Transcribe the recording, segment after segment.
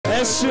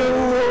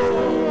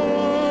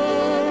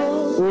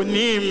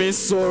Oni mi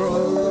sọ̀rọ̀.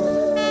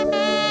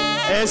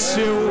 Ẹ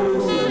ṣeun.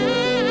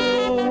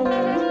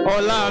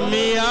 Ọlá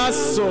mi á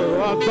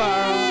sọ̀rọ̀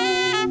agbára.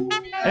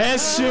 Ẹ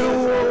ṣeun.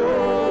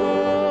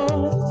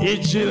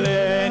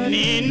 Ìjìnlẹ̀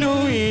nínú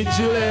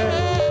ìjìnlẹ̀.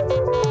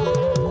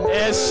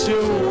 Ẹ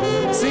ṣeun.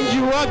 Sing,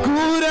 you are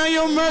good and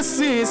your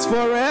mercy is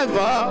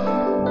forever.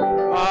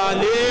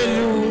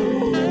 Hallelujah.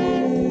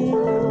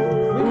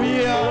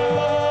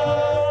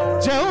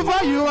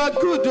 Jehovah, you are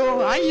good,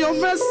 oh, and your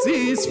mercy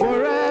is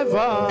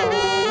forever.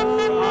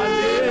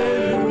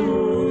 Hallelujah.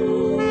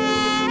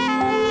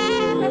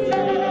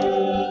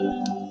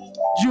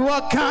 You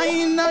are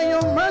kind and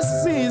your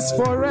mercy is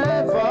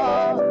forever.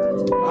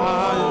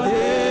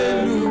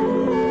 Hallelujah.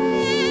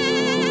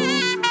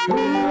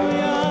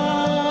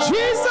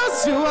 Jesus,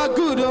 you are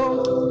good,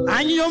 oh,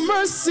 and your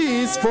mercy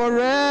is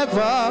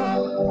forever.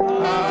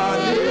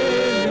 Hallelujah.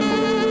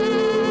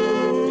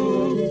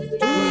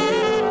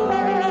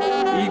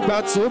 Ìgbà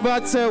tó bá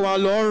tẹ́ wa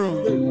lọ́rùn,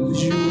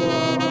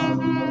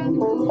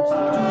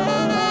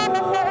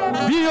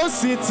 bí ó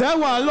sì tẹ́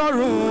wa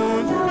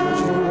lọ́rùn,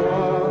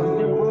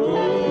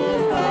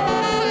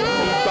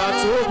 ìgbà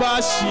tó bá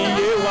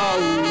ṣìyé wa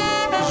o.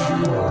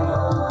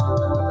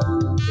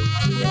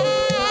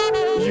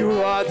 You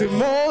are the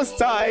most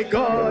high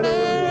God.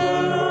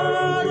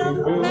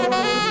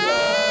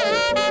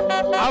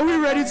 Are we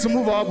ready to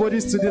move our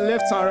bodies to the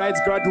left and right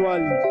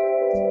gradually?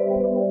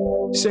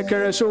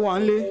 Shekere show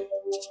one lay.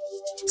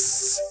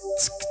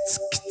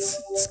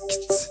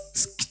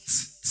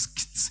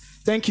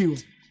 Thank you.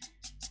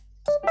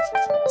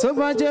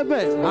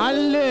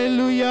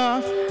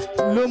 Hallelujah.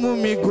 Ló mú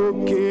mi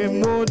gòkè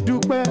mo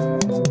dúpẹ́.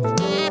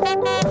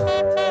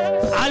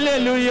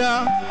 Hallelujah.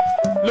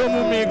 Ló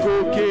mú mi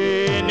gòkè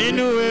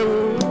nínú ewu.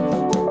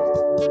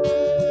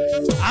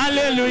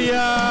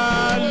 Hallelujah.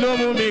 Ló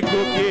mú mi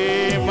gòkè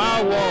máa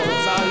wọ̀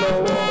ọ̀tá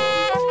lọ́wọ́.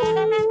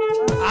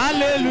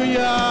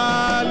 Hallelujah.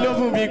 Ló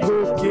mú mi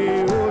gòkè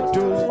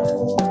odò.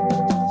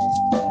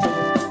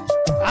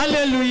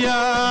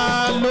 Hallelujah.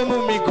 Ló mú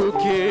mi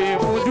gòkè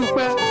mo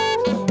dúpẹ́.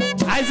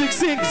 Isaac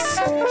sings.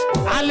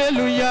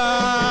 Hallelujah.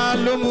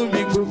 Ló mú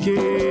mi gòkè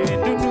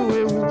nínú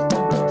ewu.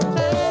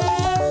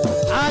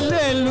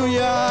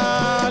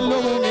 Hallelujah. Ló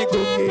mú mi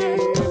gòkè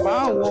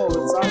máa wọ̀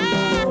ọ̀tá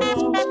lọ́wọ́.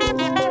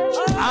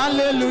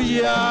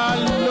 Hallelujah.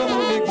 Ló mú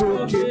mi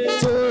gòkè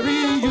torí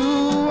you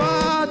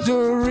are the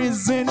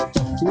reason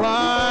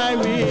why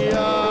we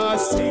are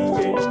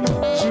singing.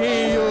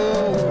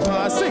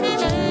 Jehovah, sing.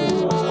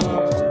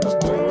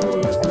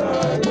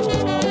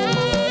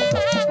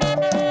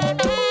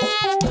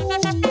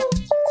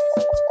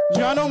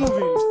 You are not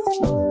moving.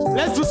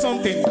 Let's do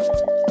something.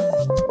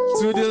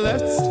 To the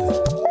left,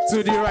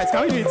 to the right.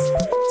 Can we do it?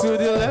 To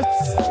the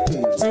left,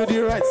 to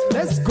the right.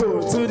 Let's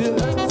go. To the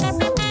left,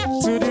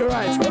 to the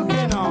right.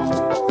 Okay now.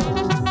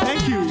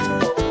 Thank you.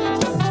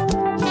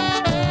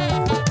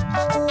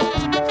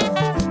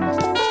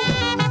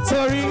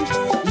 Sorry,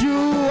 you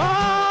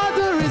are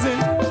the reason.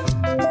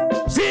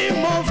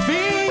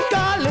 Timothy,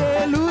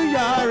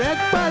 hallelujah,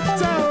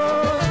 repete.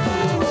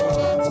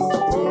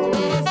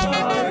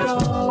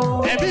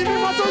 Ẹbí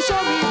mímọ́ tó ṣọ́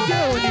mi dé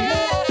òní.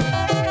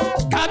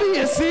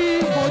 Kábíyèsí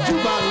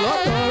mojúbà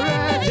lọ́dọ̀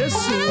rẹ̀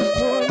Jésù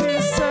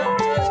oníṣẹ́.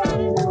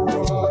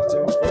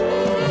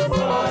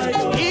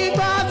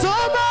 Ìgbà tó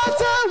bá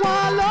tẹ́ wa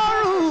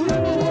lọ́rùn,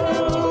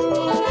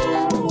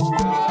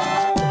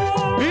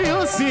 bí ó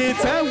sì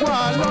tẹ́ wa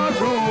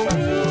lọ́rùn,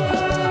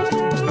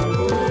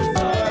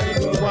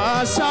 wà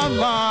á ṣá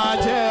máa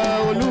jẹ́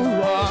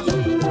Olúwa.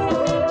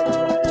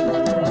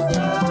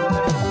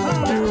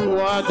 You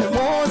are the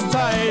most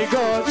high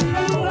God.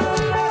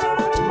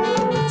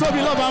 Tóbi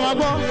lọ́ba máa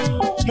gbọ́,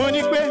 mo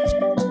ní pé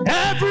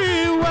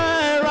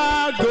everywhere I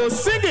go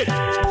sing it, I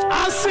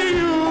see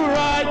you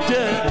right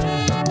there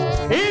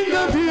in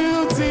the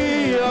beauty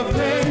of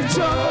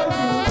nature.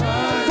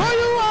 For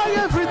you are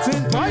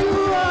everything, for you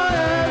are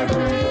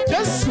everything.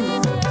 Yes,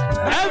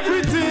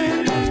 everything.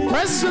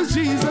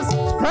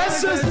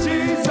 Precious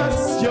Jesus,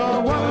 you're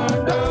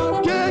wonder.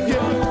 Yeah,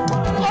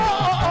 yeah.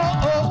 Oh,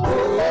 oh, oh,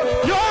 oh, oh.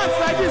 Your hands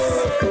like this.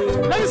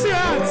 Let me see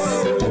your hands.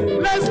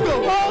 Let's go.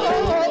 Oh,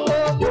 oh,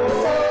 oh, oh.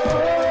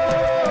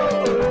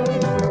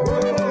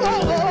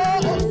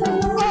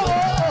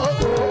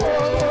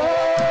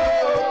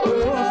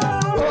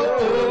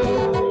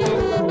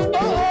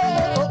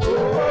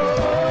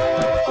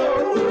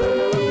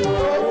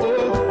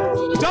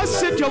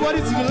 Just shake your body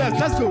to the left.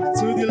 Let's go.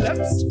 To the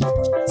left,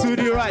 to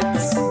the right,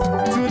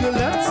 to the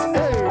left.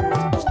 Hey.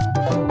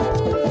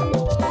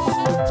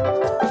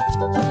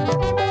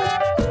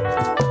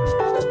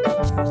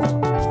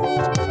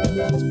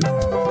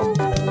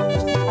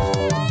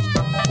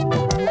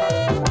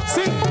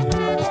 Sing.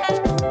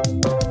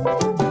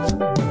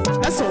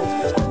 That's all.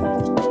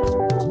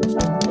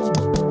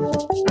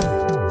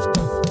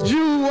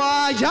 You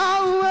are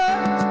Yahweh.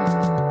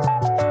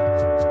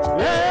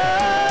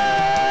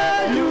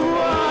 Yeah, you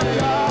are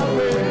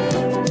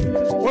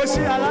Yahweh. Oh,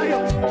 see, I like you.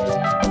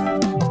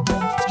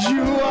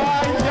 You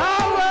are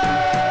Yahweh.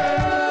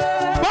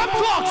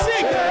 Babcock,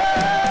 sing.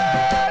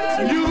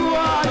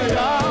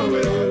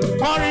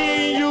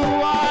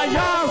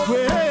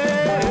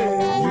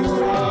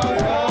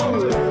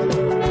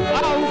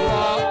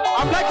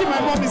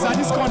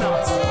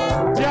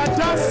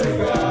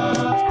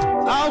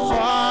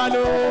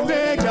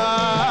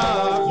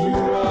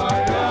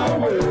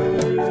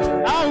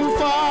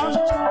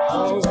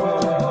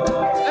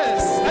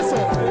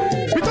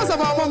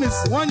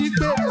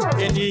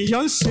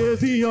 èèyàn ń ṣe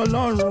bí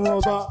ọlọ́run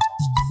ọba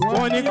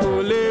wọ́n ní kò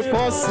lè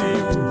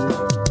possible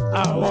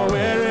àwọn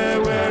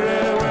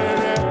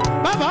wẹ́rẹ́wẹ́rẹ́wẹ́rẹ́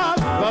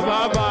bàbá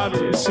bá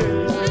mi ṣe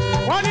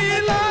wọ́n ní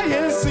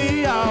láyé sí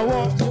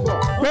àwọn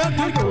pé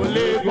kò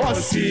lè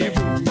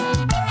possible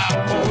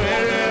àwọn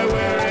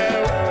wẹ́rẹ́wẹ́rẹ́wẹ́rẹ́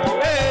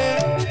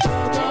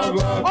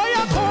ó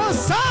yẹ kó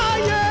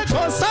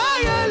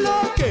sáyé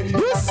lókè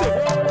lùsè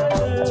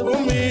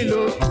omi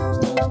lò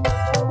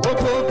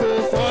okòkò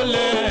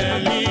fọlẹ́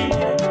mi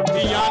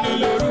ìyanu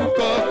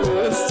lórúkọ kò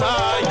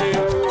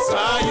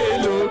sáyé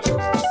lókè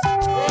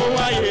ó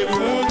wáyé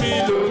fún mi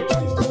lókè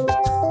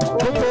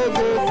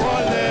okòkò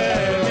fọlẹ́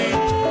mi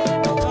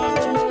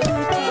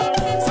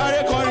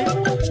sáré kọrin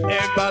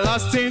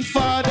everlasting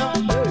Father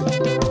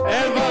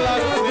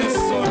everlasting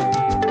Son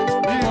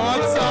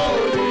immortal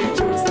Holy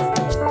Ghost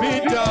be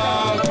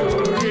thou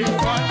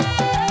glorified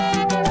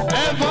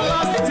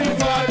everlasting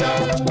Father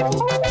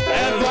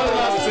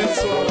everlasting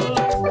Son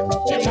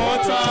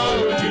immortal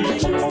Holy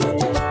Ghost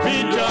be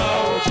thou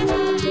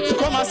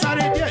come and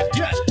sáré díẹ̀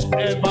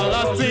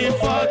everlasting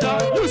Father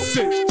you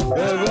say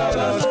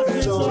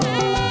everlasting Son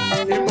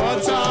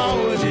immortal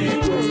Holy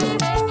Ghost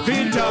be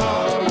thou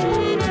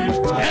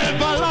glorified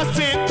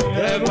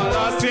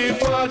everlasting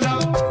Father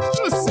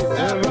you say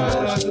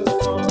everlasting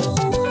Son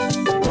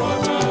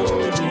immortal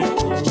Holy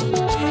Ghost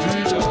be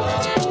thou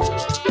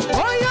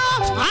oh yeah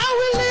I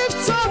will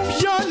lift up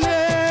your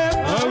name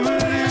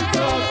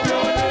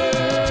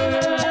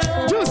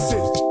you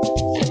say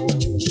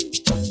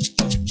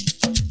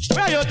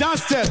where are your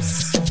dance steps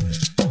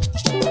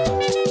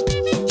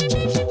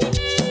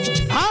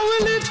I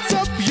will lift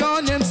up your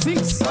name sing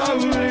I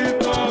will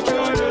lift up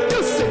your name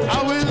you say I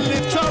will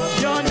lift up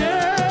your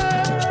name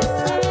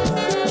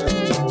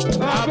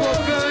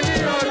above any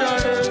other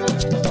name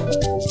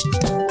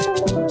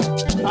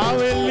I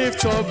will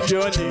lift up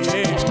your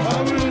name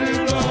I will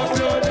lift up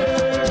your name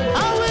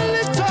I will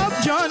lift up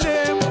your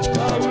name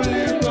I will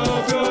lift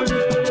up your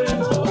name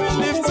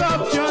lift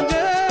up your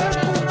name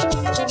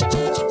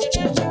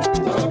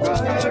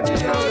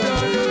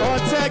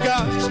Otega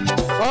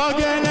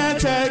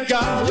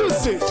Ogenetega you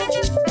say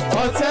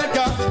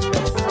Otega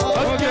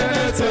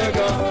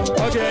Ogenetega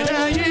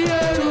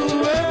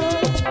Ogeneyeruwe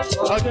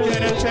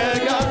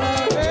Ogenetega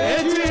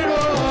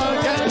Etiro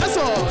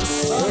Ogenesos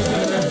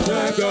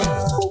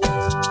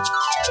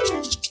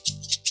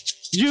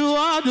You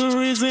are the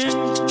reason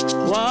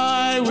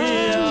why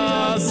we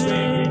are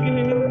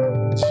singing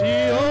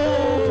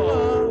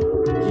Jehovah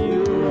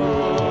you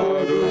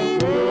are the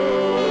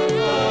most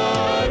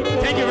high.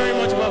 Thank you very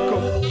much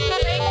Babcock.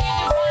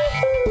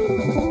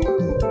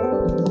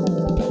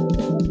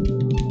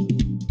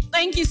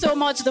 Thank you so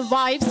much, the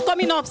Vibes.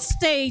 Coming up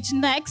stage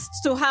next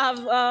to have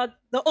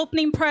the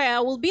opening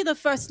prayer will be the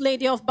First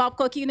Lady of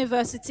Babcock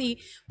University,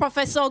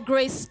 Professor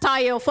Grace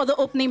Tayo, for the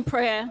opening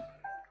prayer.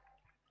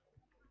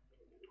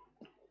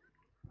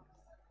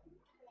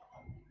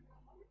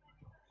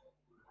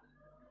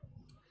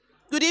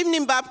 Good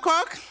evening,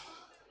 Babcock.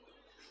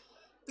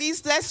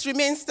 Please, let's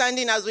remain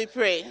standing as we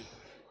pray.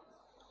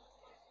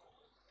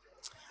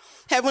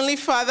 Heavenly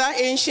Father,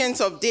 Ancient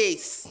of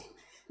Days,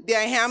 the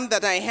I am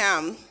that I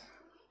am,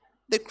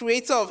 the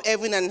Creator of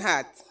heaven and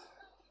earth,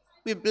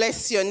 we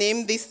bless your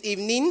name this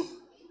evening.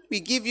 We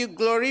give you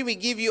glory, we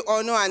give you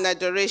honor and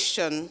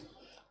adoration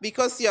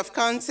because you have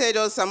counted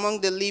us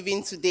among the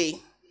living today.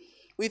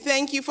 We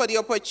thank you for the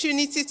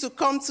opportunity to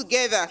come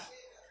together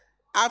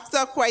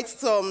after quite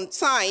some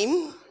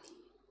time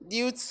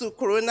due to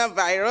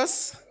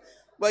coronavirus,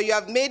 but you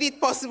have made it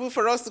possible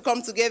for us to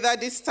come together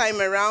this time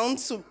around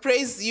to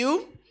praise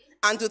you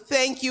and to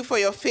thank you for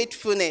your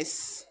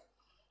faithfulness.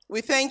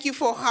 We thank you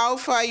for how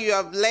far you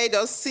have led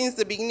us since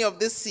the beginning of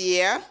this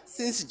year,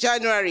 since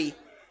January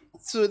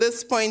to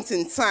this point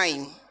in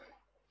time.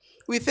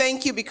 We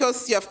thank you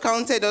because you have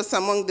counted us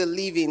among the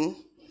living.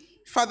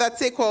 Father,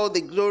 take all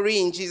the glory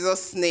in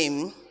Jesus'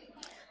 name.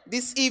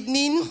 This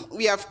evening,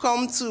 we have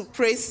come to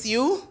praise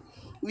you.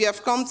 We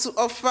have come to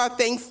offer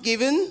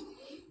thanksgiving.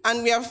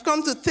 And we have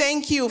come to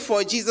thank you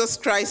for Jesus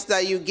Christ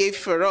that you gave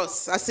for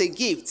us as a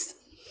gift.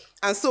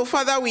 And so,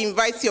 Father, we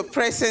invite your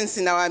presence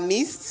in our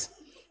midst.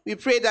 We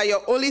pray that your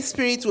Holy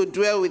Spirit will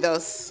dwell with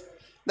us,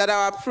 that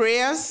our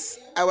prayers,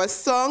 our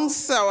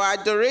songs, our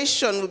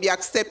adoration will be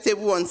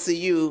acceptable unto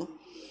you.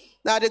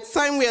 That at the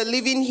time we are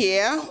living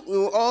here, we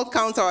will all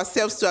count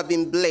ourselves to have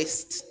been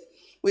blessed.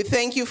 We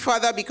thank you,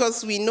 Father,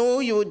 because we know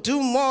you will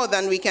do more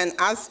than we can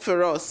ask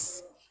for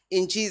us.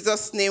 In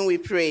Jesus' name we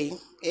pray.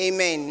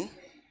 Amen.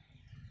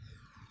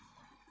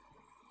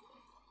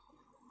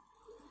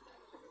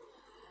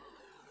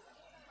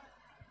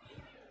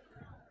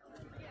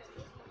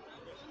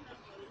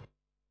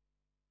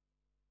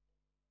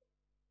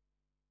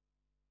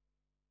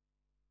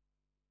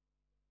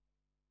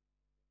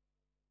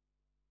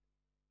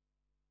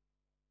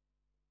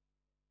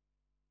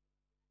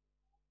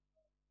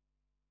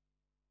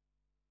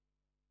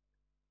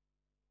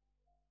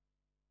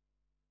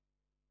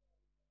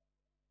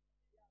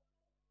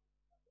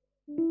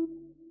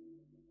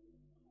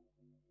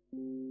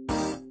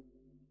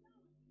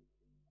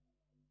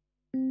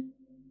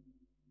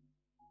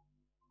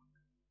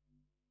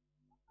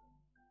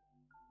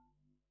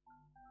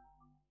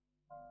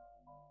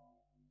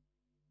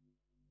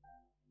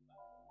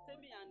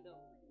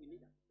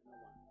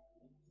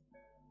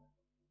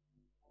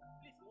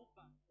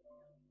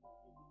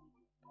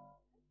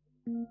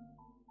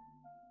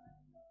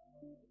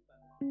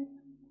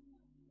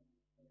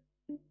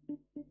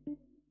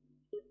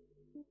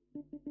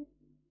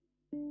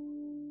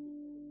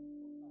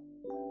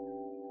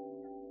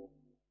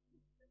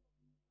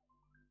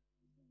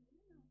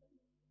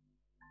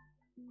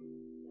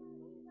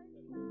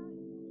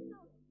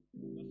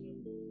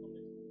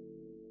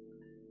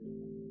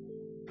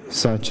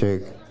 Sound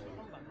check.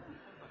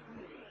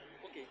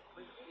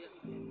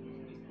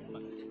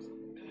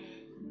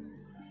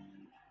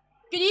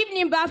 Good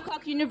evening,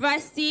 Babcock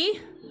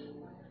University.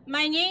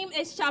 My name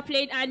is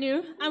Chaplain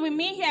Anu, and with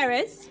me here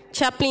is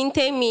Chaplain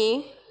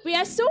Temi. We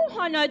are so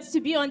honored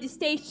to be on the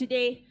stage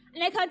today,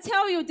 and I can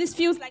tell you this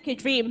feels like a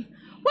dream.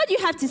 What do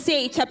you have to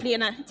say,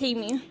 Chaplain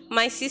Temi?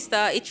 My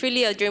sister, it's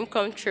really a dream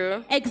come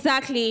true.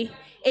 Exactly,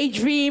 a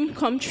dream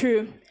come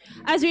true.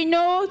 As we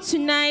know,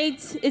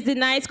 tonight is the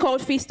night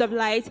called Feast of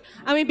Light,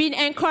 and we've been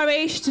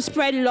encouraged to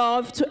spread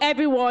love to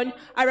everyone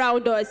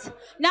around us.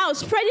 Now,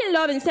 spreading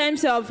love in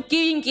terms of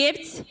giving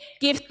gifts,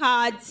 gift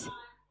cards,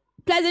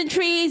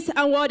 pleasantries,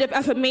 and word of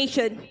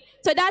affirmation.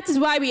 So that is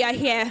why we are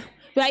here.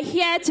 We are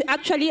here to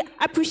actually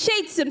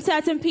appreciate some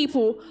certain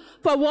people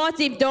for what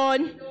they've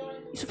done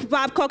for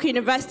Babcock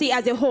University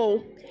as a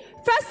whole.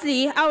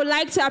 Firstly, I would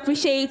like to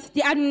appreciate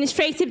the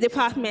administrative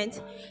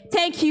department.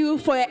 Thank you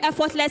for your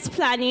effortless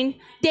planning,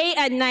 day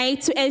and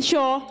night, to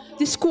ensure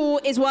the school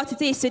is what it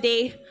is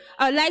today.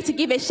 I would like to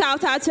give a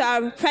shout out to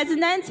our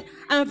President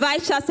and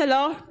Vice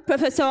Chancellor,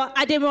 Professor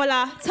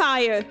Ademola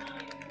Tayo.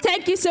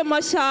 Thank you so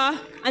much, sir,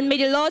 and may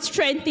the Lord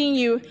strengthen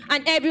you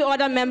and every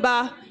other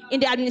member in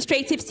the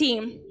administrative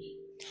team.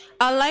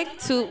 I'd like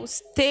to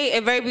say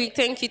a very big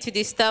thank you to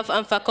the staff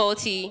and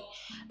faculty.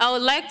 I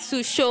would like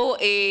to show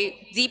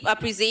a deep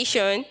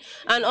appreciation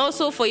and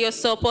also for your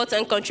support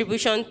and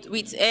contribution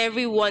with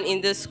everyone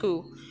in the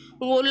school.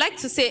 We would like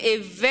to say a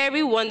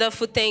very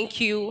wonderful thank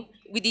you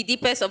with the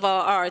deepest of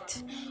our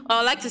heart. I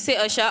would like to say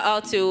a shout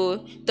out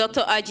to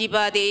Dr.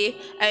 Ajibade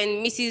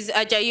and Mrs.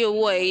 Ajayo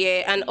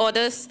Woye and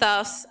other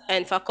staffs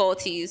and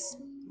faculties.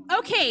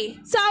 Okay,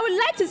 so I would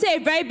like to say a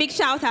very big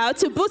shout out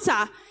to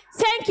Buta.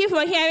 Thank you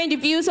for hearing the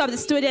views of the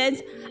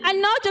students, and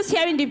not just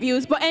hearing the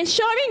views, but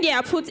ensuring they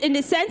are put in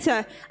the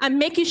center and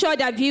making sure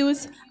their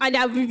views and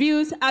their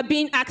reviews are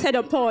being acted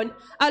upon.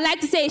 I would like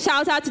to say a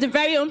shout out to the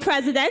very own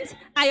president,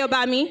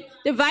 Ayobami,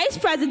 the vice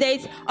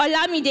president,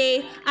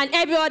 Olamide, and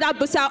every other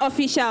Busa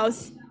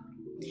officials.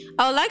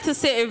 I would like to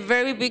say a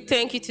very big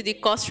thank you to the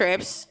course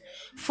reps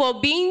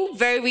for being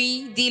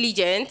very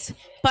diligent,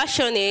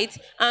 passionate,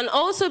 and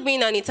also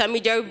being an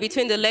intermediary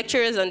between the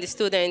lecturers and the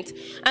students,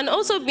 and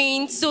also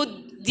being so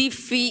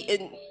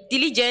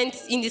diligent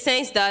in the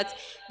sense that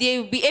they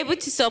will be able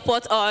to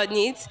support our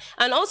needs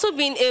and also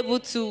being able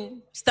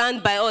to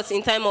stand by us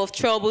in time of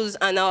troubles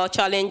and our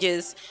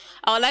challenges.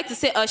 I would like to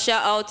say a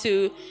shout out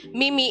to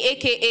Mimi,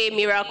 aka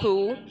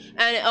Miracle,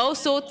 and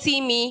also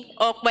Timmy,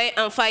 Okwe,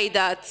 and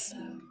Faidat.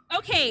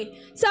 Okay,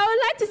 so I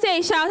would like to say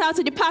a shout out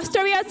to the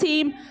pastoral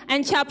team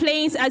and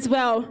chaplains as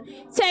well.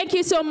 Thank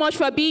you so much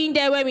for being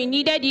there when we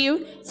needed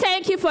you.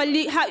 Thank you for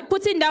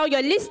putting down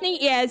your listening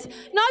ears,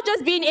 not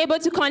just being able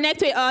to connect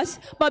with us,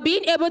 but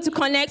being able to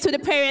connect with the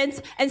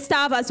parents and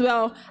staff as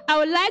well. I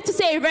would like to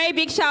say a very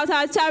big shout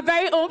out to our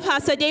very own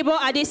Pastor Debo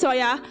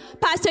Adesoya,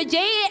 Pastor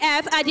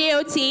JAF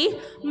Adeoti,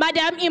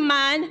 Madam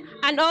Iman,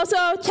 and also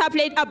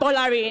Chaplain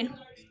Abolari.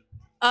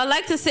 I'd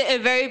like to say a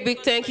very big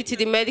thank you to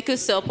the medical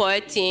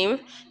support team,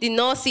 the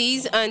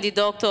nurses and the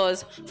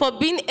doctors for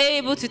being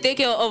able to take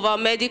care of our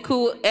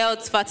medical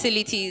health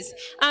facilities.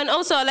 And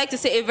also I'd like to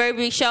say a very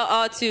big shout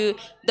out to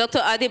Dr.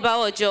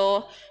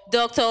 Adebawojo,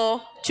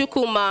 Dr.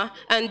 Chukuma,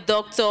 and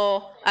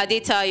Dr.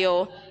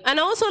 Adetayo. And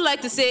I also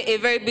like to say a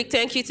very big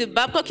thank you to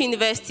Babcock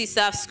University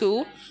Staff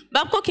School,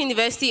 Babcock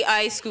University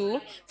High School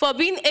for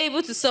being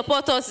able to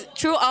support us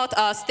throughout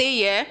our stay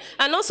here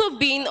and also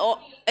being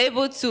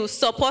able to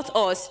support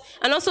us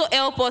and also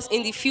help us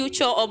in the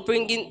future of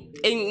bringing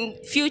in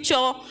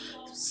future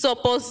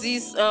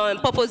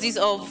purposes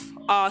of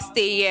our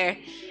stay here.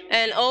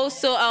 And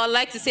also I would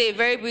like to say a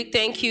very big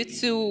thank you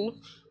to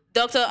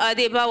Dr.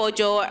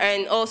 Adebawojo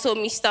and also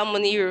Mr.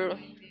 Muniru.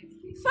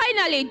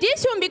 Finally,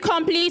 this won't be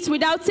complete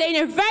without saying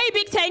a very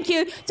big thank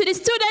you to the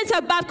students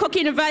of Babcock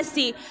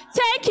University.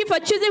 Thank you for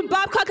choosing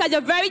Babcock as your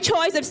very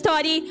choice of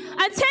study,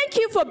 and thank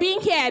you for being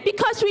here,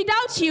 because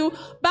without you,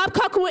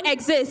 Babcock won't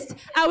exist.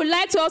 I would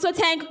like to also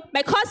thank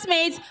my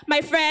classmates, my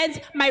friends,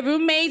 my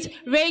roommates,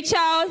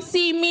 Rachel,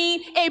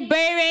 Simi,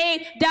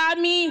 Ebere,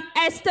 Dami,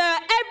 Esther,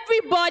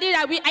 everybody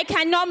that I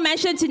cannot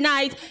mention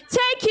tonight.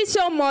 Thank you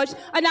so much,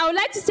 and I would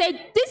like to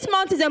say this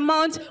month is a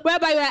month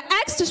whereby we are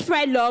asked to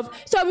spread love,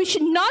 so we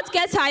should not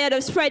get tired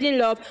of spreading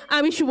love,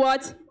 and we should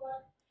what?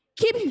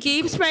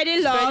 Keep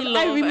spreading love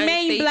and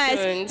remain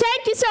blessed. Tuned.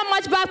 Thank you so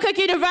much, Babcock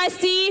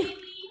University.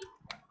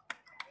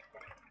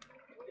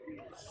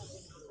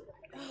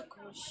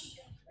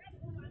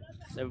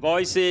 The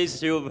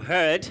voices you've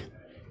heard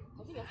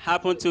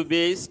happen to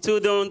be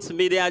student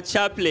media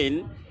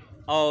chaplain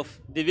of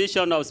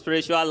Division of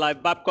Spiritual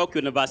Life, Babcock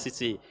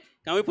University.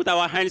 Can we put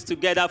our hands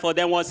together for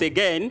them once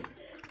again?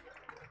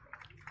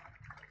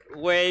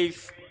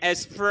 we've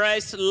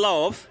expressed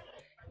love,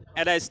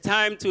 and it's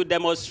time to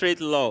demonstrate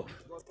love.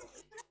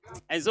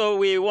 And so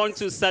we want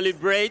to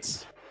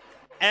celebrate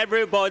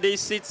everybody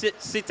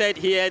seated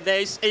here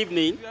this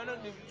evening.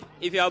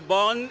 If you are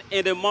born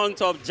in the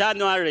month of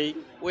January,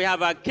 we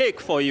have a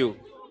cake for you.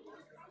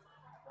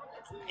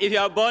 If you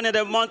are born in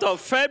the month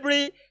of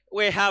February,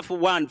 we have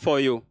one for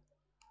you.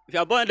 If you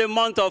are born in the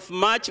month of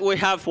March, we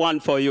have one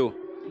for you.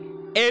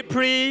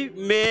 April,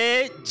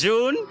 May,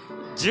 June,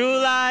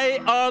 July,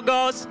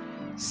 August,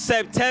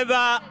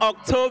 September,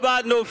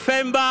 October,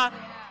 November,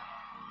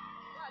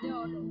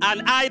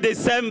 and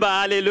December.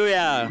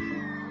 Hallelujah.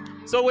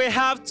 So we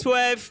have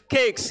 12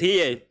 cakes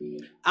here.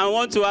 I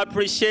want to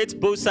appreciate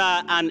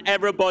Busa and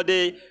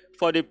everybody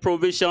for the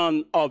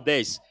provision of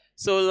this.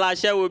 So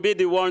Lasha will be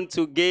the one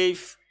to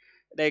give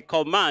the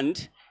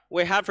command.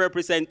 We have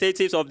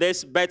representatives of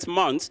this birth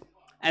month.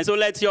 And so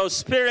let your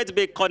spirit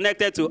be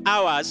connected to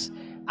ours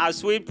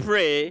as we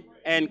pray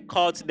and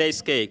cut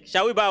this cake.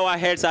 Shall we bow our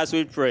heads as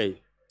we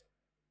pray?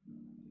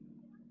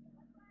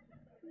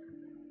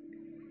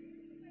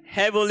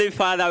 Heavenly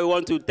Father, we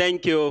want to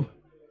thank you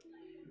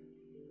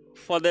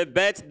for the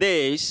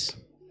birthdays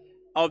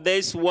of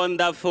this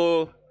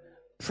wonderful,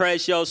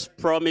 precious,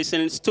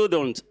 promising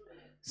student,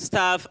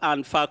 staff,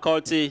 and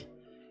faculty,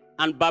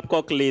 and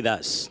Babcock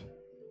leaders.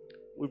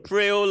 We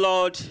pray, O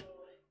Lord,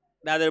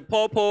 that the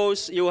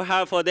purpose you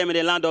have for them in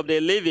the land of the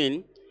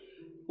living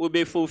will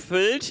be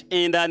fulfilled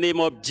in the name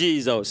of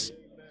Jesus.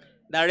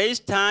 That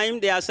each time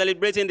they are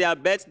celebrating their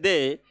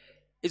birthday,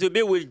 it will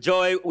be with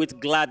joy, with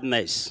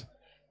gladness.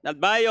 That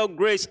by your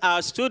grace,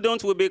 our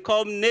students will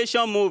become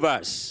nation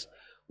movers,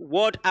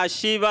 world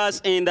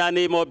achievers in the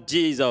name of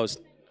Jesus.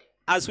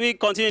 As we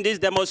continue this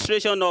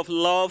demonstration of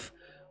love,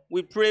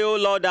 we pray, O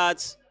Lord,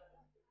 that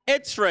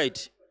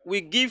hatred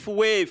will give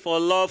way for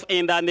love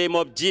in the name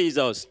of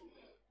Jesus.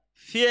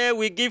 Fear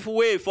will give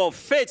way for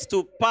faith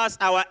to pass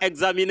our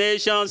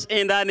examinations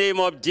in the name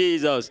of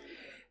Jesus.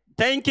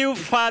 Thank you,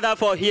 Father,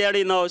 for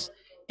hearing us.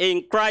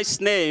 In Christ's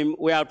name,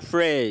 we are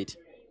prayed.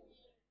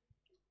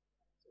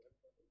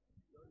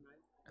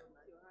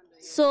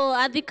 So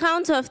at the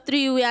count of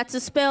 3, we are to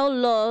spell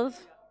love.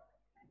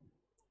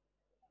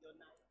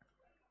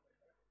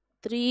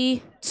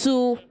 3,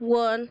 2,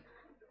 1.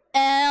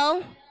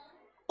 L-O-V-E.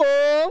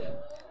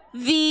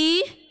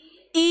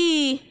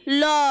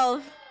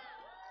 Love.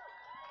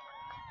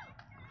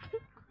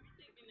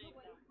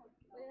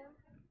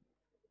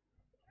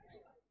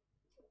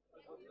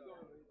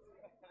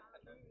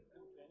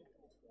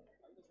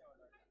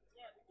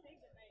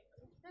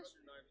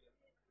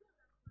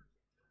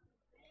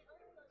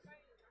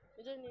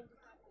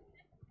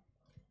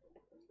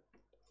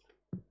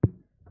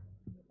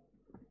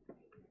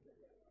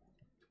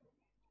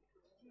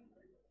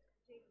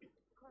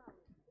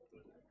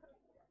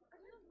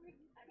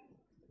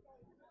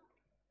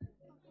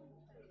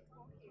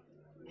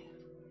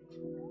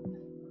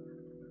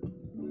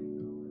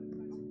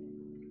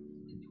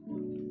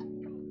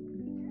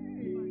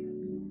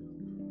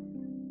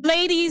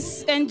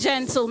 Ladies and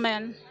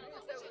gentlemen,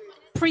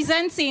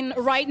 presenting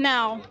right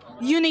now,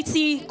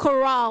 Unity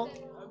Chorale.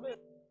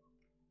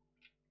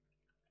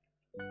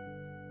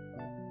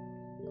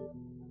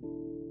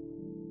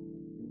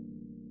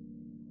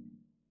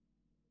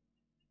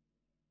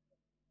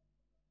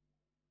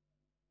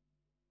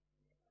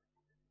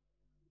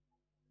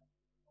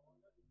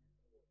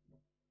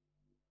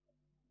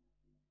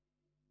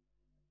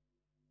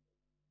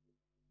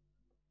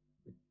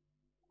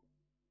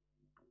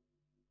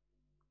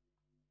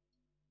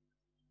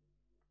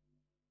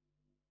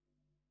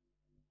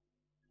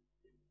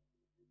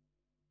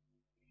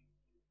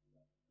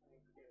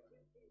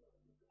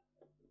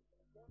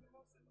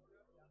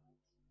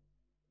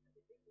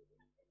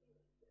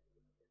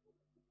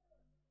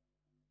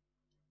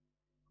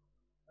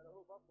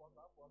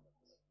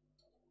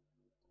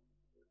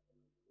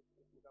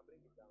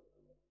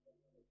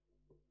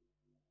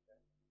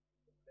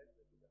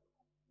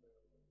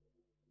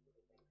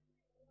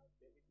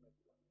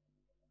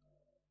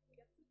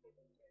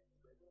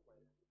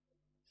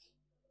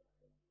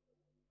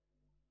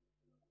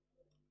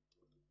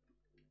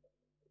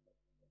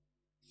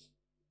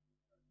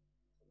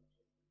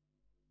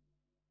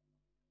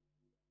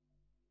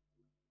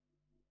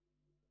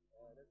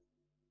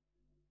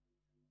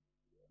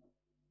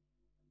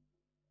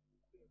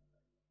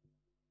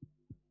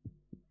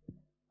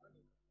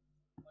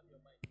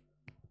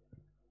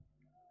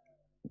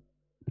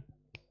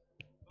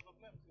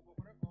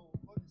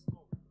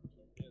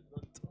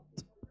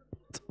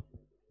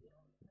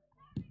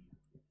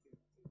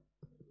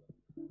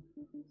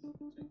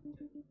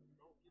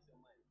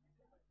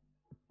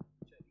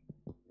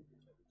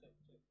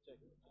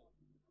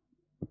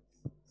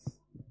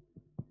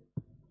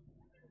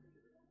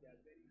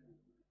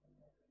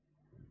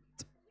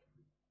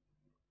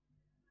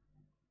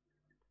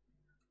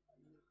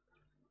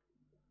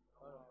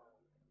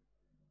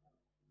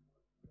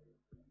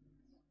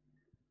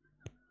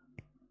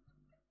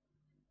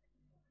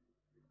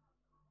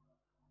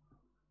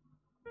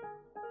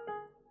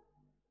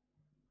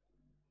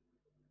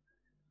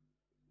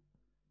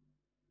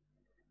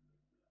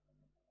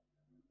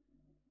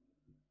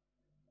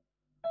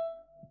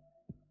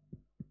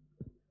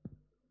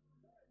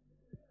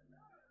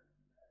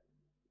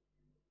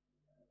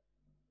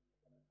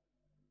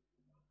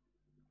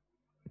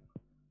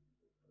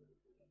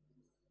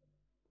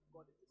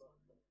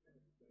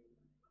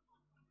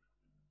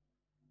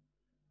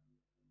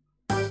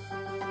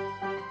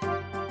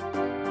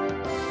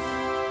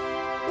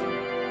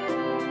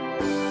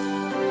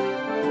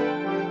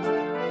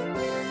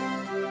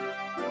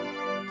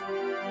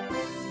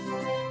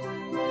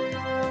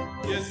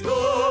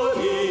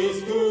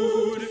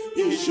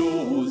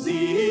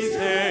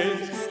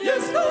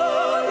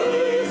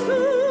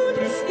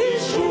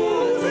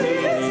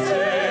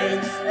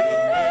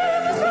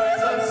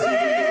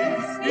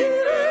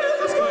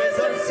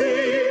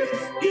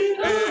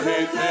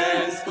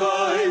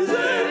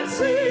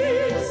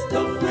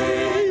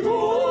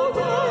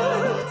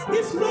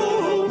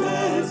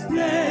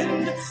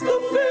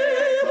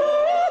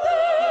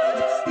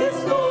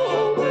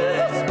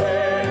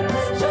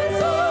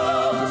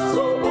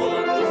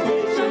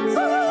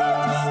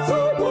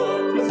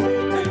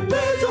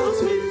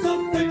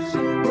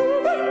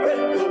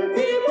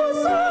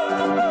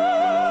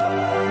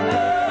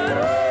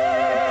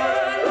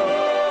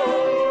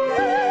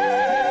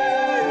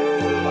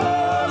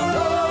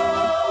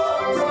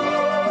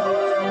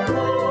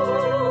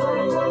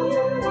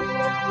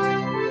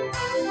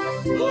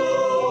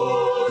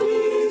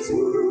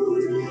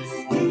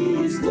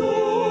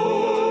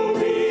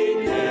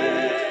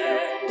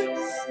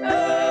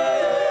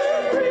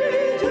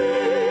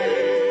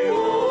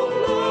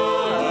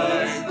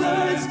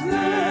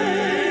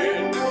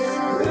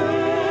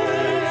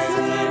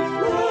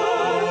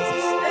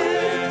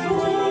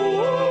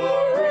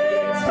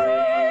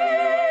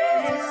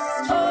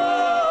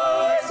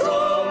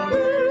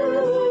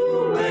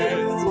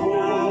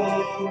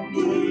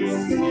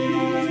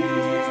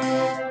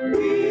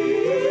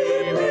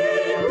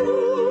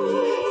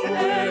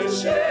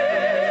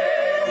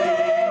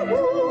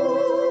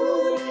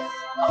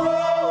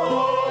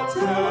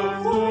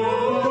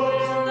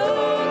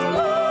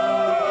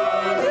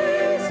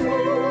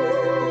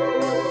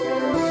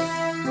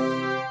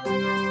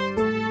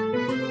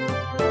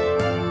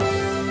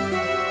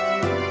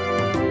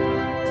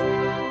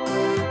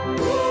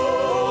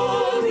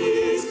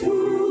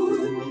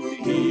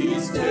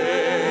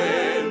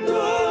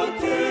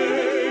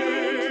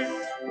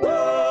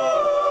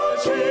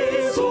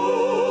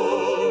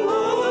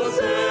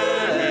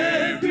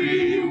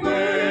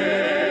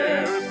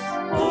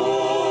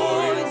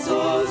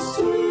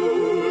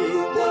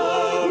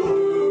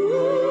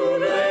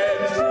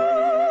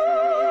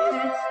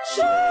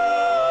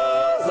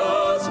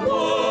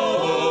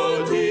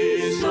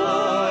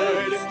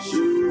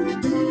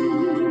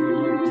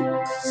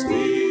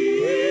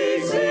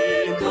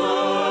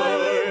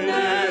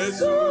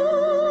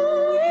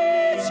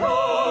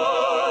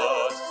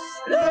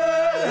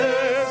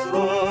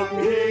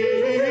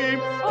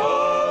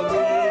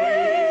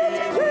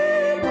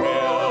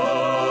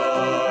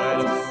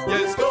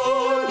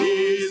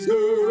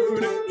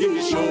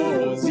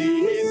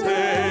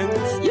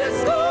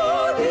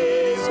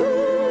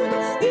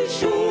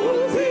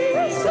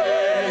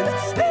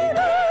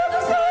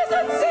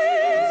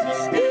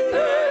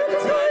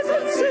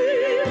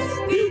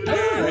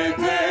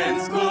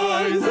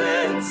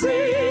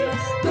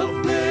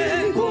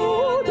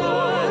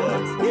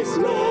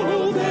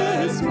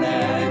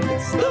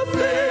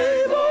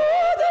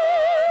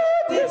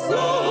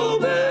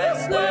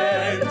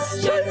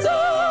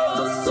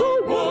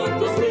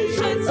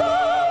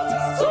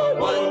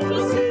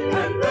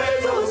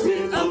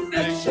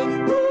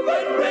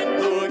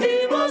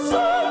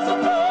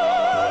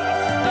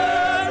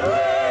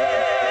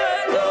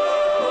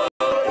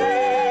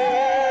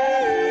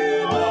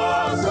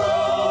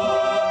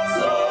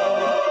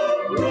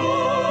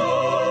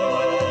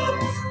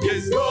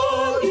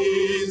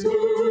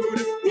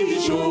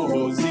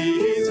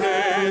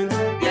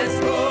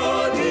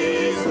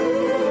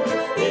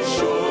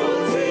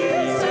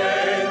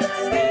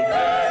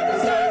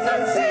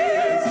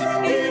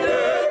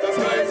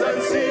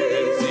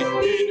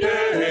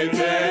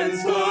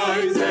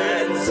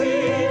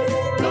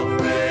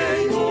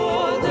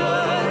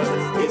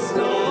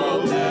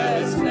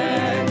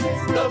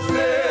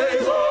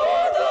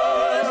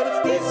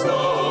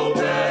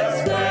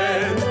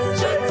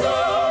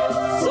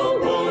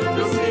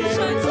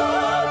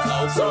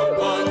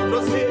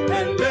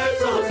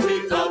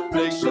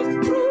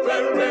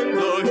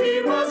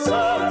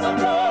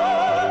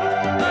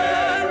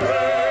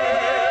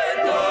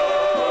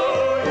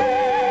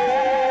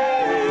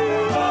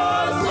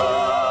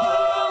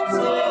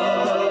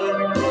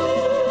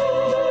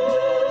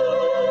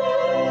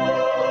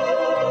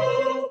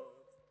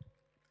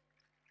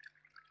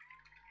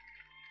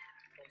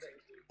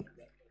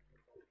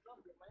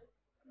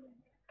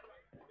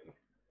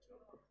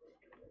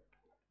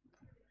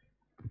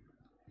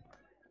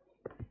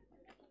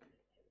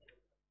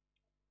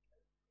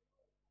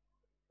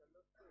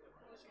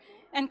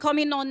 And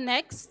coming on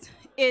next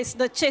is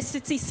the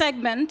chastity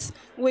segment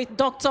with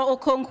Dr.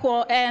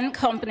 Okonkwo and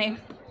company.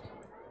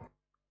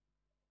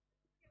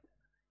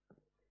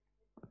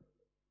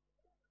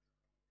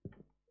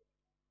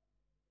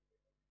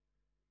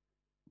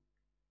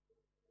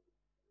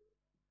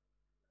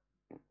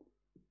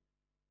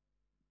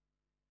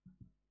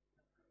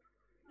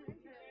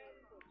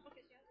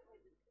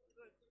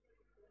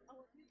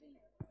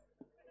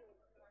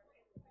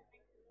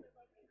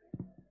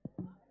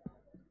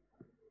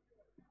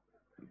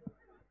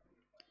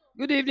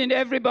 Good evening,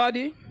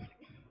 everybody.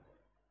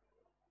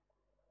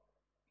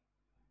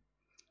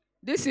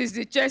 This is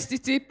the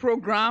chastity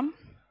program,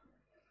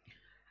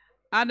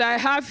 and I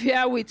have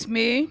here with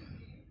me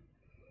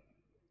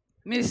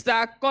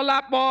Mr.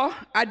 Kolapo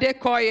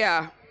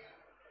Adekoya.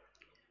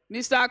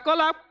 Mr.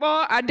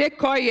 Kolapo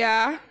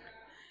Adekoya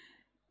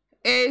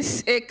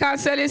is a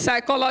counseling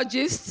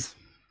psychologist,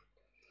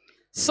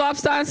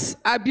 substance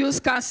abuse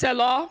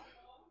counselor,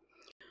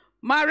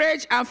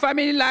 marriage and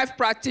family life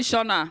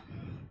practitioner.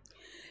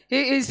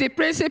 He is the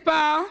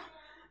principal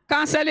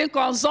counseling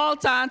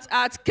consultant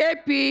at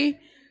KP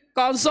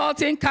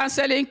Consulting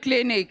Counseling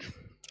Clinic,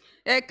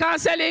 a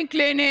counseling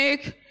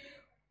clinic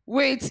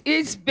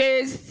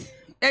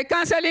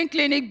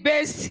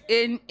based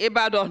in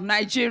Ibadan,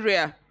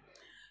 Nigeria.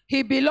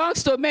 He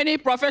belongs to many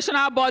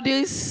professional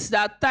bodies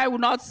that time will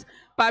not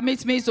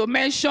permit me to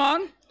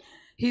mention.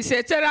 He's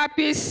a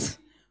therapist,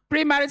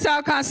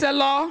 premarital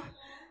counselor,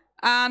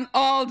 and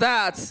all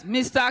that.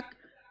 Mr.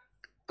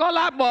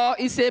 Kolapo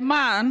is a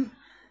man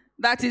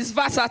that is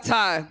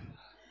versatile.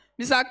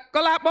 Mr.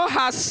 Kolapo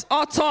has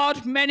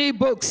authored many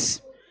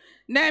books,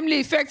 namely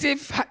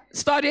Effective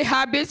Study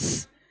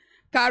Habits,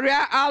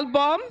 Career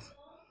Album,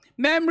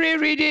 Memory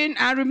Reading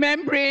and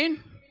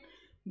Remembering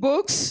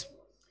books.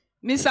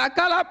 Mr.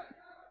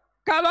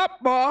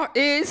 Kolapo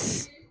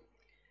is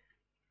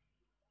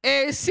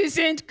a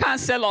seasoned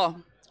counselor.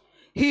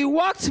 He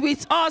worked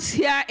with us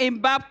here in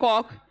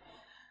Babcock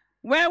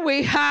when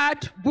we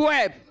had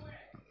BUEP,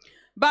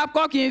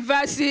 Babcock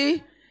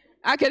University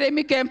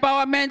Academic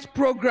Empowerment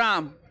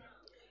Program.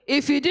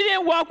 If he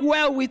didn't work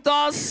well with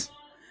us,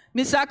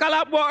 Mr.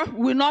 Kolapo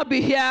will not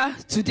be here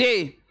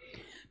today.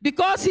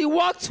 Because he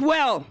worked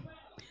well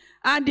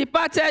and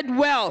departed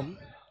well,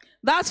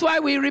 that's why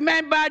we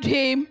remembered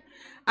him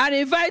and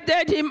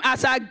invited him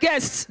as our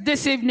guest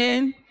this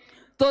evening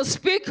to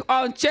speak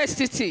on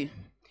chastity.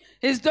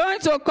 He's going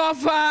to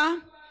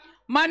cover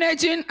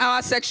managing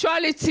our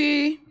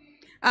sexuality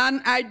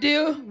and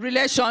ideal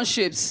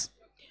relationships.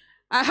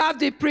 I have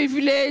the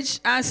privilege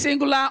and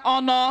singular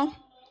honor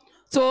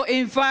to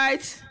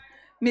invite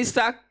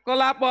Mr.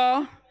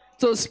 Kolapo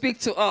to speak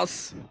to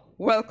us.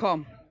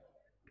 Welcome.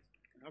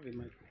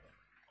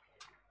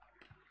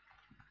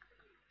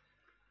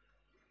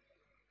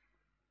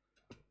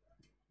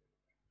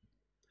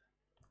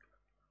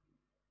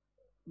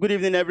 Good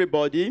evening,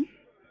 everybody.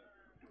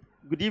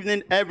 Good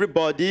evening,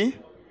 everybody.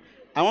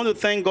 I want to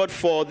thank God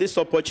for this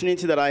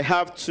opportunity that I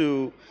have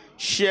to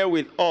share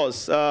with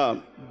us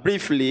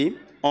briefly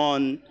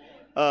on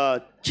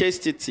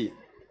chastity.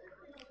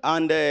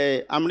 And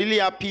I'm really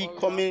happy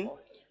coming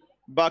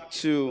back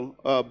to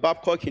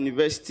Babcock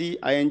University.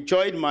 I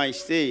enjoyed my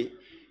stay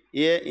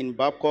here in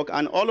Babcock,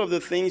 and all of the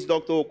things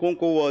Dr.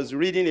 Okonkwo was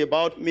reading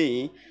about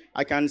me,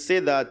 I can say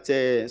that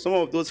some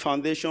of those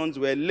foundations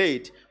were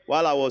laid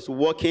while I was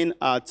working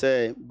at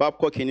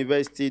Babcock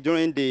University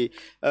during the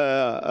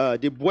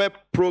BUEP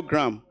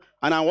program.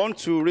 And I want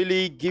to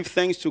really give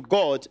thanks to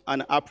God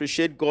and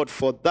appreciate God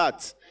for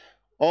that.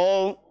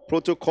 All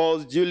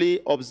protocols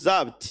duly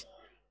observed.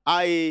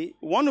 I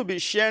want to be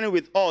sharing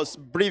with us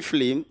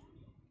briefly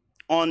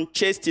on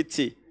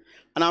chastity.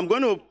 And I'm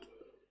going to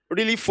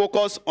really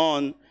focus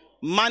on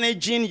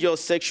managing your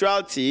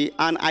sexuality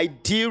and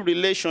ideal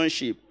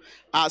relationship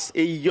as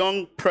a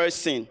young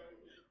person.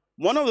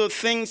 One of the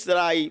things that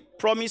I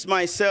promised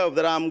myself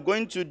that I'm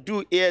going to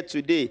do here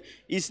today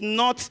is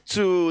not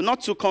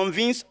to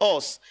convince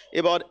us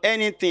about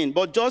anything,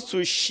 but just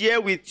to share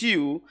with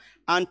you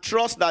and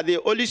trust that the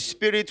Holy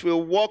Spirit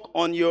will work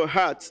on your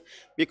heart.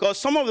 Because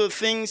some of the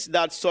things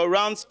that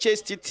surround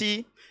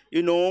chastity,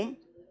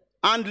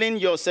 handling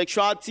your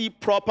sexuality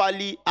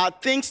properly, are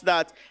things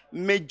that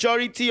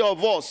majority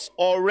of us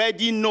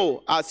already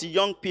know as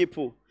young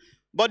people.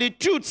 But the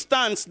truth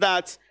stands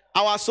that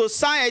our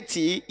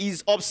society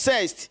is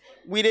obsessed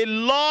with a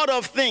lot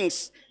of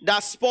things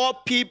that spur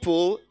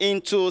people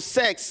into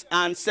sex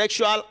and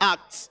sexual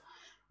acts.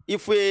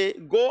 If we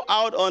go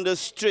out on the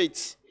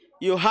street,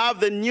 you have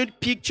the nude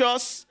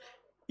pictures,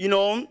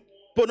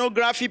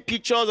 pornography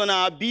pictures on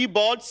our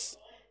billboards.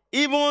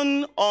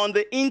 Even on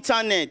the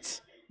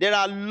internet, there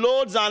are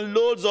loads and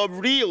loads of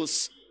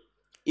reels,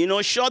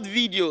 short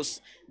videos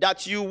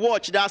that you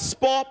watch that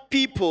spur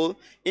people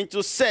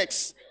into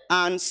sex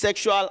and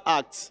sexual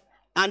acts.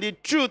 And the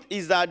truth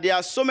is that there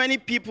are so many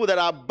people that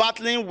are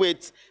battling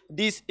with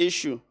this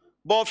issue.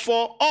 But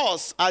for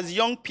us as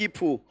young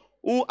people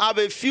who have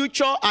a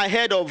future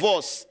ahead of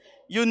us,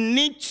 you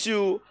need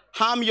to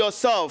arm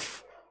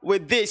yourself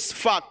with this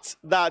fact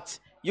that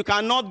You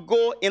cannot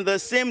go in the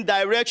same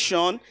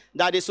direction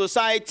that the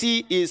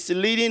society is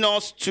leading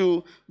us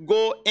to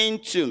go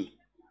into.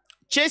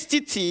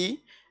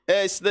 Chastity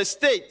is the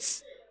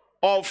state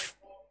of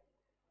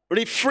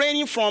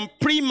refraining from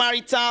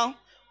premarital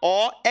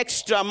or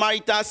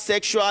extramarital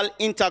sexual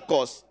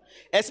intercourse,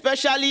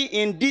 especially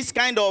in this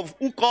kind of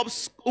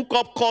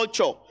hookup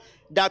culture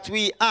that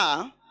we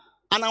are.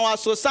 And our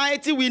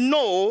society, we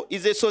know,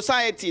 is a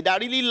society that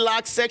really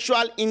lacks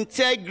sexual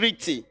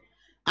integrity.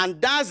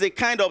 And that's the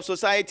kind of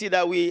society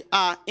that we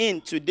are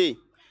in today.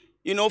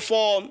 You know,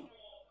 for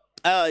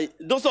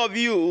those of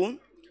you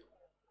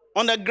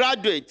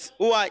undergraduates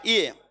who are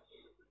here,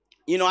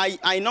 you know,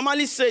 I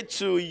normally say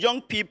to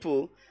young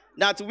people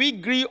that we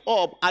grew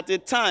up at a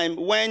time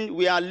when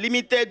we are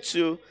limited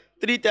to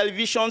 3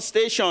 television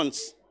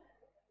stations.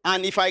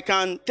 And if I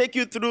can take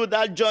you through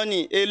that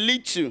journey a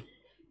little,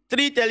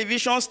 3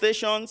 television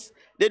stations,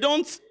 they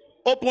don't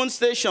open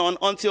station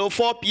until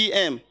 4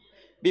 p.m.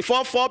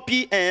 Before 4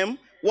 p.m.,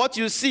 what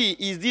you see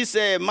is this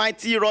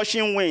mighty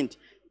rushing wind.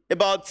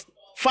 About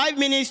 5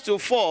 minutes to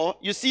 4,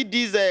 you see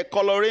this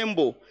color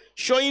rainbow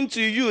showing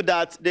to you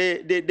that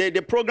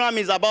the program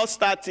is about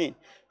starting.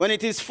 When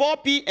it is 4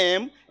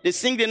 p.m., they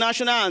sing the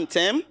national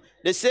anthem,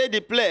 they say the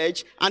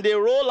pledge, and they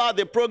roll out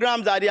the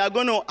programs that they are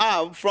going to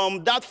have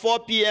from that 4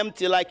 p.m.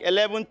 till like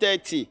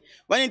 11:30.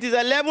 When it is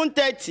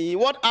 11:30,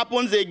 what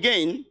happens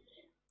again?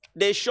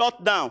 They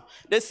shut down.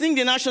 They sing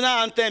the national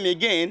anthem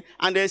again,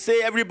 and they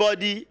say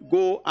everybody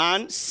go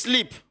and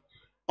sleep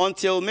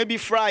until maybe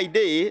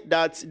Friday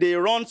that they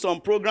run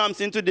some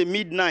programs into the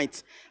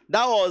midnight.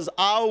 That was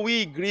how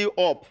we grew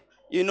up.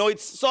 You know,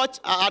 it's such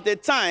at a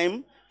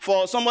time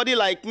for somebody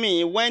like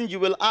me when you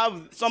will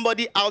have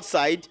somebody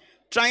outside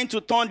trying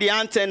to turn the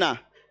antenna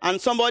and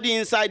somebody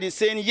inside is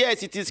saying,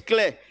 yes, it is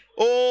clear.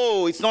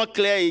 Oh, it's not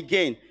clear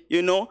again,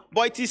 you know.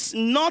 But it is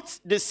not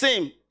the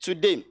same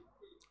today.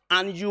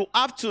 And you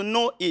have to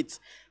know it.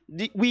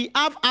 We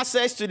have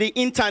access to the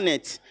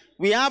internet.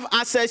 We have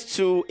access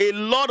to a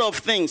lot of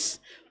things.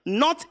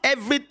 Not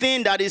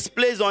everything that is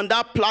placed on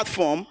that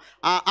platform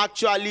are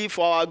actually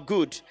for our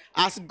good.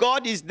 As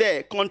God is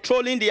there,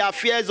 controlling the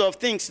affairs of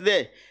things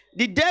there,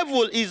 the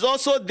devil is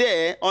also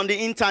there on the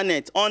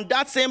internet, on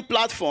that same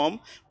platform,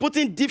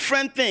 putting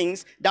different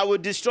things that will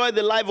destroy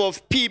the life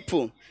of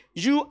people.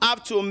 You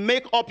have to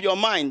make up your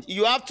mind.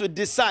 You have to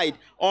decide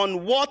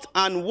on what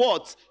and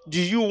what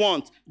do you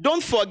want.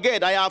 Don't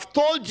forget, I have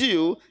told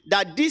you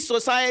that this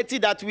society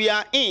that we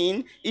are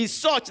in is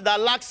such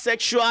that lacks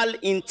sexual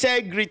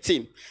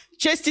integrity.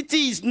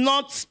 Chastity is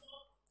not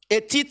a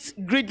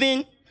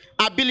teeth-gritting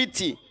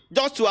ability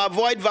just to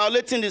avoid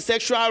violating the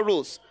sexual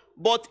rules,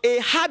 but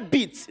a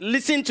habit,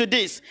 listen to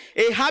this,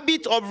 a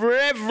habit of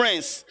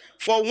reverence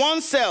for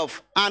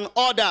oneself and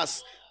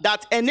others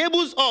that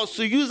enables us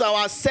to use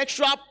our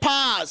sexual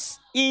powers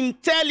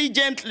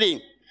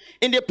intelligently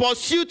in the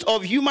pursuit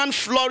of human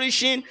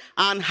flourishing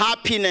and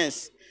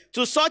happiness,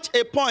 to such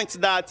a point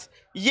that,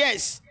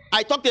 yes,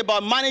 I talked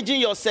about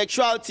managing your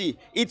sexuality.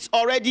 It's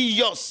already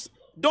yours.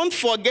 Don't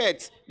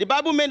forget, the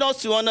Bible made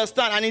us to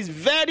understand, and it's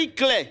very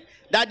clear,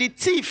 that the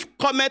thief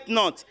cometh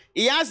not.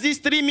 He has this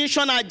 3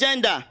 mission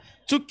agenda: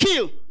 to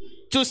kill,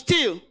 to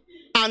steal,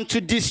 and to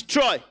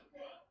destroy.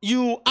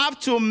 You have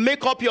to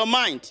make up your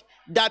mind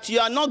that you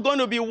are not going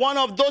to be one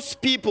of those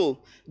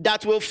people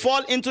that will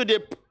fall into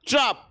the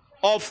trap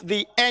of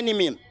the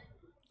enemy.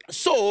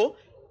 So,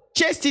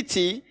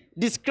 chastity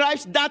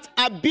describes that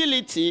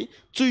ability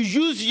to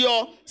use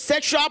your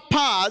sexual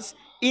powers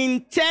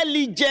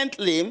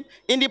intelligently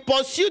in the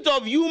pursuit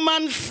of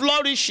human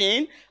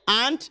flourishing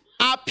and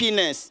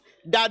happiness.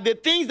 That the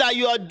things that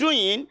you are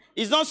doing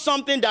is not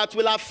something that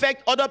will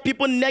affect other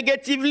people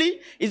negatively.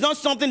 It's not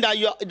something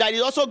that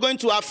is also going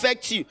to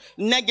affect you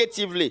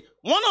negatively.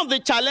 One of the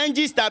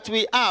challenges that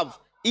we have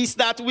is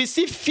that we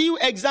see few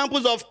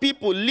examples of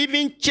people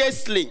living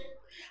chastely.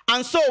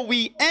 And so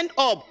we end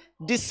up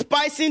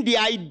despising the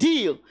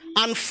ideal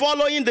and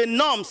following the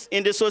norms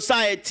in the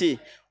society.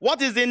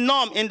 What is the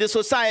norm in the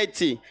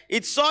society?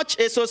 It's such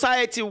a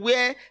society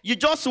where you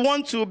just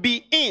want to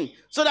be in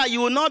so that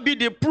you will not be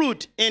the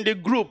prude in the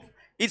group.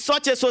 It's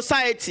such a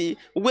society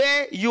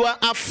where you are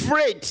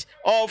afraid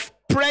of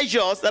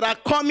pressures that are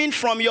coming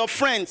from your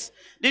friends.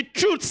 The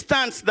truth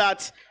stands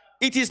that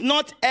it is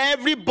not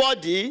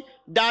everybody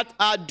that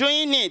are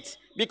doing it,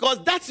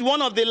 because that's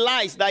one of the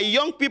lies that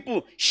young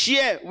people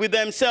share with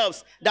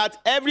themselves, that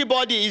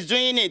everybody is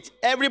doing it,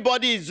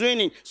 everybody is doing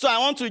it, so I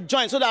want to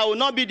join so that I will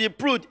not be the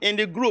prude in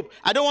the group.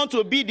 I don't want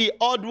to be the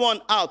odd one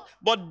out.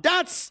 But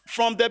that's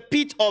from the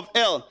pit of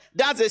hell.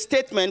 That's a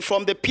statement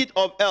from the pit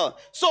of hell.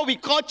 So we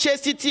call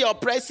chastity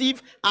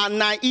oppressive and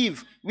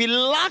naive. We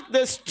lack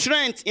the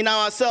strength in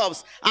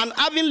ourselves and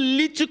having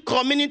little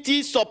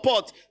community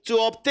support to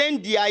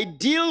obtain the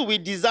ideal we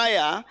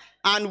desire,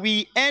 and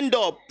we end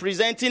up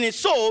presenting it.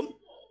 So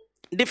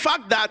the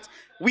fact that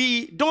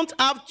we don't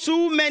have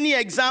too many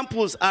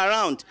examples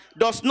around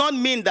does not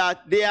mean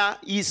that there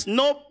is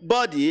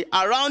nobody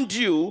around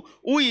you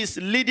who is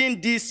leading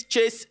this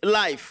chaste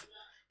life.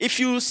 if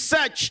you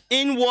search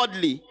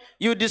inwardly,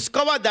 you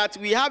discover that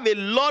we have a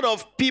lot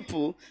of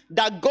people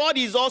that God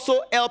is also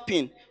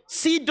helping.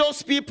 See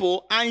those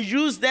people and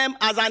use them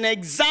as an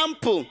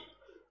example,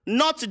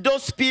 not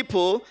those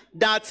people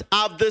that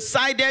have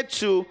decided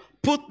to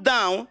put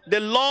down the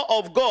law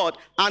of God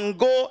and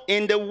go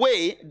in the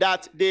way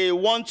that they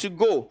want to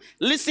go.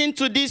 Listen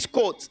to this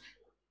quote.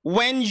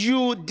 When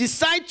you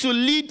decide to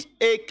lead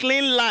a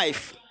clean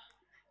life,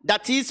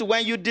 that is,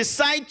 when you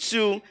decide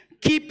to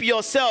keep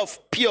yourself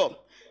pure,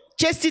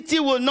 chastity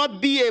will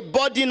not be a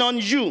burden on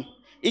you.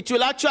 It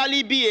will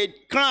actually be a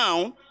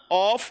crown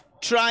of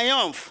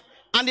triumph.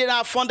 And there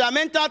are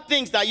fundamental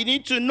things that you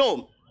need to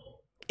know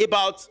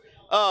about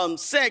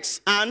sex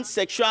and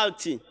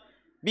sexuality.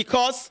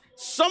 Because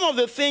some of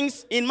the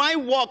things in my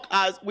work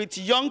with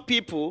young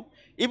people,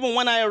 even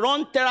when I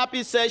run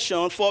therapy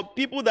sessions for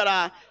people that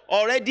are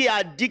already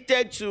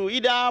addicted to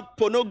either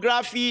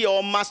pornography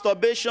or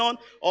masturbation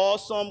or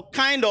some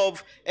kind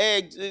of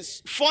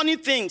funny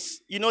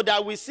things,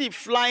 that we see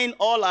flying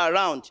all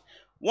around.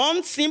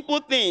 One simple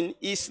thing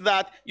is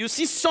that you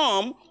see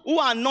some who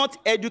are not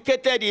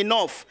educated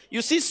enough.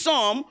 You see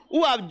some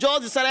who have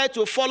just decided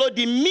to follow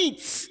the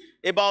myths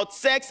about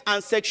sex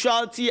and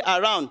sexuality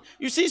around.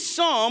 You see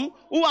some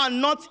who are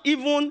not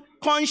even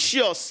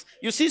conscious.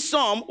 You see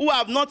some who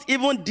have not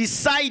even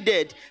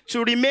decided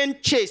to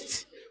remain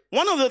chaste.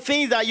 One of the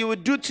things that you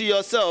would do to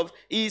yourself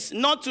is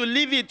not to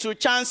leave it to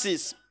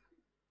chances.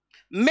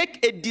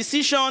 Make a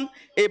decision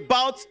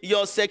about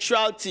your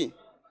sexuality.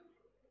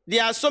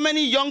 There are so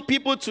many young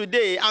people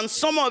today, and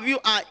some of you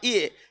are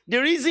here.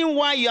 The reason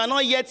why you are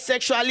not yet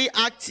sexually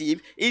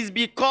active is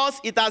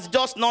because it has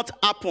just not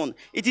happened.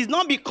 It is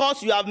not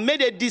because you have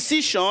made a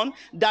decision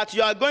that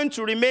you are going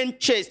to remain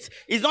chaste.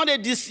 It's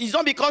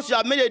not because you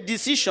have made a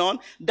decision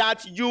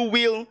that you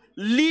will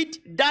lead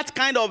that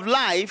kind of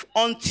life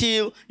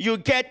until you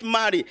get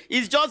married.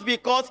 It's just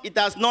because it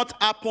has not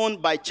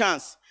happened by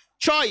chance.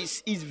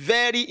 Choice is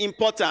very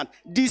important.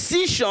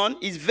 Decision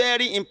is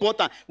very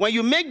important. When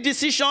you make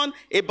decision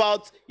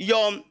about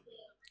your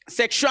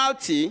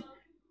sexuality,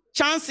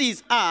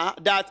 chances are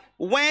that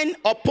when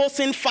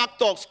opposing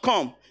factors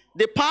come,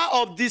 the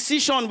power of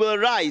decision will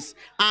rise,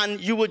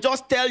 and you will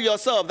just tell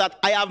yourself that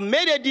I have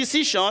made a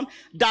decision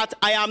that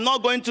I am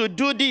not going to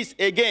do this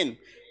again.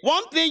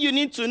 One thing you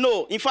need to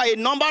know, in fact, a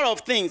number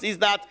of things, is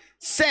that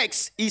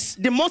sex is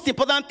the most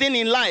important thing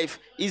in life.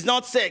 Is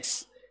not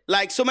sex.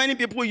 Like so many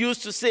people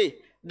used to say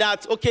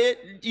that, okay,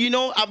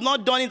 I've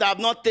not done it, I've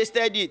not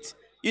tasted it.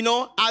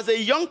 As a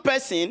young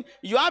person,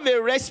 you have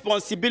a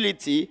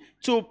responsibility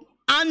to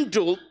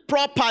handle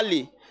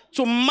properly,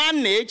 to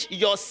manage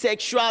your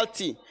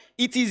sexuality.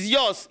 It is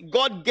yours.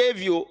 God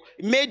gave you,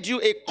 made you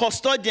a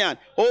custodian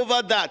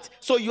over that.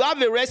 So you have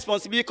a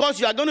responsibility because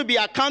you are going to be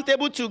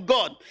accountable to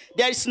God.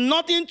 There is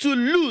nothing to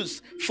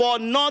lose for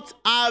not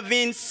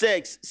having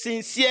sex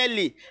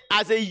sincerely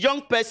as a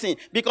young person,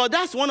 because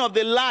that's one of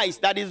the lies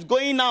that is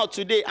going out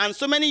today. And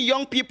so many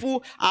young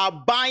people are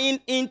buying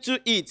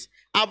into it.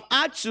 I've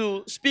had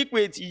to speak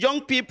with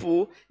young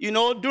people,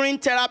 during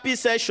therapy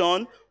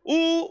session,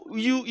 who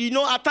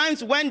at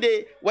times when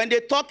they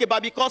talk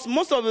about, because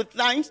most of the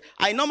times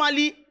I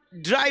normally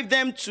drive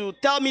them to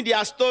tell me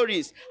their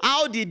stories.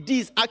 How did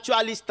this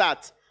actually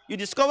start? You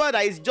discover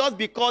that it's just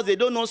because they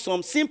don't know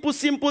some simple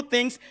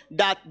things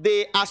that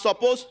they are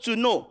supposed to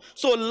know.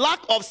 So lack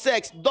of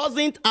sex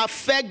doesn't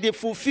affect the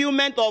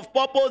fulfillment of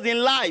purpose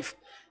in life.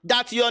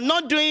 That you're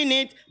not doing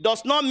it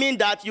does not mean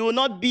that you will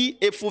not be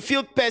a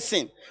fulfilled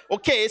person.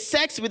 Okay,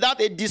 sex without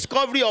a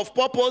discovery of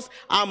purpose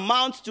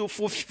amounts to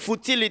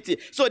futility.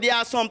 So there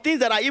are some things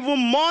that are even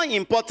more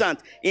important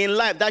in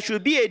life that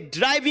should be a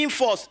driving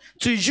force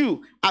to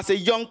you as a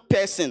young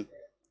person.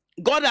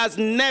 God has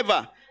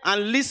never,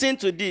 and listen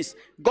to this,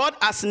 God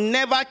has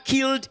never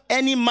killed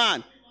any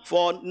man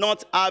for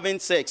not having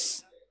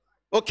sex.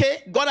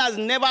 Okay, God has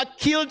never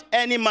killed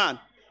any man.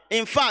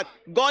 In fact,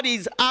 God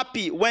is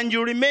happy when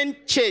you remain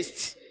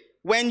chaste,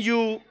 when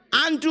you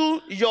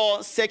handle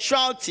your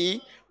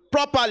sexuality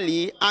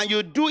properly and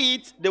you do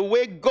it the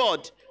way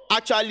God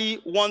actually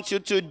wants you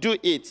to do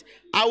it.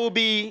 I will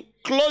be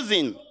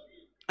closing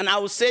and I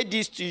will say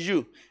this to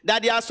you,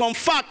 that there are some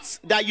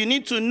facts that you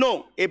need to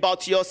know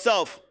about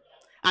yourself.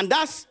 And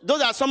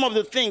those are some of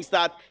the things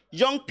that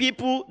young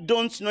people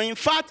don't know. In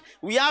fact,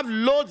 we have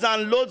loads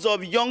and loads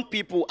of young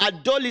people,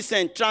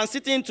 adolescents,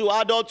 transiting to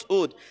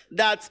adulthood,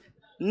 that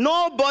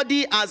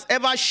nobody has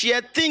ever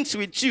shared things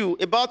with you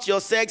about your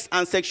sex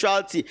and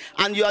sexuality,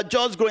 and you are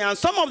just growing. And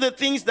some of the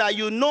things that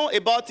you know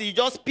about it, you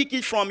just pick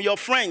it from your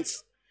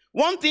friends.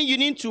 One thing you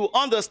need to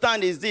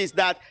understand is this,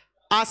 that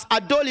as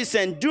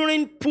adolescent,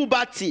 during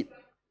puberty,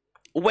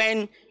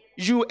 when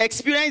you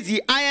experience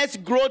the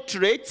highest growth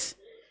rate,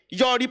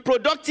 your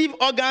reproductive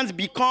organs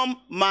become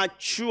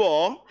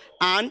mature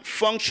and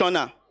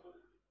functional.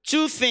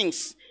 Two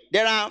things.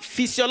 There are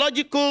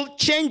physiological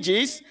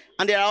changes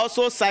and there are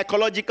also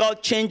psychological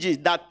changes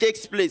that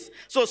takes place.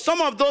 So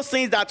some of those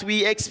things that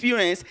we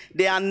experience,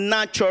 they are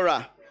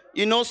natural.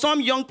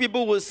 Some young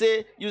people will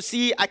say, you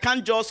see, I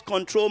can't just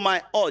control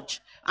my urge.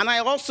 And I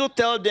also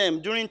tell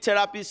them during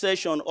therapy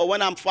session or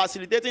when I'm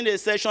facilitating a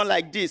session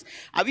like this,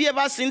 have you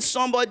ever seen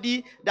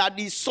somebody that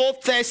is so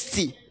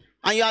thirsty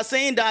and you are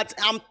saying that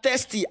I'm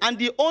thirsty and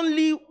the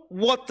only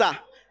water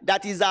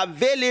that is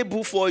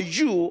available for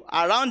you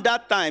around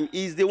that time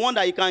is the one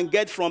that you can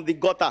get from the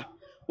gutter?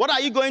 What are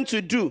you going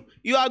to do?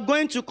 You are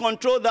going to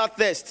control that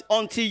thirst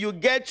until you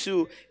get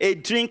to a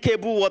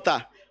drinkable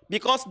water,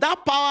 because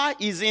that power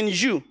is in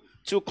you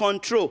to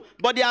control.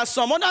 But there are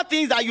some other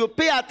things that you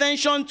pay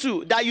attention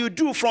to, that you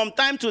do from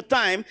time to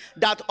time,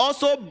 that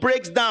also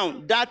breaks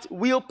down that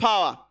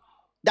willpower,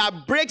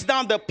 that breaks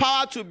down the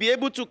power to be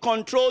able to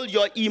control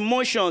your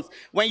emotions.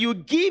 When you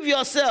give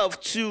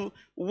yourself to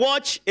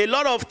watch a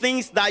lot of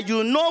things that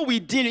you know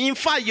within, in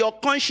fact, your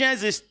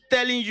conscience is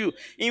telling you.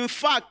 In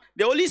fact,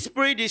 the Holy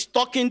Spirit is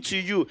talking to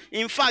you.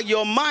 In fact,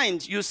 your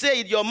mind, you say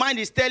it, your mind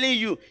is telling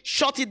you,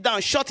 shut it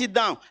down,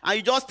 and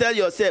you just tell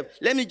yourself,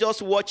 let me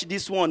just watch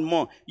this one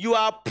more. You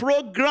are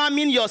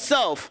programming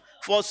yourself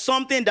for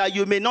something that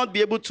you may not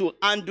be able to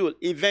handle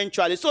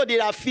eventually. So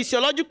there are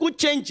physiological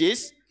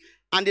changes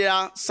and there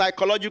are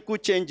psychological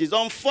changes.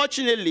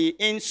 Unfortunately,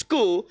 in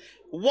school,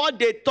 what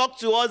they talk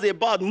to us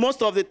about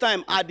most of the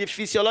time are the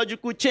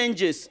physiological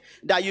changes,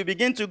 that you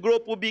begin to grow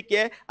pubic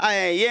hair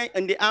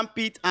in the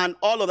armpit and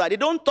all of that. They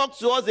don't talk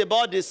to us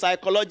about the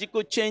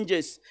psychological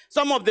changes,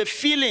 some of the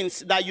feelings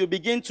that you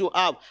begin to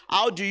have.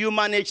 How do you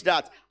manage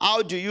that?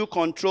 How do you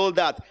control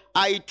that?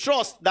 I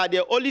trust that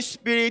the Holy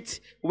Spirit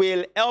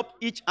will help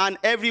each and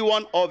every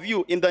one of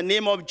you in the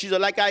name of Jesus.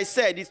 Like I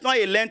said, it's not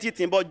a lengthy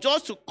thing, but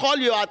just to call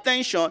your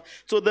attention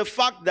to the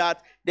fact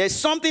that there's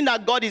something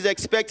that God is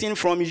expecting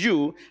from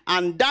you,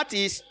 and that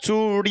is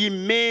to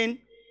remain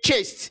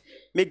chaste.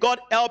 May God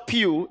help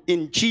you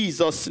in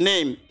Jesus'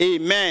 name.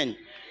 Amen.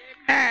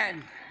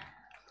 Amen.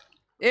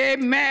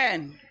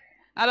 Amen.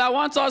 And I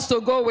want us to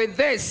go with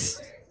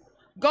this.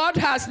 God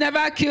has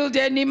never killed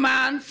any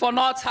man for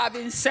not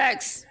having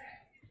sex.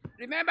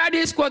 Remember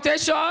this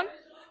quotation?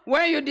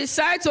 When you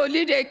decide to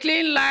lead a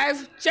clean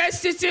life,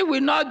 chastity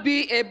will not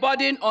be a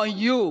burden on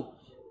you.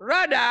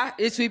 Rather,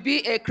 it will be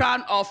a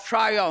crown of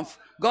triumph.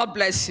 God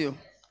bless you.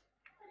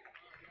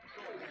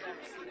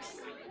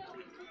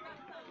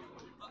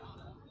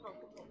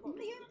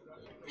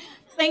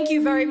 Thank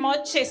you very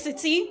much,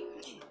 Chastity.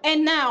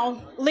 And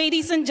now,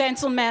 ladies and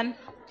gentlemen,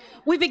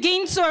 we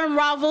begin to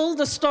unravel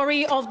the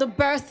story of the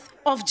birth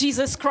of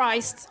Jesus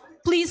Christ.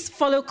 Please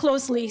follow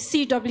closely,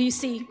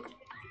 CWC.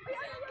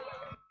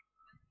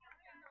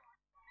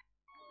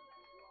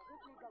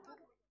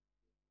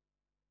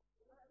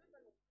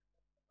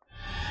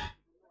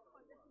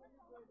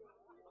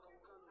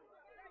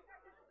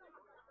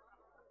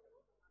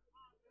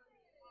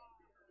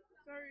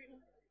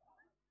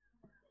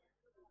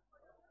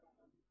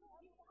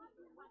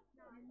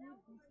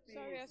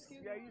 Sorry, excuse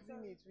me. We are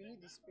using it. We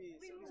need the space.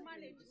 We will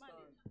manage.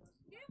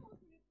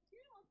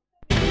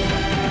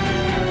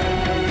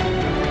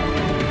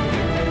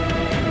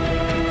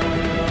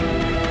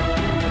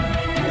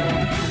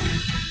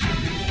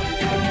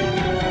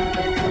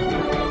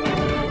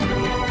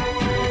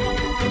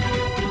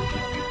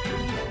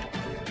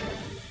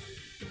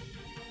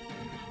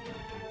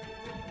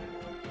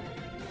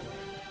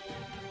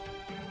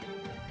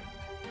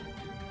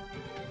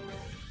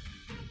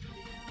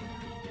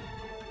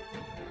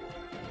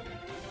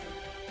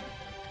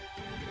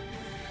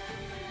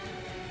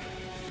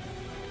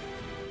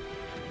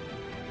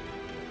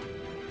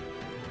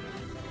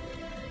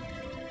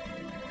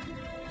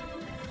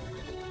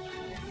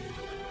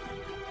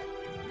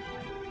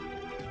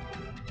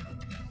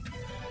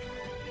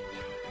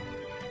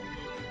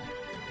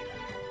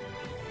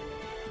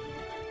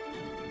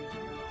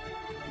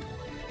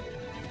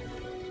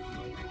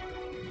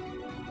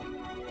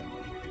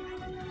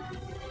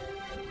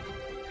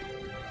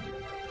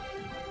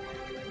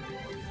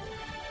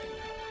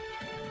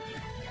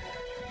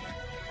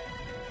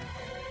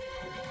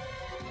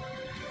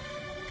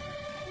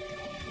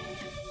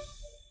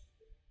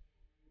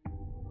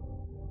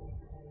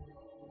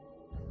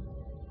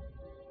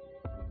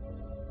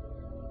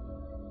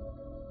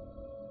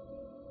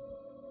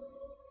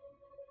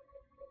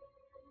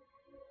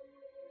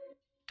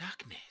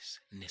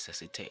 Darkness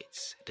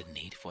necessitates the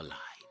need for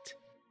light.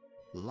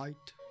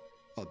 Light,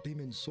 a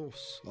beaming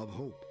source of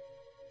hope,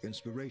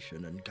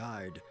 inspiration, and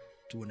guide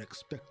to an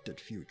expected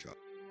future.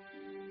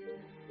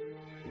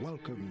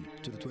 Welcome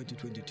to the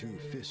 2022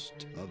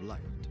 Fist of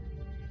Light.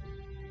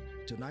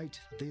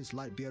 Tonight, these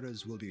light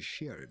bearers will be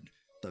sharing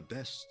the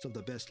best of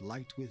the best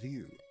light with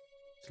you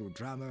through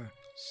drama,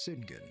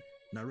 singing,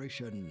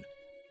 narration,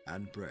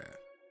 and prayer.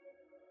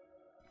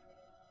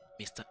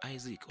 Mr.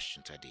 Isaac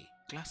Oshintade,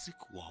 Classic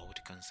World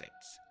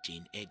Concepts,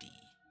 Jane Eddy,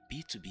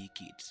 B2B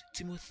Kids,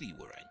 Timothy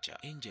Warancha,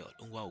 Angel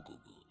Nwaugugu,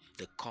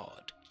 The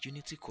Chord,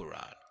 Unity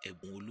Choral,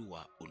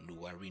 Ebunoluwa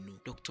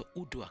Oluwarinu, Dr.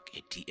 Uduak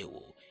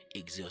Etiewo,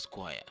 Exios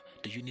Choir,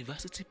 the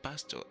University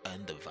Pastor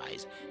and the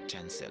Vice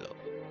Chancellor.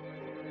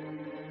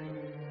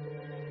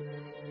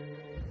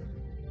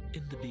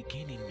 In the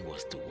beginning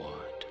was the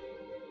Word,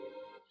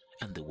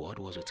 and the Word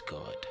was with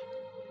God,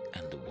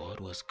 and the Word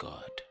was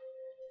God.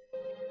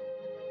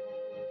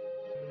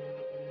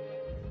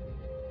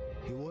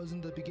 was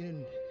in the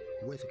beginning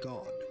with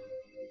God.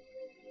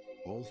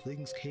 All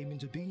things came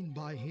into being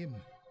by him,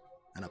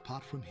 and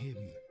apart from him,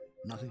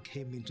 nothing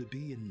came into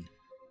being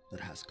that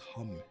has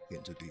come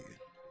into being.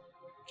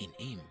 In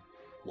him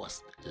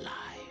was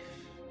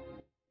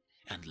life,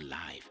 and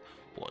life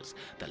was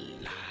the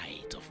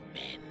light of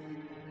men.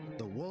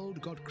 The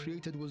world God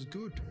created was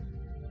good,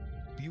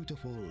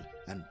 beautiful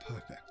and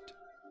perfect.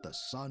 The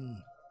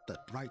sun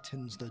that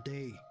brightens the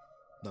day,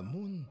 the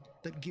moon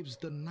that gives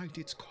the night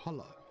its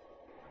color,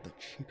 the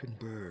chirping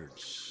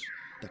birds,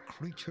 the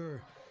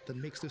creature that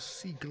makes the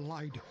sea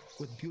glide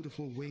with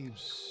beautiful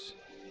waves,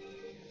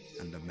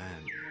 and the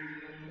man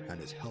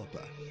and his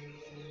helper,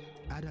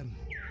 Adam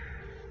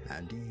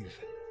and Eve.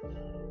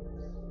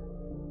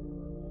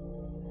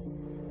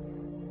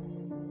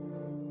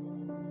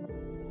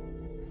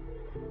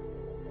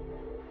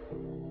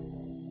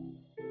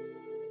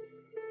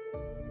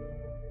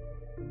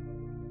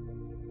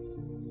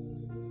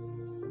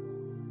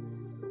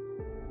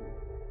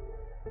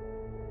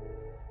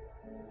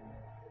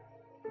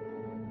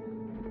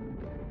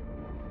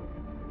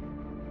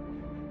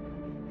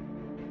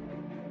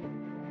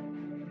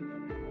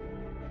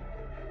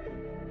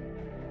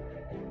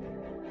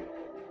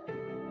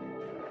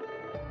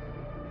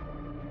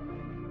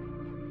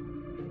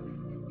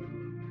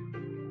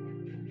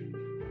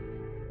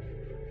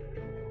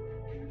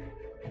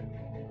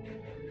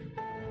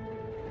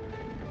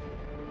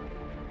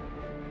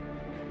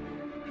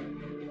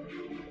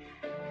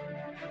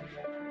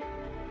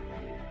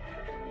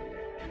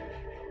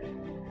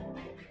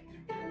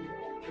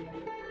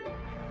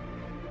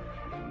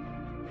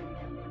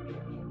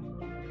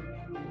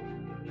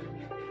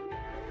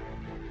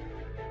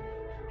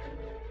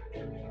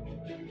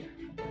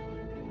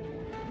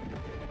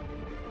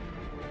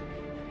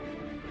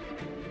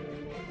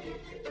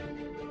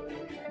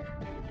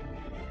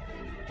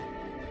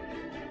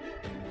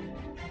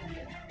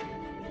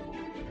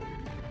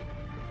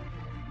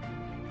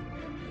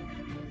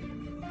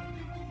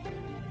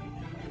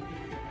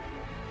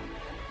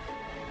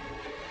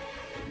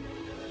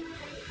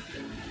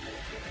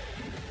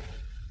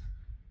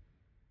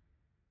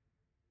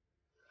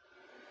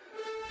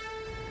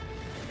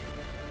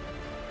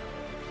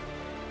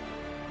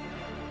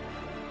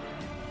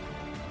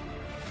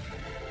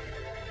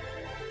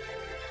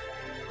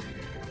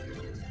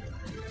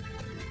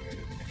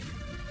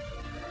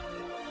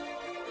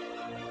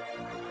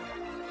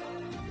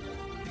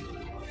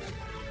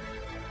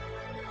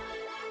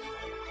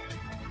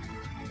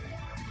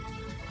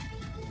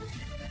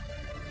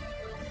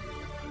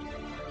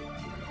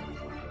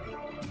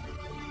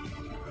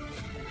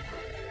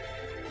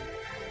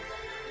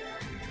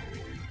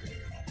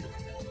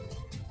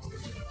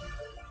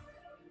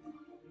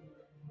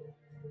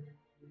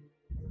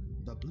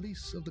 The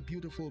bliss of the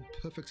beautiful,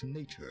 perfect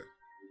nature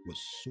was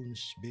soon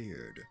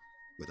smeared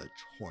with a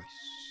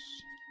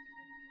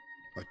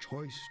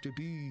choice to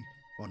be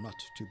or not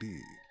to be,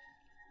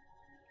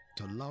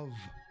 to love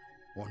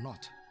or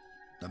not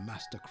the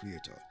master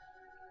creator,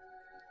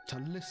 to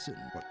listen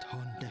or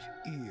turn deaf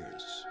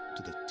ears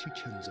to the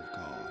teachings of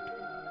God.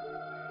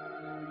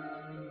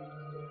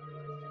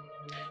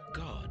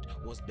 God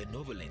was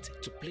benevolent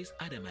to place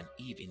Adam and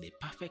Eve in a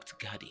perfect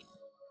garden,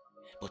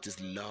 but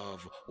his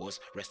love was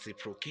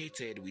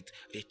reciprocated with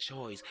a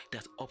choice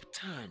that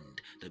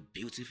upturned the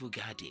beautiful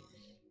garden.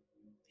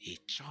 A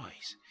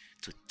choice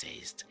to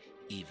taste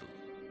evil,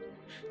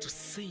 to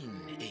sin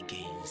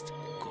against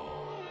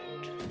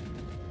God.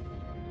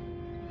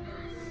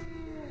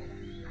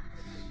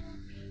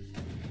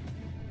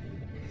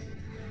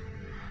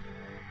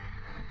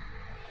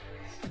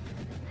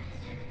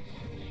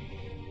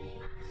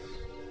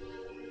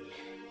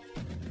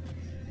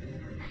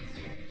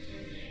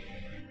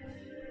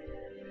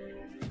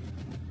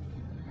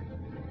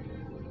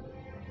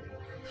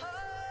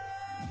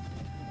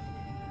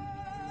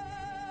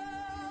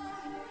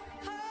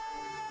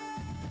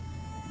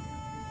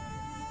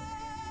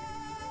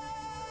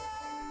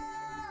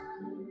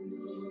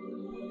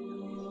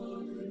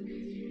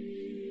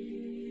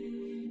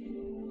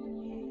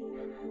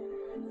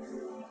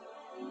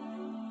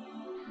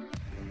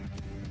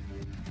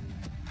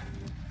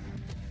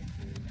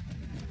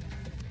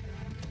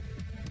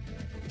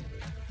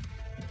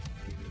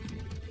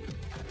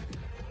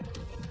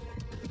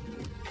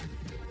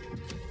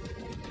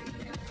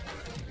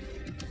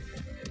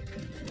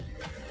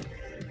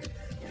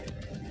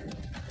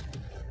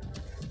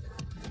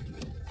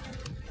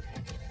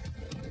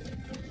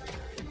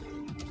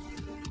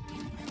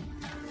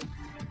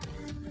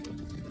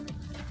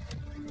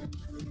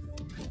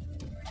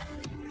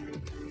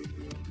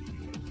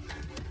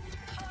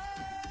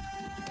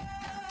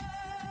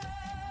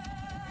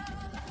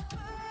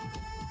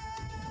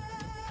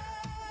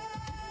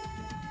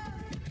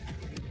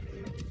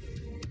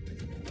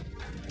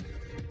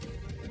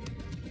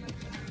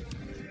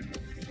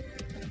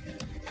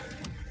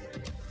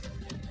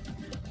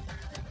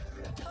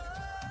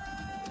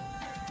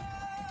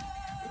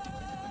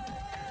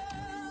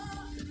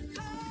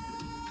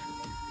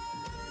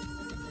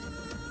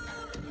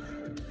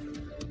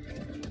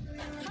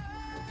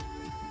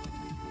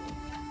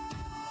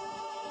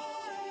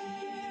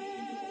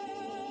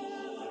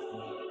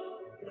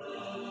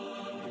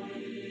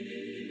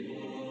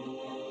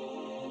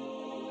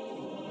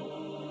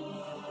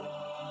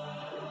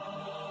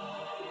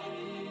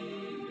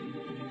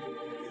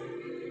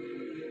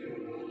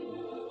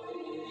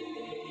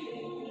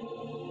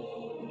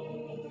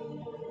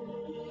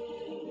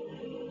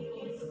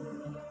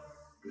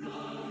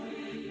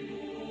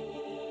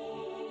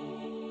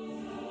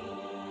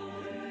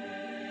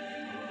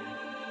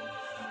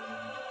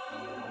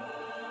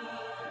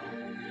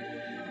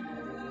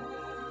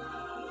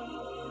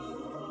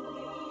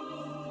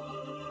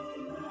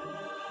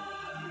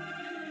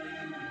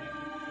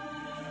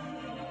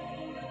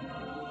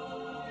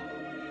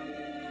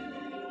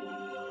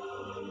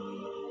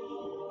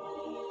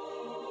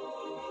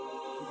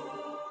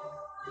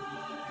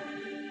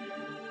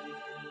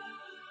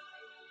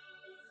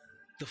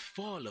 The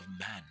fall of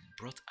man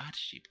brought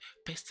hardship,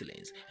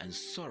 pestilence, and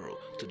sorrow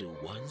to the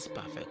once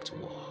perfect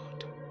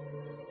world.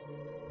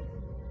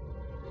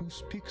 Who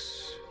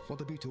speaks for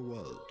the bitter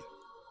world?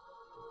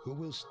 Who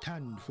will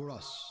stand for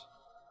us?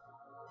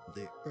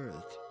 The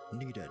earth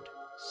needed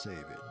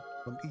saving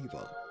from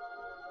evil,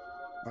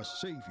 a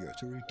Savior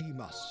to redeem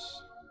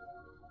us.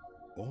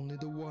 Only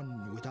the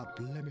one without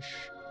blemish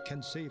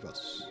can save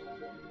us,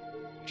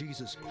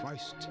 Jesus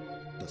Christ,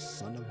 the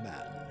Son of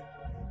Man.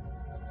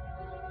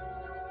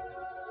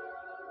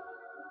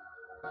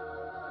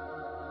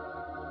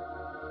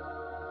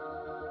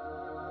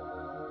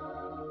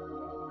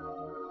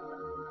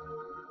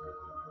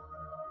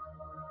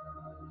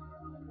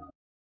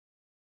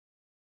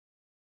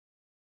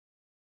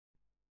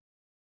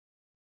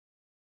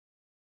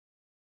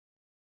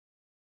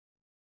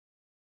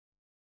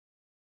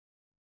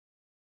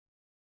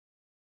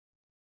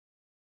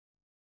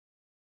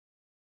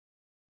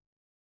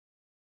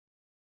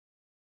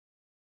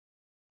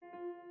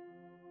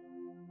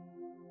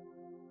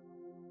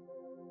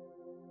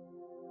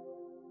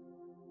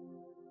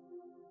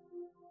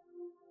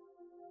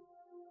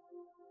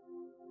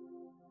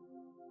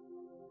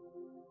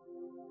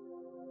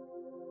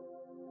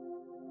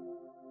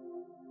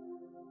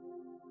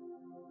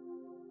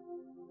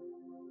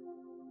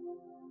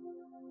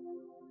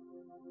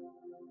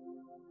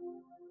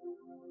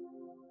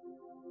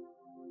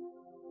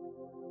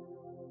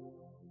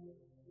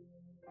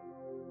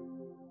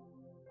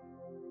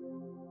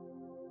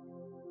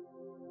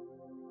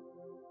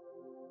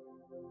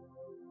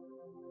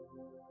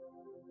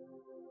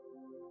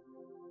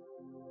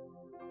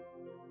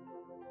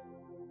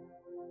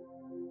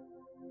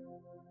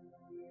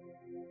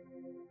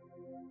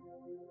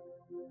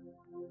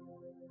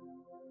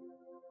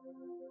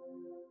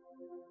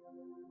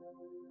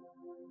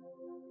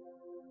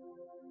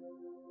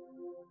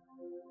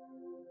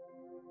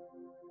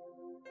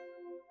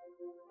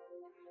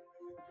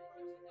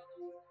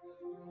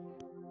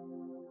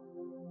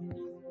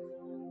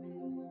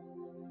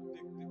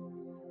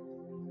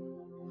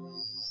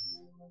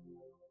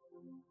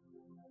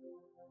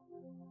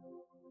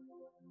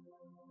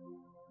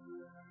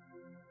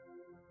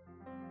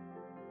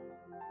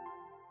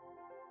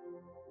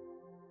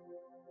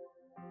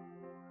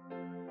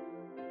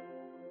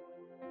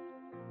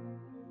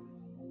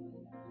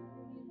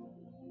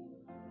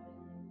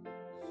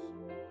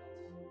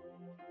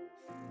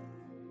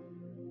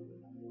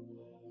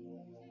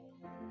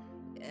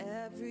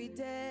 Every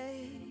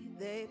day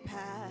they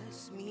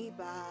pass me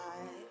by,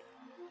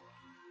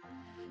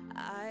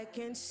 I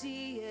can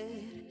see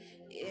it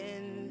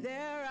in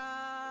their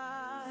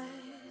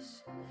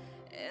eyes.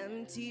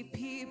 Empty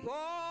people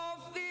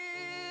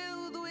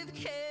filled with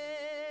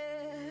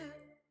care,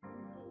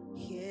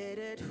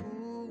 headed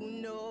who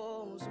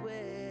knows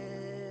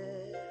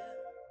where.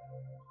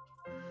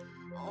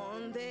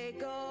 On they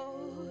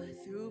go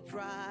through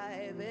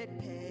private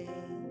pain,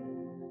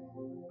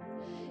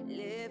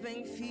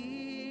 living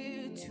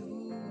fear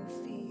to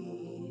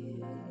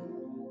fear.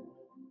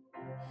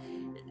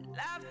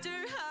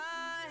 Laughter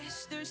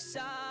hides their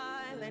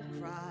silent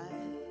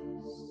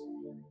cries.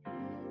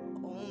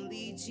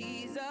 Only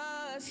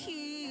Jesus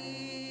hears.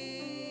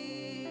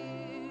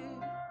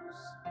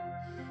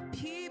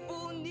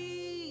 People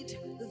need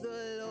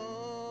the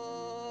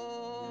Lord.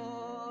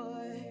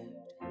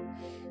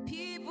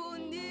 People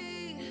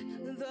need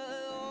the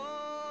Lord.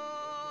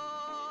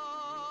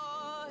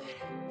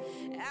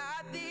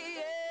 At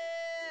the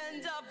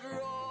end of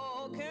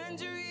broken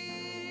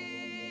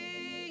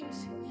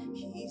dreams,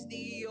 He's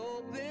the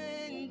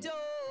open door.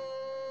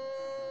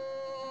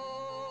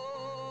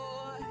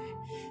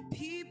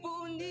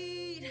 People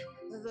need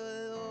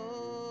the Lord.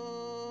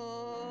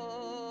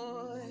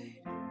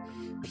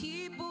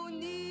 People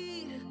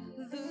need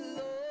the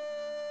Lord.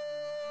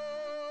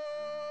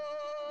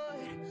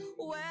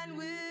 When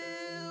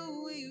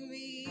will we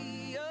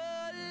realize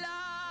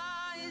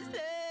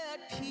that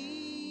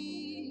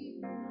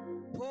people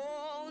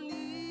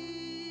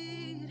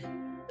need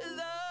the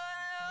Lord?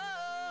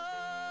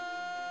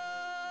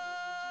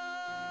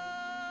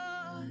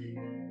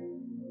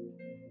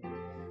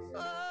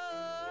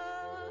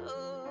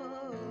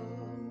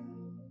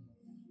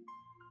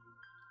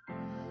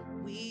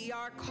 We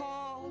are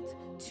called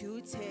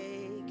to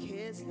take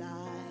His light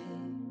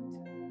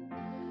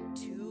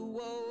to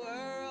a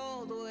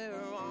world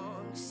where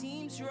wrong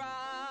seems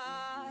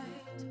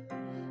right.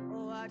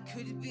 What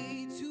could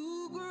be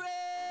too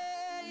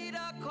great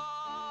a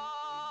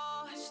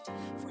cost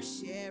for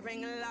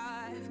sharing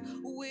life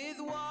with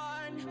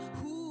one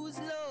who's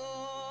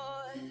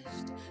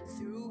lost?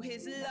 Through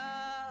His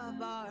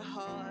love, our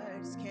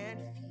hearts can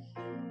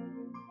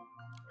feel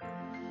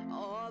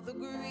all the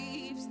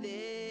griefs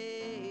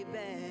they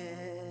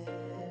bear.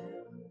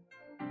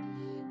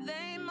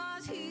 They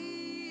must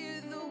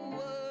hear the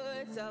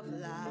words of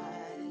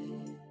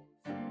life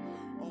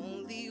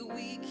only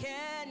we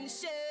can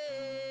share.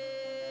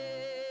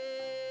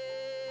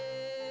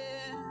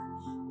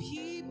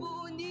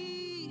 People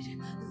need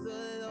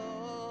the Lord.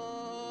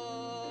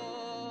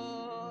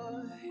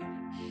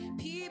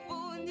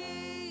 People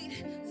need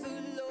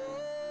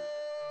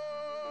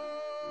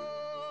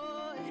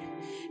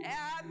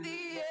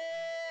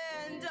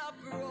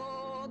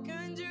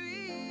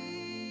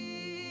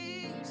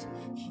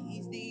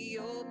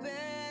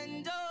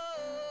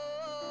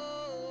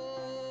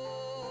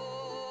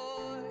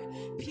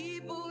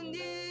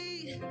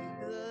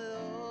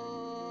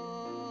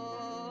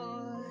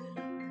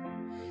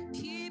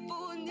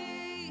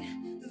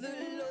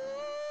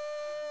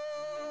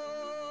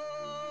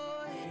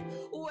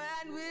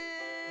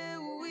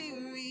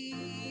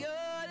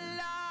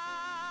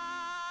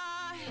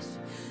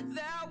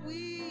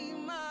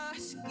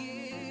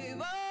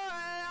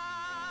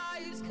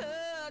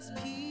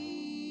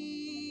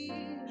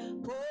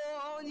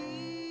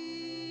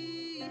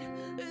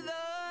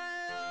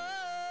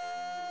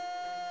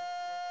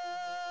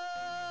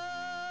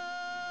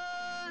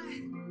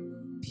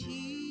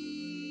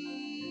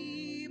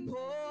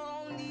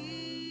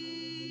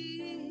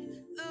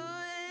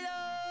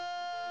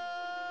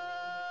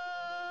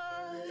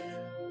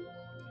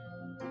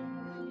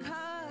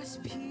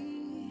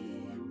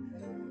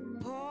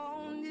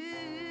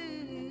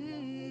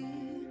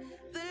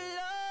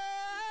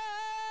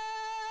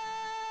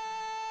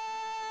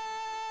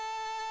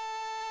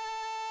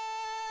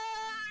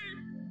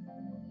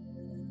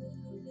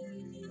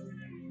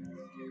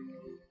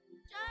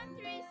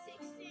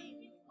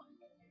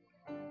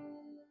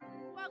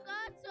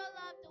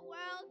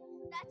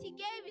that he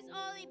gave his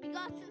only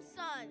begotten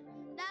Son,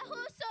 that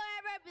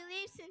whosoever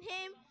believes in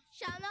him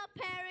shall not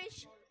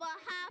perish, but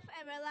have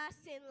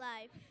everlasting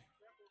life.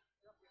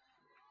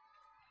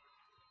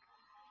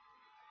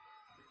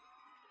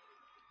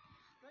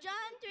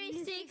 John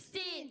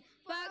 3:16.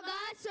 For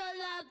God so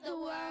loved the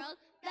world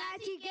that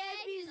he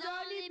gave his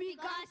only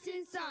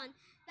begotten Son,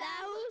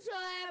 that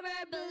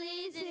whosoever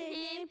believes in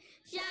him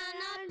shall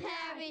not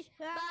perish,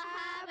 but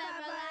have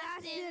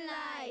everlasting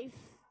life.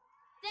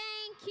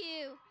 Thank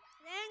you.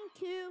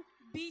 Thank you.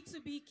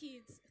 B2B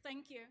Kids.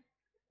 Thank you.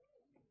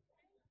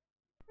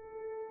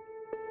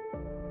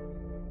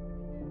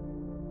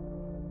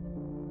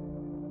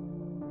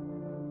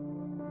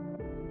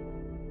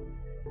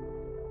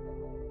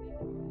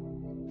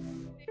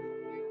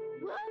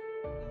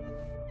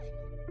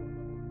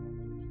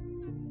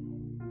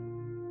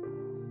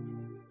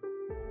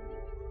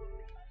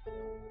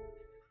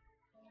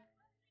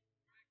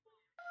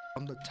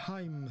 From the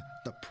time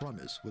the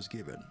promise was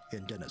given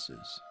in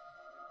Genesis,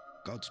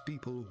 God's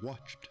people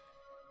watched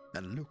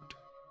and looked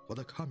for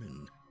the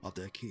coming of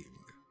their King,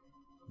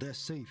 their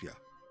Savior.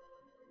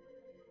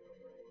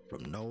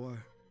 From Noah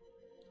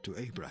to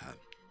Abraham,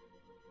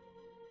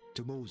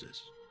 to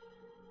Moses,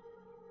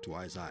 to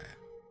Isaiah.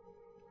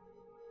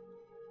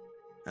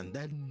 And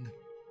then,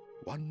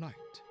 one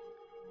night,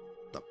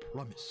 the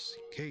promise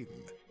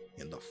came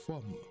in the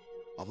form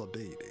of a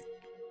baby.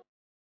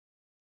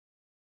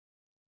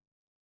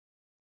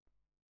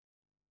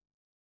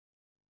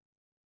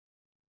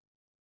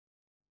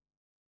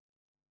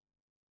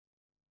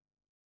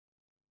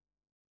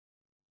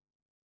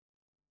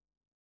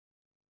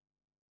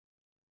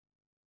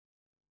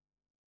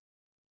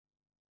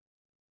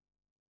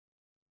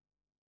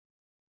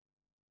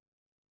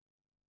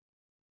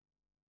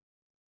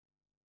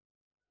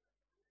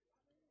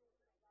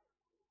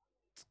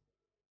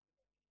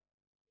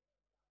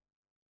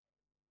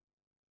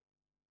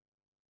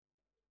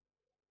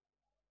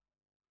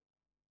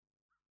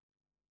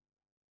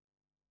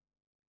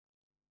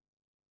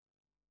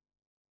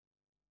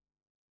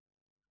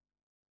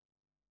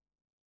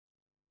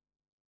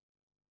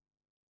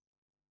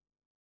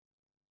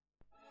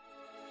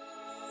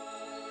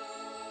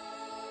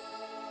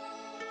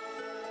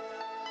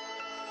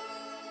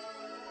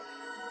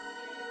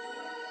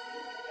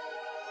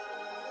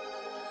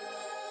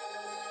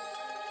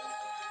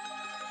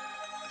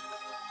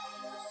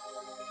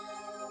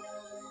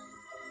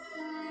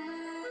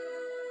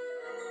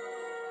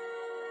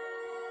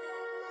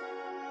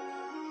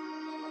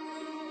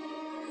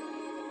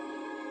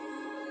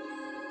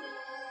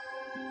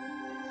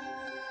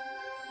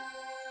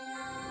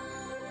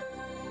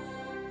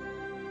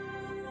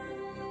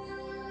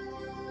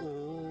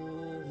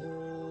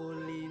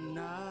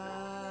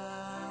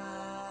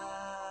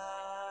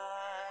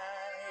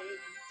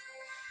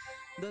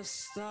 The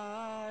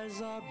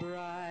stars are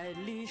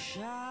brightly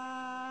shining.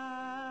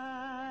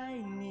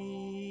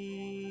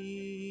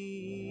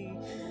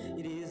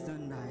 It is the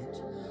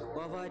night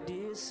of our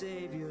dear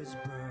Savior's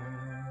birth.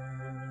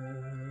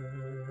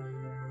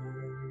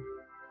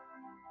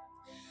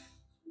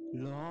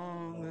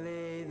 Long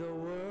lay the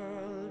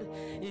world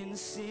in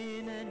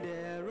sin and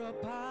error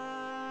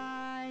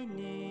pining,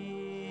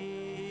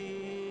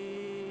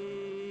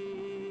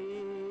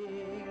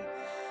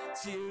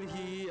 till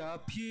he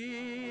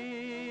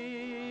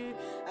appeared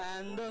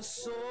and the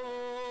soul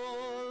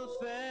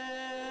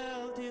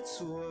felt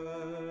its worth.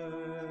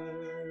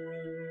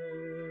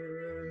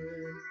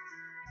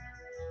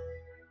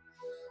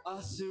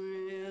 A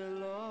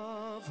thrill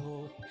of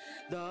hope,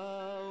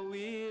 the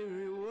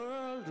weary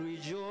world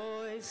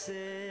rejoices,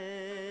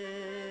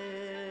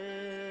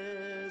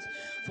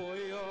 for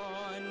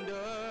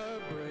yonder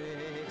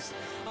breaks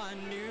a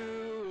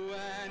new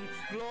and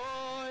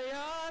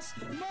glorious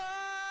morn.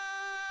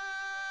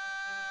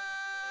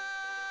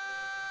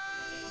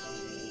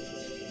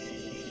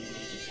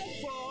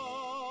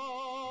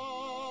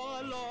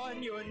 Fall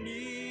on your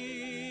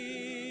knees,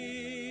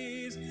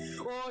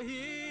 or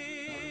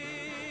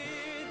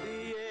hear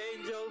the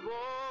angel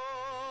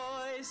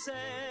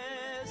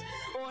voices,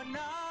 or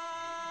night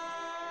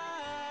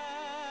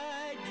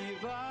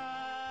divine,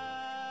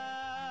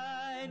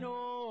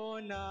 oh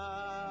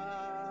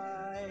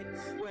night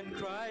when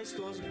Christ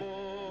was born,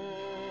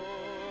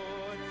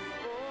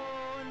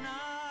 oh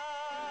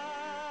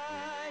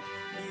night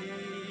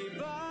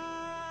divine,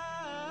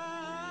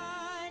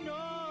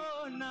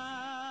 oh night,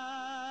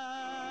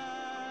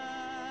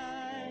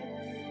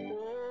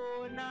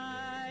 oh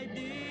night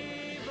divine.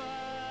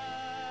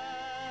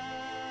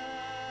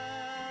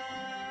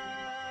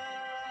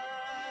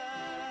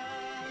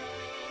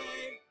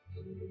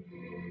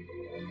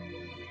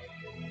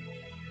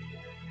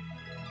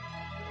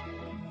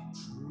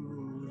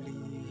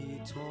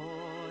 Truly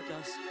taught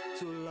us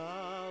to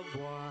love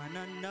one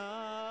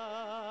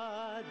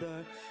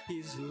another.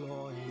 His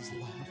law is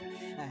love,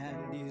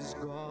 and his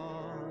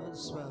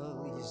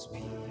gospel is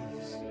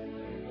peace.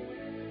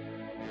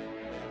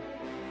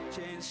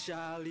 Chains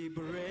shall he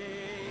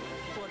break,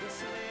 for the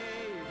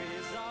slave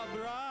is our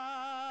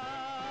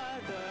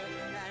brother,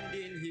 and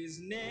in his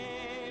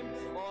name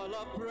all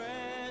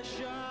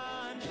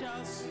oppression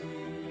shall cease.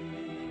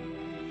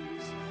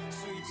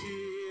 Sweet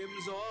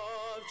hymns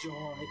of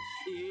joy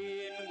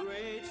in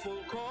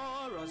grateful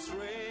chorus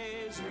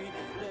raise we.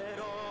 Let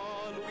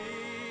all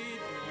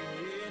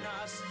within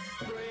us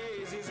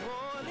praise his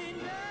holy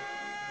name.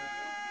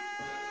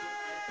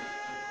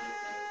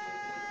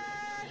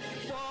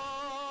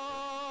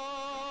 Fall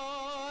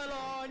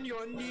on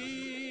your knees,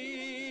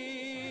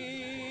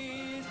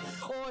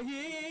 or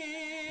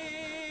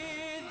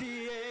hear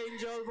the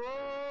angel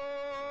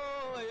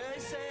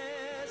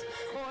voices,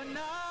 or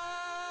night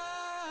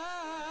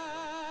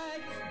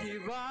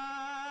divine,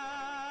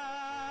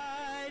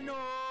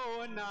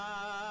 or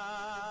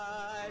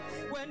night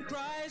when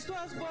Christ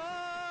was born.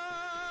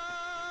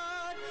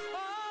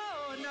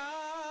 Oh,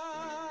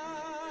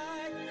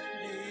 night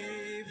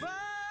divine.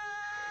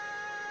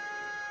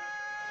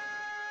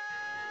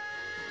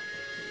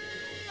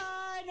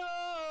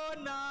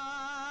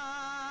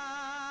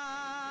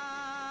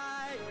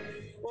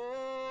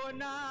 Oh,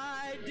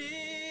 night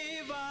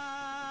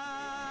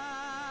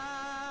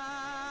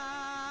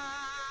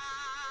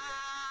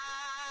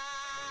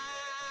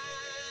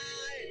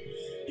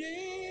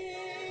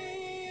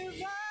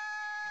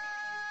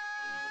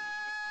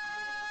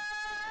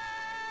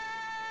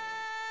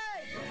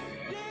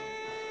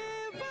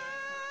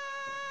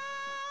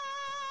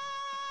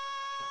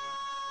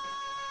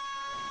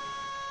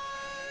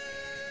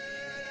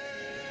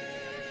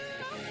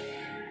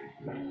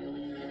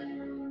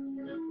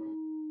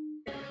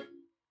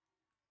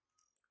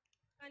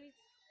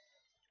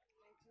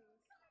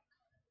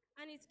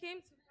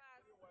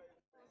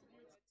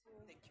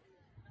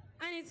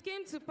And it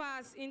came to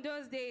pass in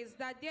those days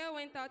that there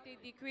went out a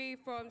decree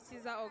from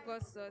Caesar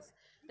Augustus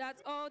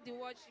that all the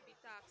world should be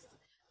taxed.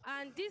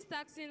 And this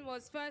taxing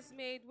was first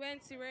made when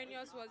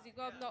Cyrenius was the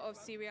governor of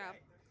Syria.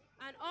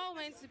 And all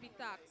went to be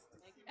taxed,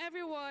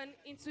 everyone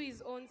into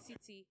his own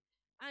city.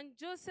 And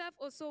Joseph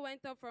also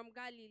went up from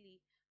Galilee,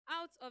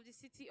 out of the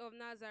city of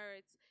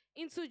Nazareth,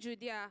 into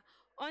Judea,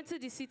 unto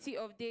the city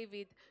of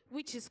David,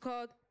 which is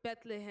called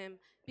Bethlehem,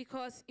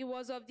 because he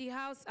was of the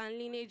house and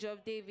lineage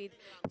of David,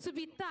 to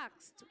be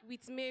taxed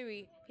with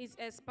Mary, his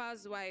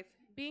espoused wife,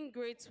 being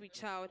great with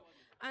child.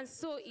 And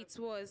so it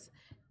was,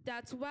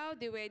 that while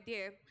they were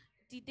there,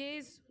 the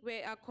days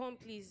were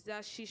accomplished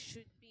that she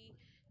should be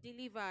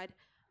delivered.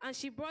 And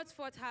she brought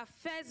forth her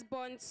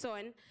firstborn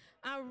son,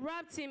 and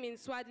wrapped him in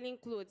swaddling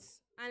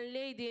clothes, and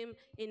laid him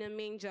in a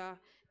manger,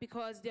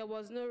 because there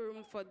was no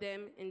room for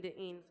them in the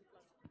inn.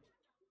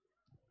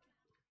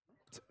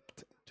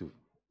 Two.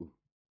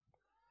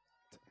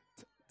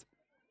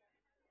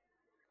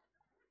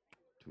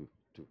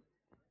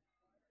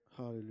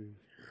 Hallelujah.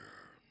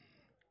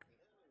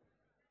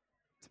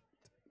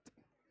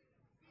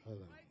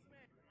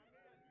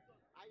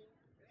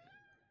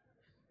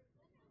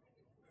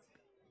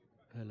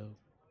 Hello.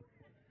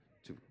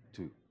 Two.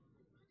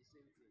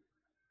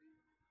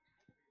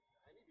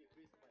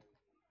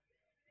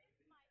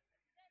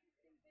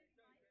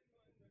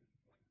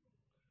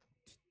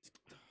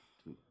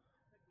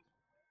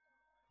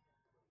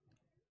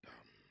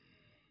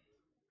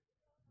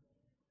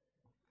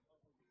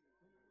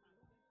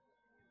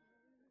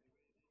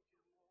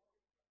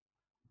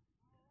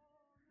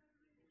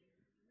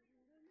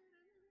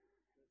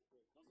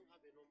 Doesn't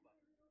have a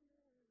number.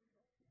 Ready.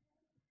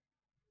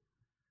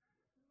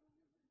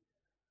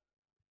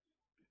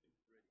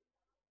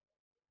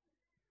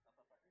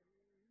 After 5.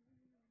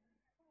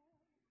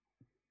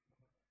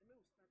 The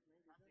man will start 9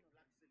 days. Have a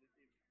black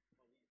sellotape on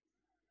it.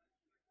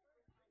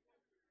 That's correct.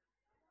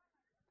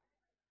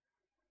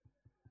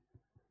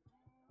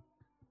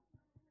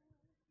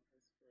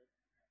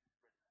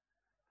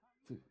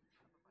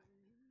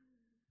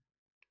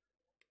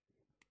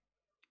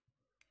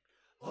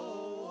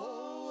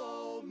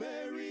 Oh,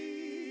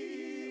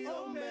 Mary,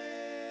 oh,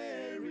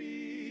 Mary,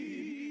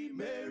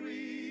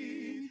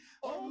 Mary,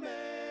 oh,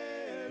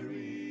 Mary,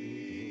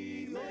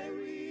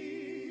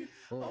 Mary,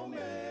 oh,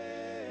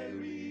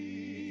 Mary,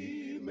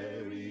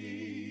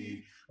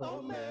 Mary,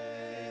 oh,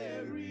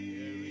 Mary,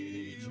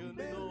 you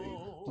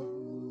know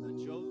that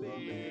your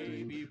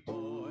baby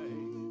boy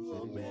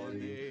will one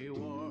day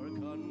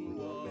walk on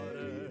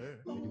water.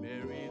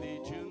 Mary,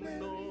 did you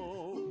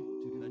know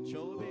that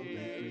your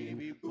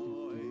baby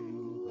boy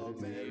will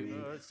save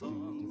her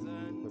sons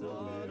and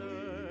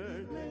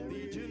daughters?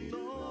 Did you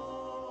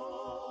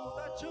know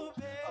that your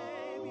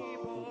baby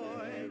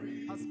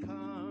boy has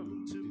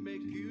come to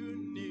make you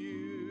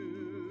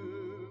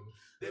new?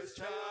 This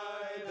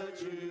child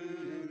that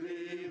you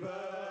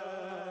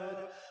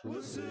delivered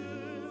will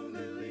soon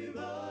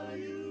deliver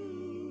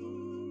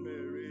you.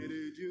 Mary,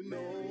 did you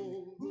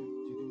know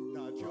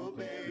that your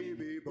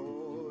baby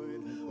boy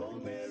will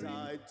be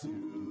tied to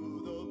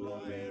the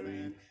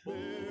blind?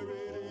 Mary, did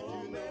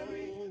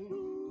you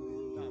know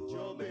that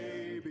your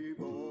baby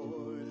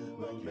boy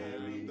will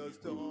carry the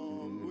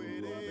storm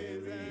with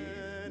his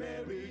hand?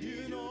 Mary, did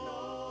you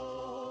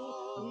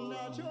know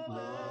that your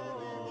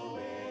baby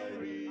boy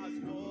has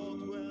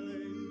walked where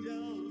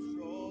angels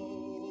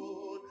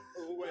trod?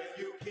 When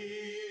you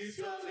kiss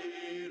your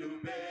little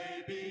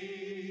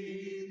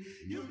baby,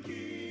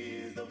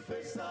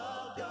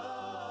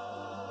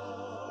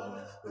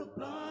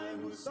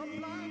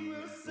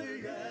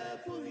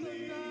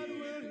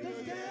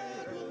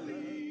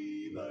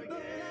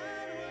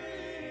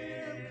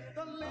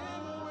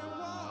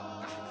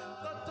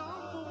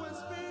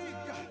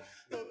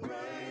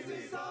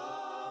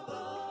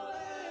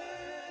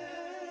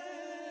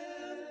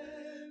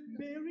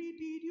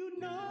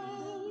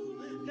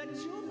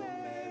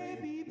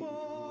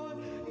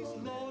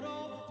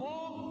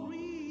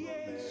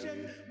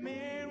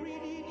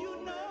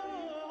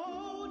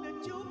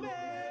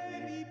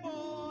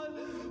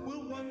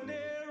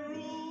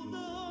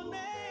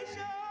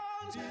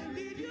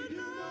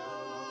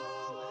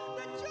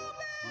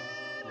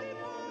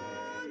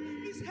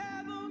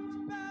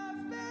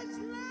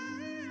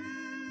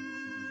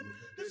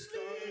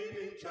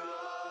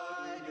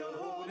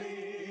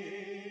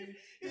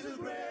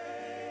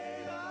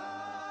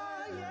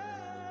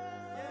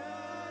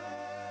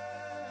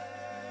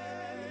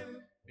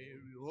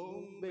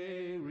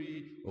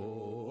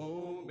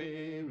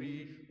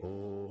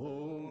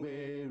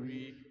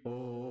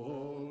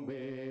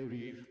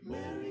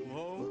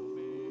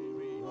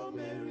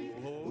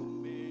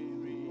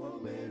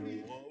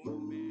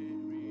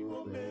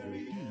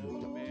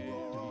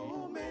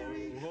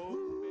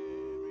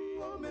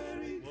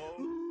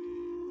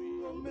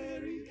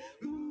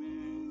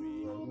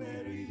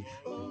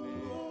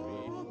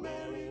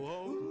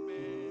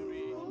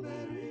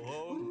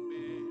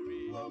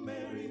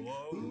 Mary,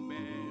 oh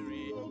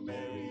Mary, oh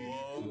Mary,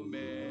 oh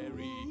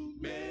Mary,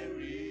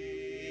 Mary.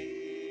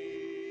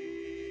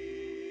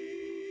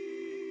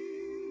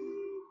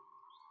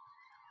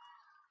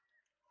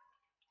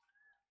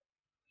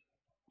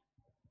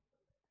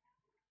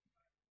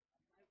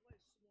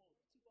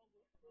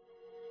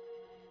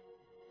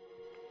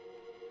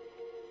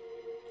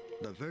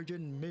 The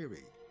Virgin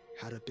Mary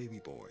had a baby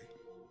boy.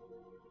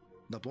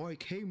 The boy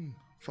came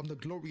from the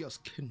glorious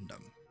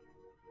kingdom.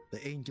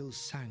 The angels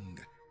sang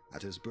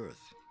at his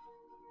birth.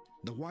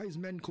 The wise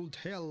men could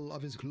tell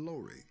of his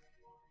glory.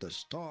 The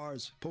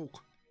stars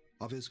spoke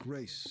of his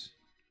grace.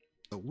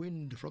 The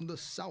wind from the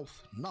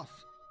south,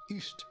 north,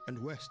 east,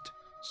 and west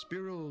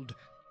spiraled,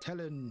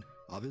 telling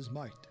of his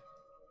might.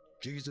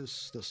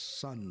 Jesus, the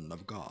Son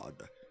of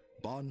God,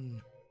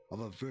 born of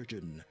a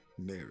Virgin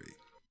Mary.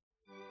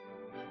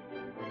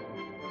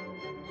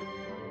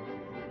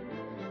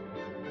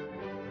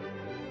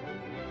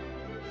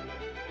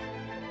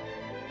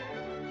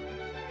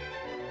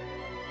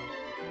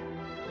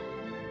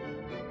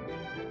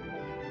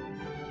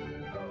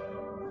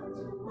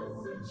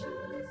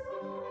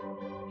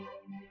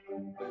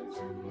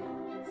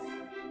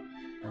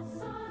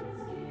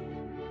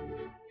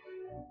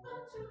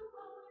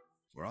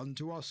 For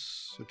unto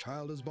us a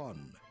child is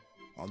born,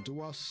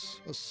 unto us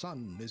a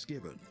son is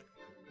given,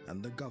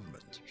 and the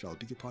government shall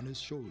be upon his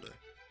shoulder.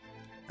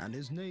 And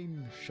his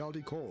name shall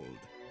be called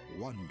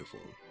Wonderful,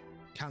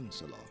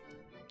 Counselor,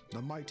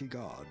 the Mighty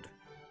God,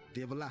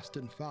 the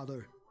Everlasting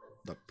Father,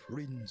 the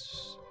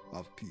Prince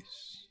of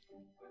Peace.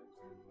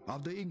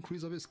 Of the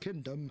increase of his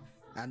kingdom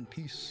and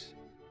peace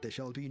there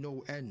shall be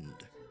no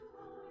end,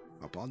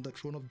 upon the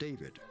throne of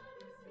David,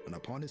 and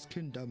upon his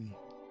kingdom,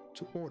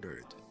 to order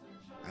it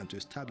and to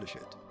establish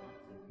it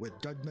with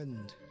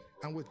judgment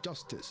and with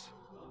justice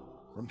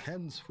from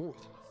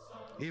henceforth,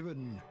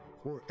 even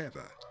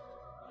forever.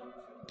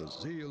 The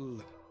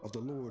zeal of the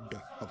Lord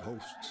of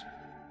hosts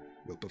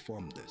will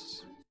perform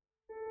this.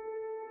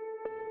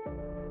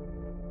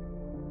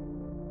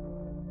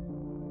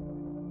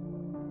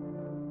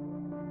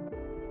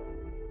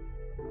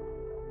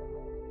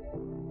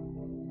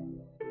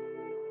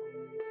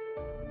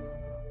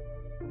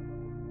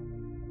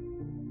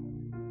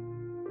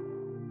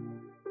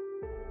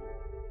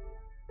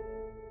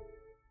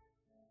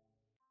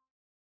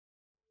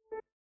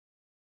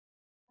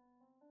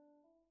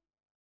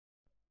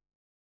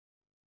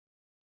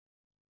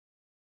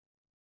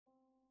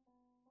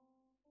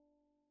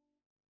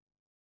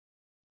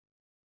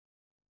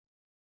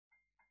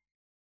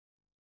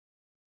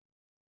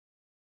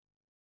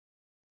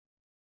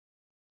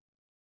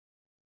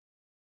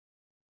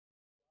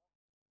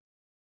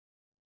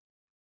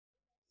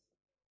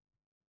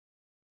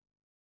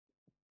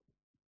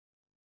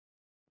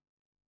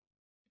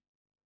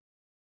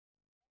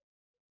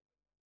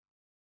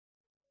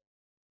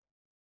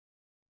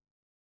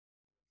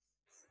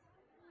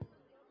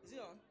 Is it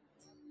on?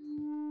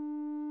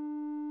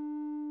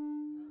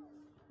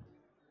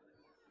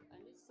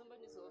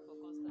 Somebody needs to work for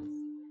Constance.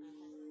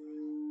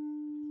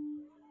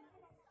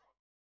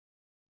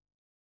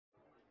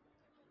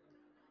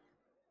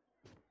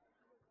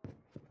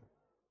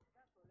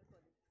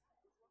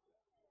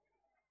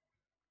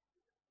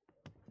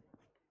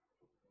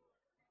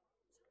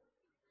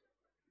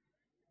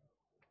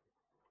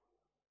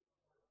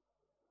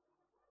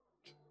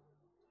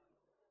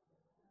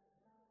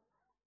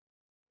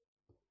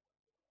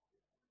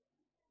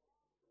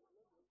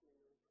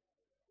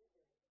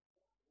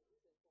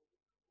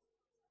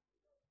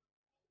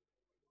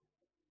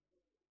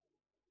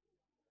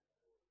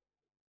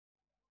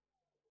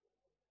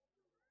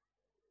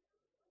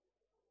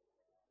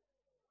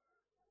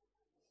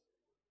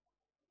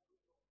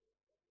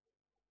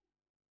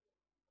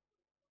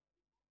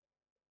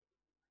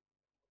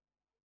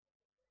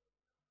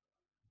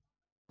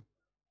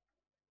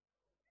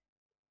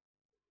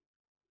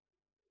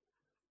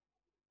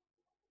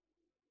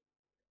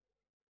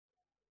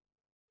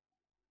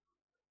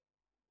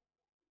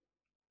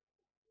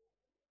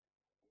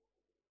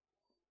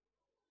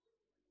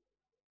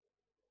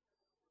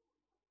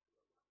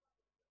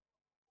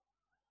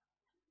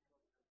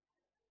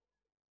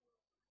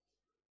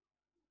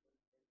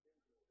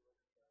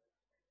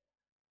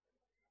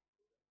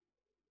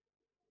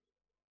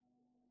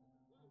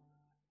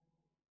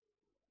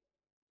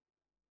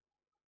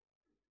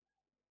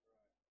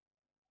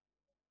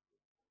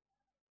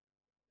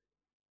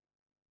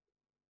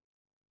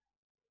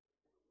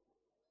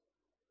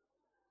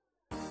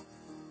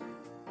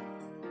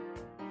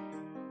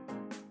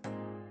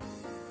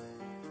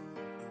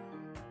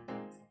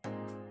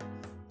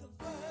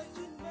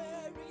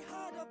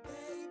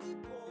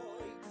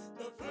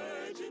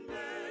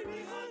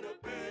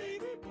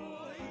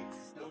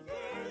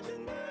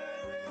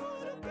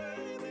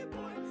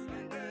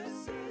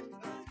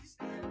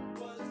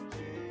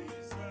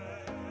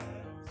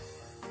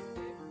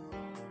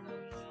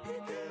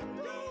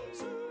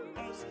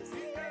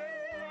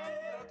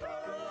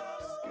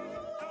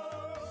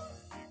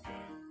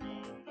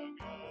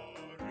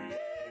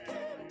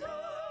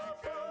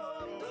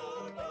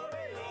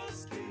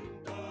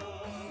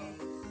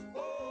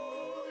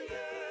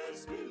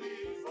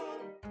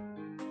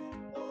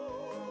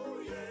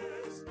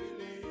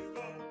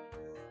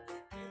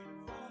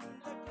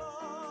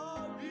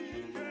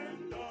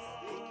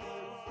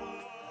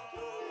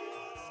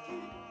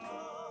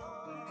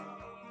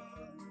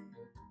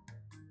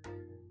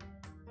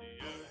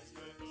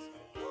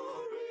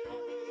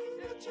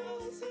 The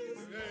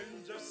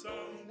angels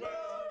sung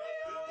well.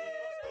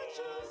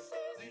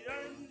 The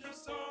angels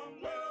sung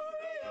well.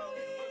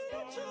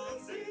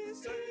 And they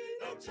said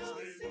that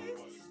his name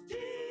was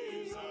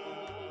Jesus.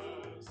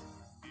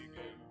 He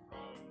came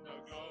from the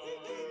glory.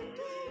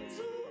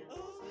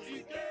 He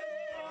came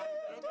from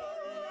the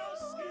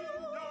glorious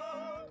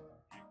kingdom.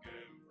 He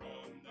came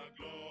from the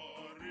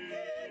glory.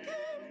 He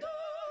came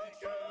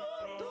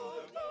from the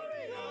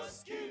glorious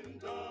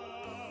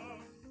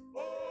kingdom.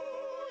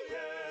 Oh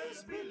yes,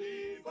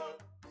 believer.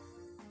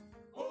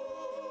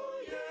 Oh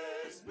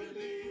yes,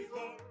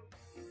 believer.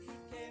 He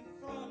came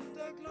from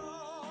the glory.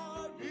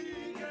 He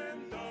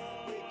came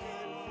down. He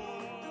came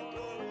from the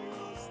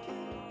glorious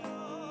kingdom.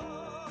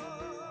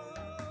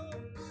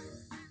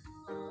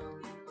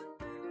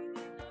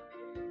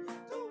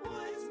 The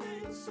wise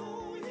men saw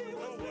he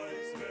was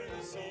laid.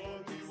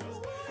 The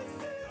wise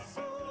men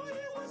saw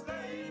he was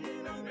laid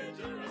in a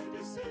manger, and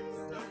they said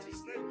that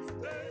his name.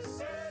 They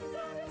said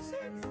that his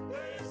name.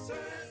 They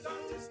said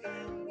that his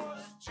name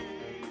was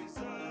Jesus.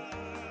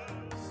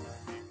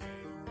 He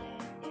came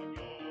from the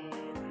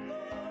glory. He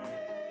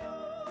came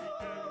from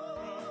the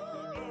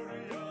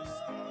glorious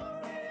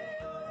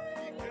kingdom.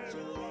 He came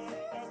from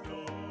the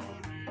glory.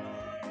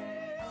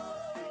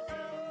 He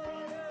came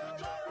from the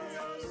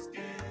glorious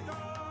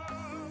kingdom.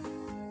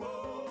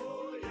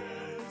 Oh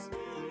yes,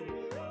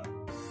 Gloria.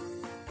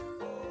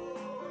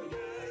 Oh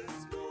yes,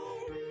 Gloria.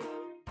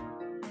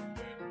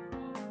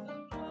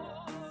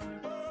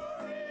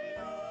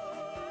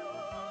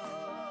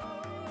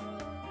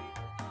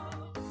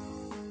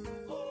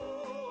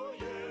 Oh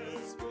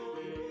yes,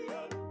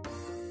 Gloria.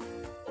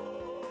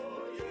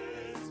 Oh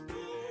yes,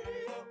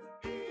 Gloria.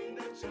 In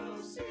the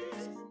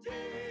Chelsea's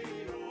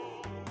day,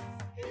 oh.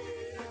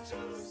 In the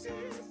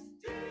Chelsea's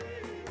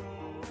day,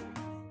 oh.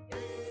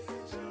 In the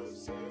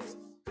Chelsea's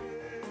day,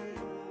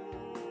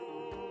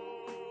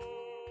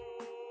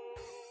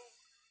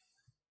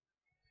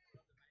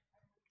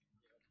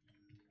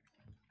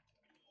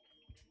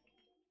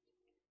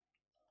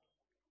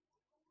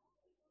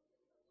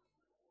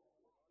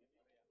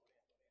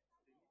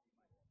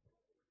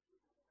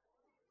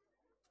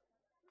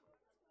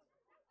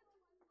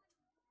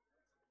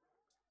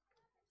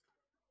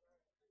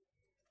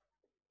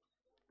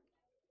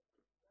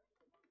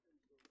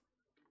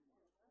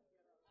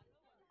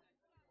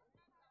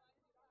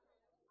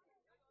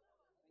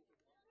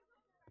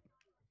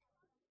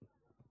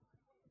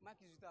 Mic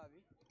is with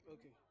Abby.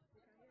 Okay.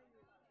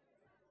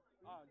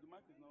 Ah, the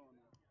mic is not on.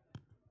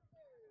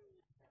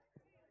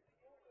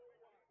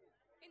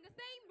 In the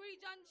same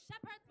region,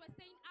 shepherds were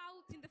staying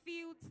out in the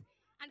fields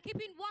and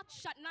keeping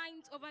watch at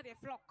night over their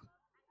flock.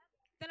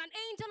 Then an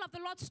angel of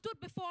the Lord stood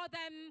before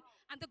them,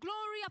 and the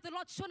glory of the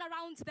Lord shone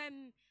around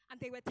them, and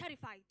they were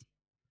terrified.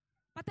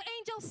 But the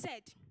angel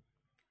said,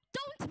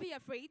 "Don't be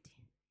afraid,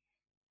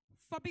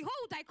 for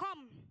behold, I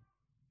come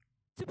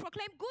to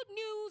proclaim good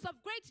news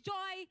of great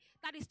joy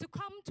that is to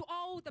come to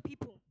all the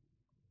people.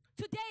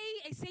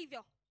 Today, a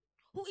Savior,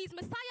 who is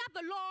Messiah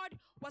the Lord,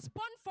 was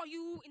born for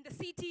you in the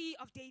city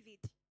of David.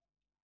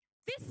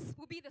 This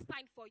will be the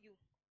sign for you.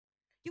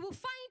 You will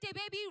find a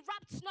baby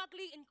wrapped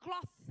snugly in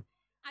cloth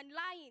and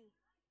lying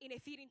in a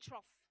feeding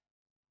trough."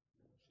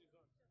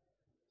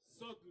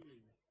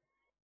 Suddenly,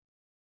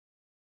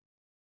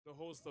 the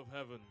host of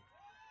heaven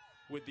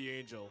with the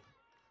angel,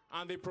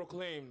 and they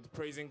proclaimed,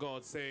 praising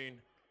God,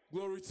 saying,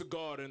 "Glory to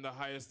God in the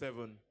highest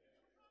heaven,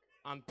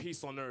 and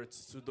peace on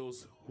earth to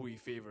those who he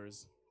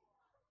favors."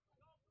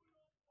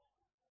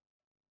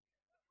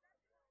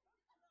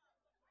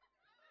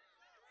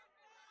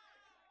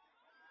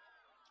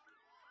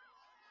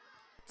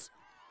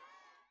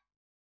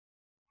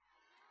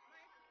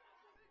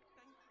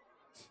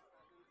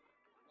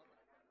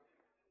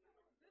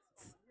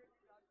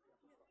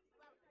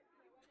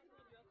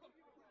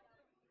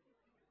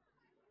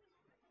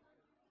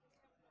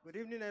 Good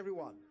evening,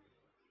 everyone.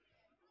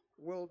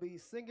 We'll be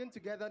singing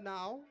together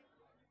now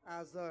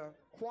as a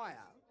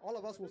choir. All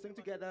of us will sing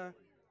together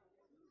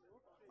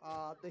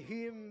the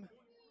hymn,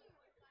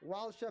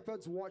 "While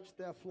Shepherds Watch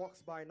Their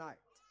Flocks by Night."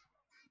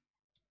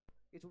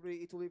 It will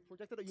be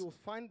projected. You'll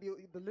find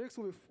the lyrics.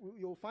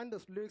 You'll find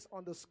the lyrics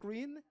on the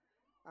screen,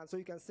 and so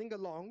you can sing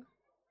along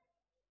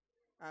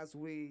as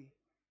we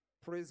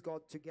praise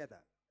God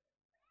together.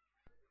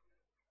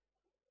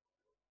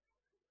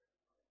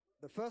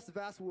 The first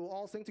verse we will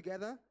all sing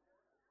together,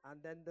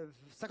 and then the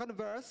second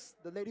verse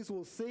the ladies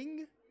will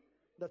sing.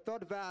 The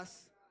third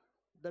verse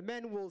the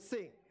men will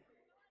sing.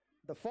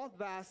 The fourth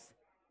verse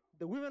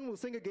the women will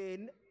sing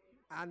again,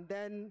 and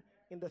then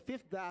in the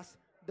fifth verse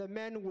the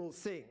men will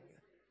sing.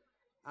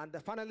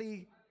 And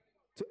finally,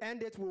 to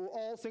end it, we will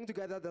all sing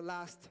together the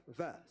last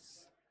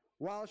verse.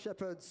 "While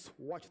shepherds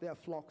watch their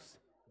flocks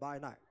by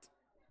night."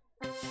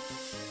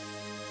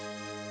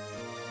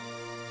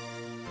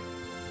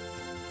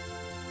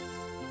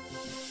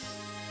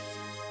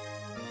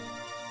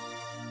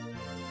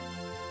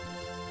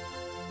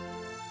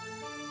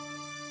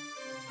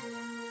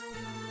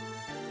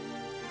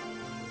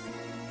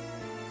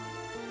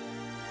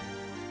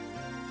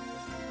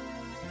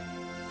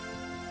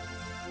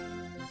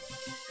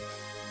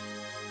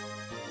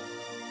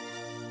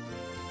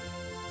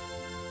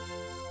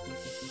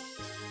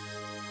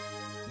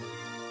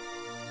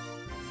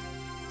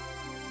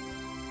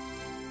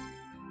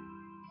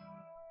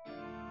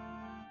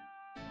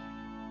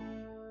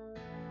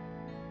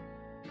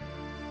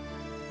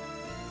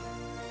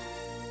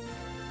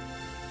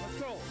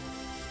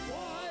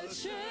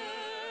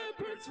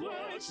 with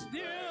which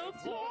there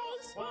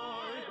flows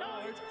my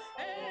heart,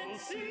 and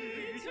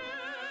seated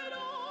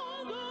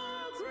on the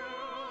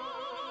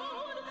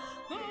throne,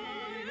 the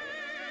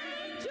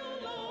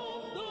angel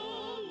of the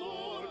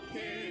Lord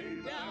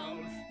came down,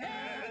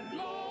 and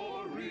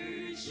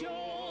glory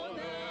shone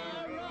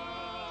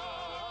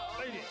around.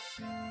 Ladies.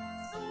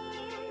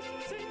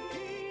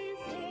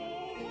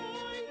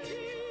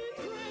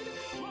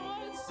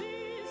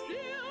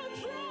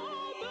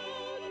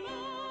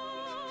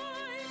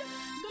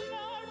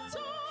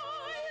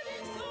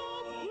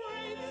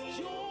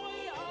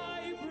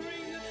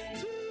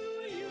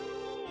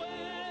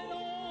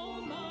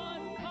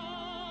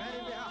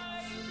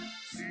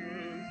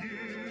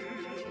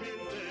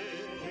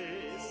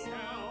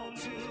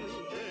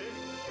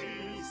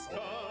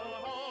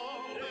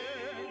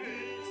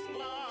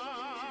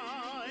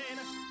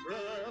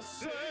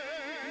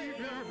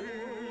 Savior, who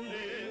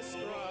is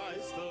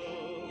Christ the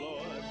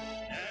Lord,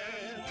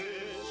 and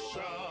this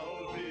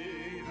shall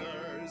be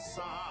their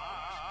sign.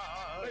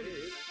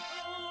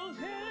 Oh,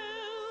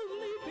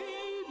 heavenly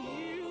babe,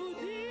 you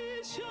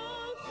this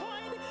shall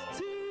find,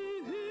 to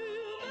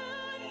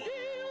human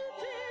view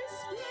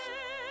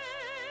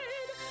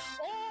displayed.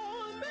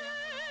 All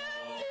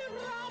men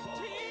wrapped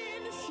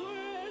in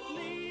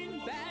swaddling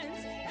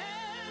bands,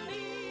 and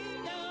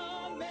in a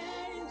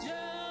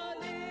manger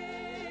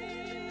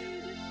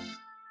laid.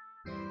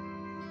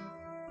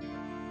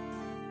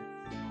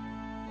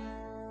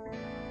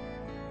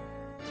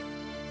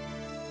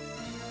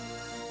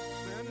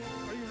 Men,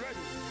 are you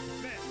ready?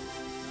 Men.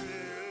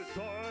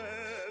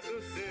 Beside the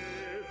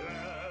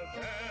Sabbath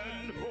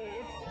and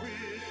forth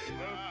with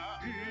the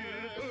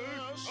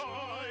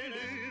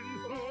shining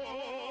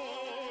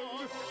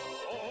throng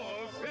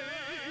of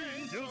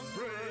angels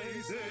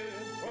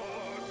praising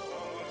God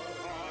on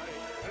high,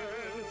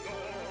 and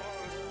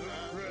thus the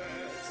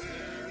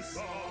praising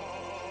song.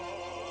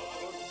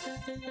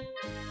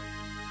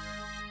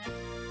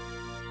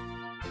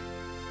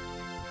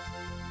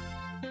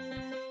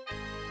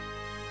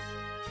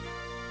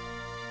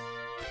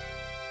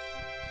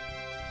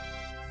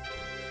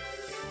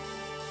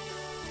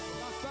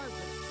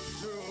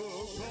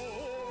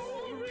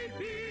 Glory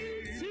be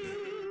to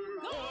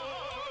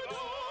God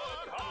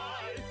on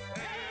high,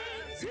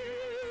 and to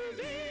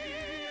the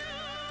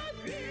earth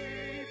be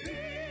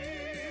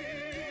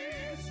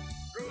peace.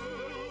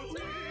 Good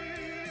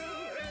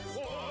will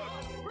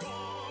henceforth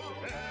from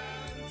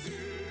heaven to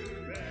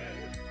men,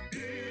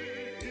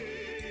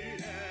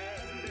 indeed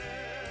and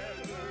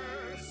never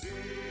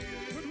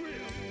cease.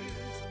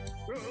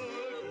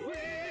 Good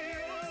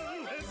will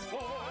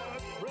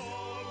henceforth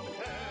from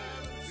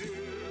heaven to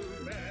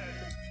men,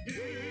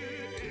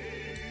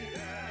 indeed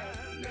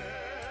and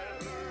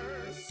never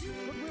cease.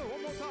 Goodwill,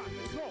 one more time.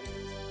 Let's go.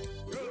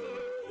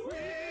 Goodwill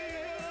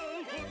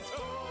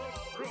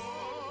henceforth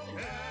from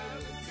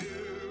heaven to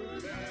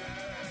men,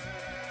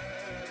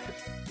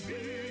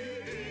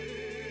 indeed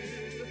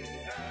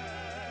and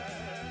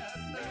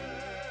never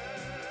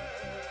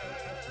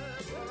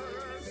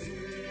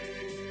cease.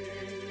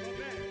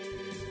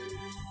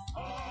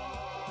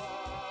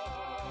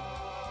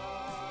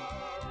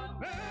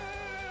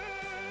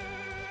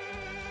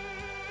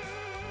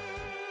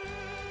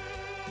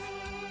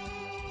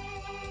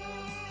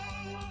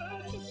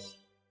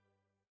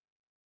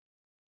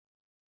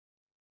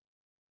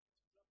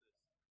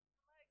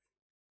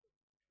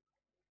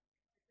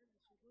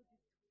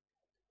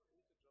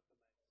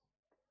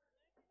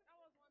 That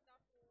was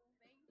wonderful.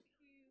 Thank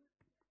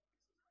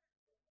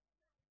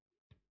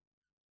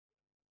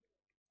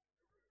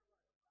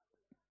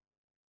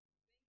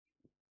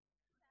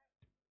you.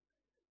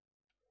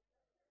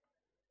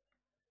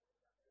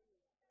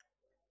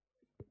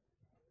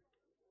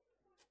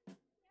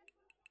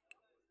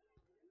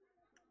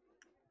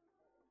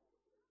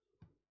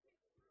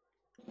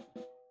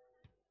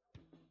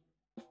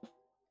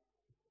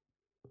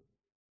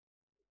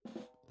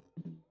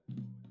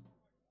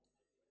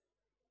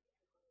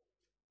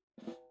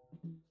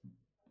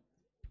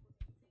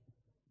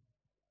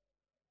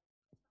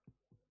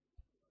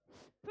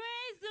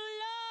 Praise the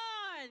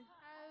Lord.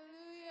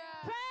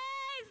 Hallelujah.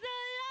 Praise the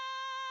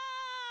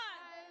Lord.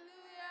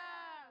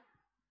 Hallelujah.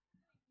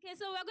 Okay,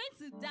 so we're going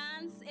to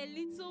dance a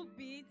little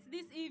bit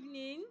this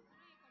evening.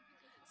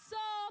 So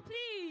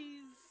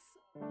please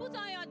put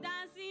on your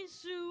dancing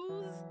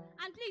shoes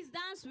and please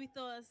dance with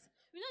us.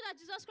 We know that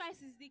Jesus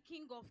Christ is the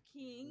King of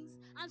Kings,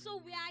 and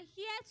so we are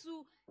here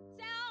to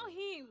tell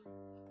him.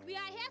 We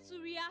are here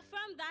to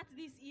reaffirm that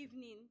this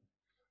evening.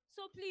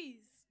 So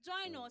please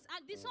join us.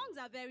 And the songs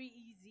are very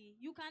easy.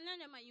 You can learn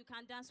them and you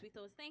can dance with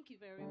us. Thank you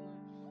very much.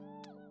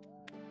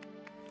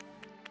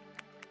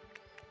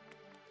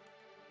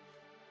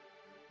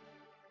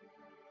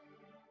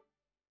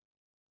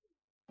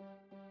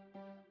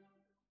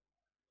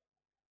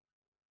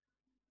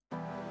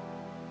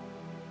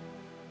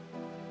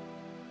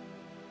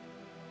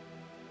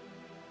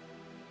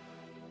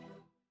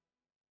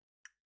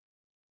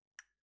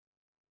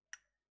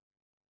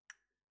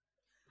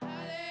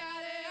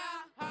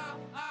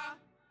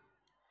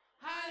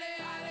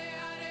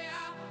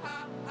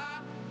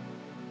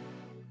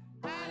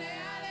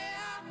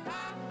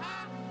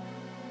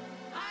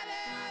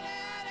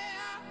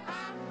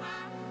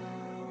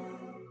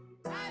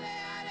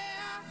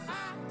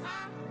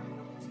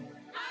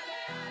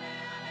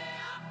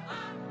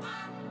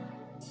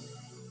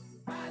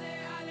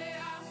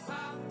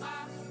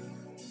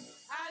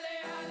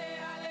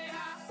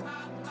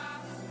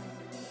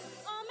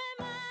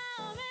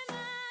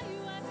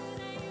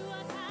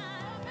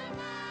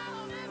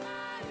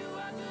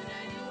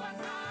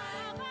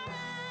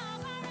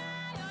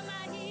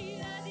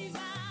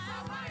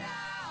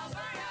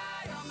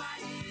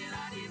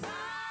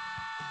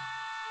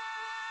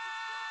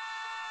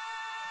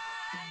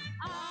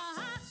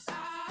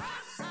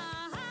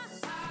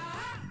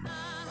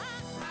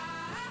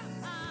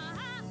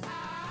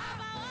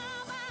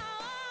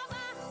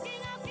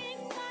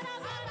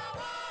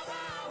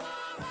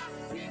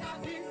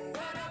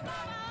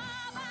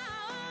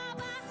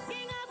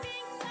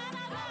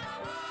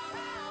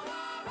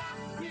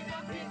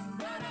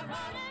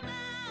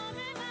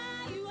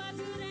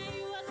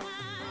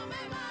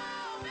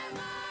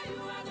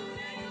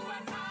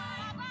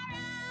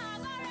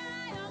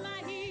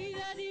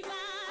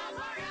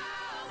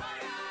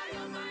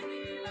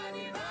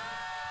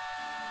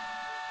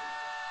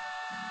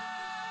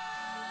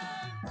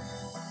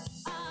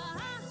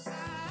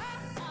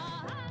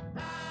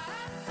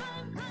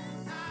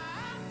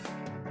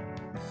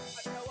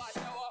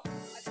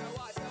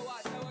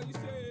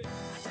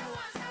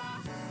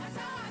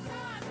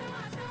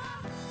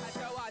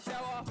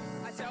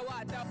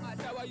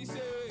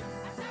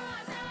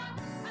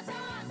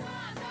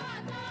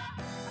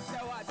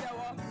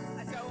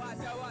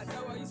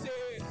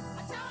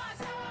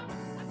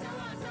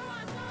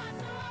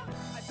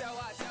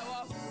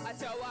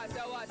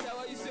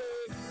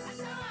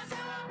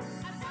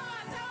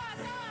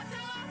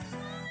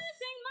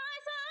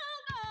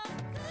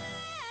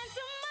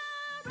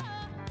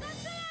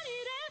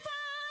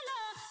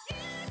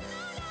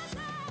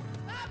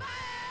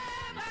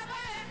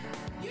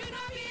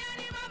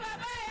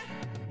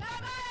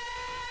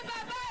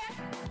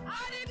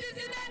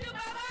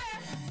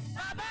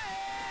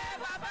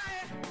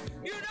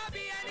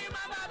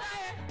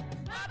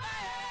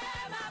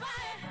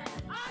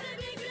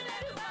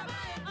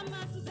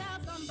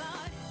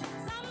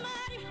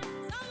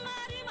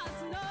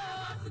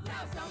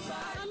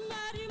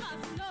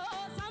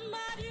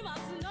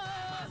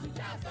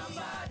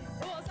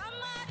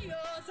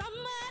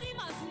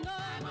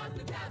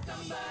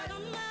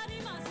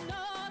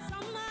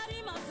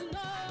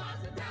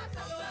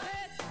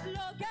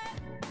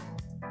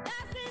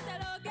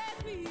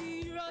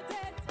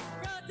 rotate,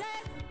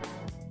 rotate.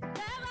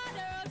 Never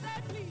they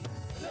rotate me.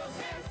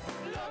 Locate,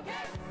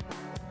 locate.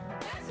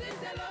 This is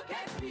the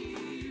locate me.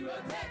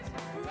 Rotate,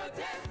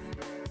 rotate.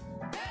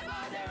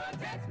 Never they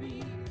rotate me.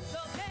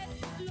 Locate,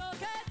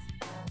 locate.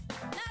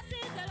 This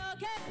is the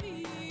locate me.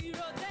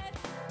 Rotate,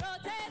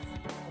 rotate.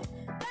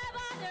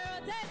 Never they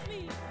rotate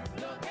me.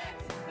 Locate,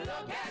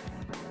 locate.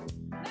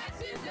 This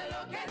is the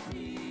locate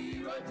me.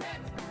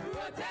 Rotate,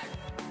 rotate.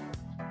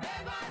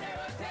 Never they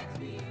rotate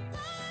me.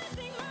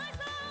 Sing my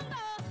song,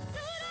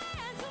 today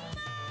and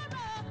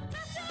tomorrow.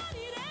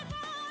 Testimony they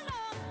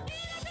follow.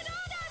 Even if you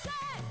don't just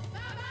say,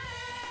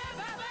 bye-bye,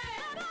 bye-bye,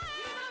 bye-bye.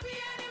 You don't be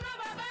anymore,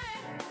 bye-bye,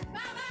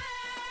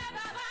 bye-bye,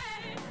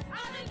 bye-bye.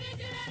 All the things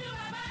you don't do,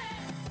 bye-bye,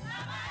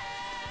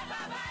 bye-bye,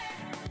 bye-bye.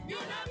 You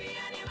don't be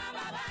anymore,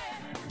 bye-bye,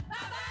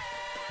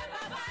 bye-bye,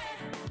 bye-bye.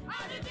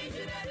 All the things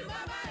you don't do,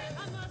 bye-bye. I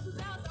must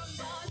tell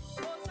somebody,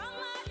 oh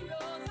somebody,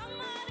 oh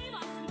somebody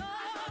must know. I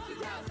must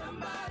tell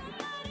somebody.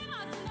 Somebody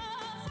must know.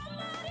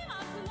 Somebody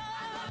must know. I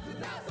must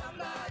tell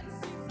somebody.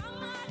 Sing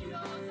somebody,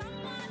 oh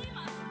somebody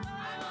must know. I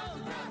must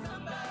tell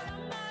somebody.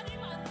 Somebody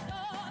must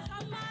know.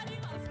 Somebody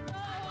must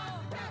know. I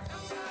must tell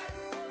somebody.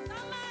 Oh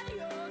somebody,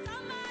 oh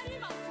somebody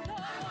must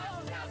know. I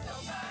must tell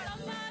somebody.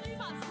 Somebody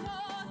must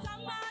know.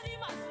 Somebody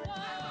must know. I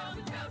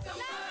must tell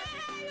somebody. Let me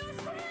hear you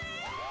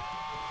scream.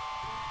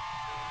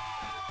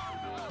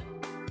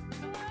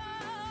 I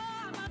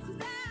must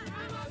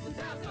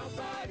tell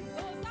somebody.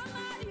 Oh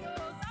somebody,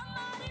 oh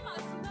somebody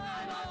must know. I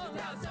must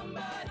tell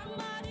somebody.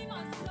 Somebody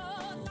must know.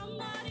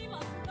 Somebody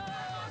must know. I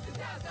must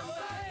tell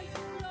somebody.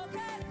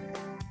 Locate,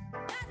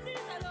 that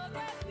is the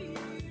locate me.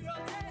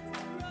 Rotate,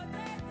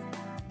 rotate.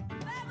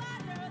 Never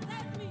they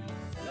rotate me.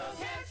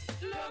 Locate,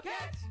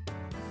 locate.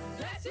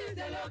 That is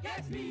the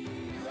locate me.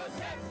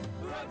 Rotate,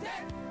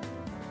 rotate.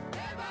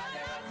 Never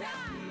they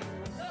rotate me.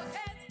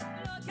 Locate,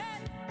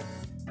 locate.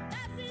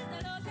 That is the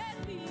locate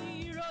me.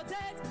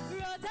 Rotate,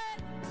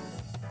 rotate.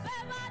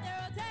 Never they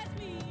rotate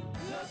me.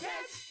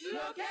 Locate,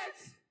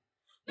 locate.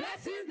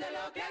 Blessings they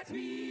locate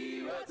me.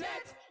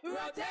 Rotate,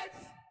 rotate.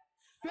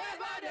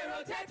 Never they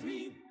rotate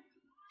me.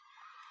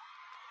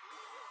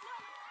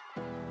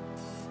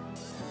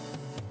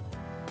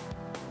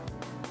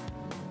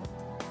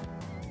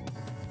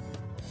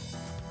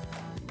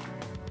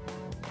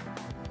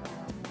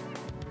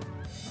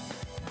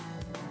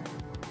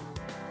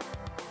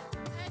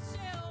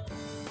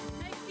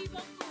 Merci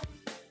beaucoup.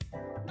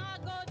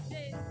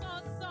 Nagode,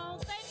 Sosson.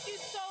 Thank you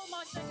so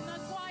much, Egna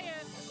Choir,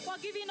 for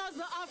giving us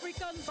the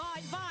African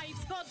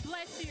vibes. God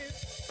bless you.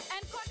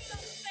 And coming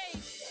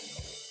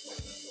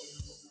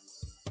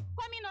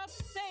up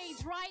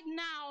stage right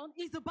now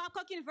is the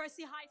Babcock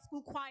University High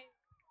School Choir.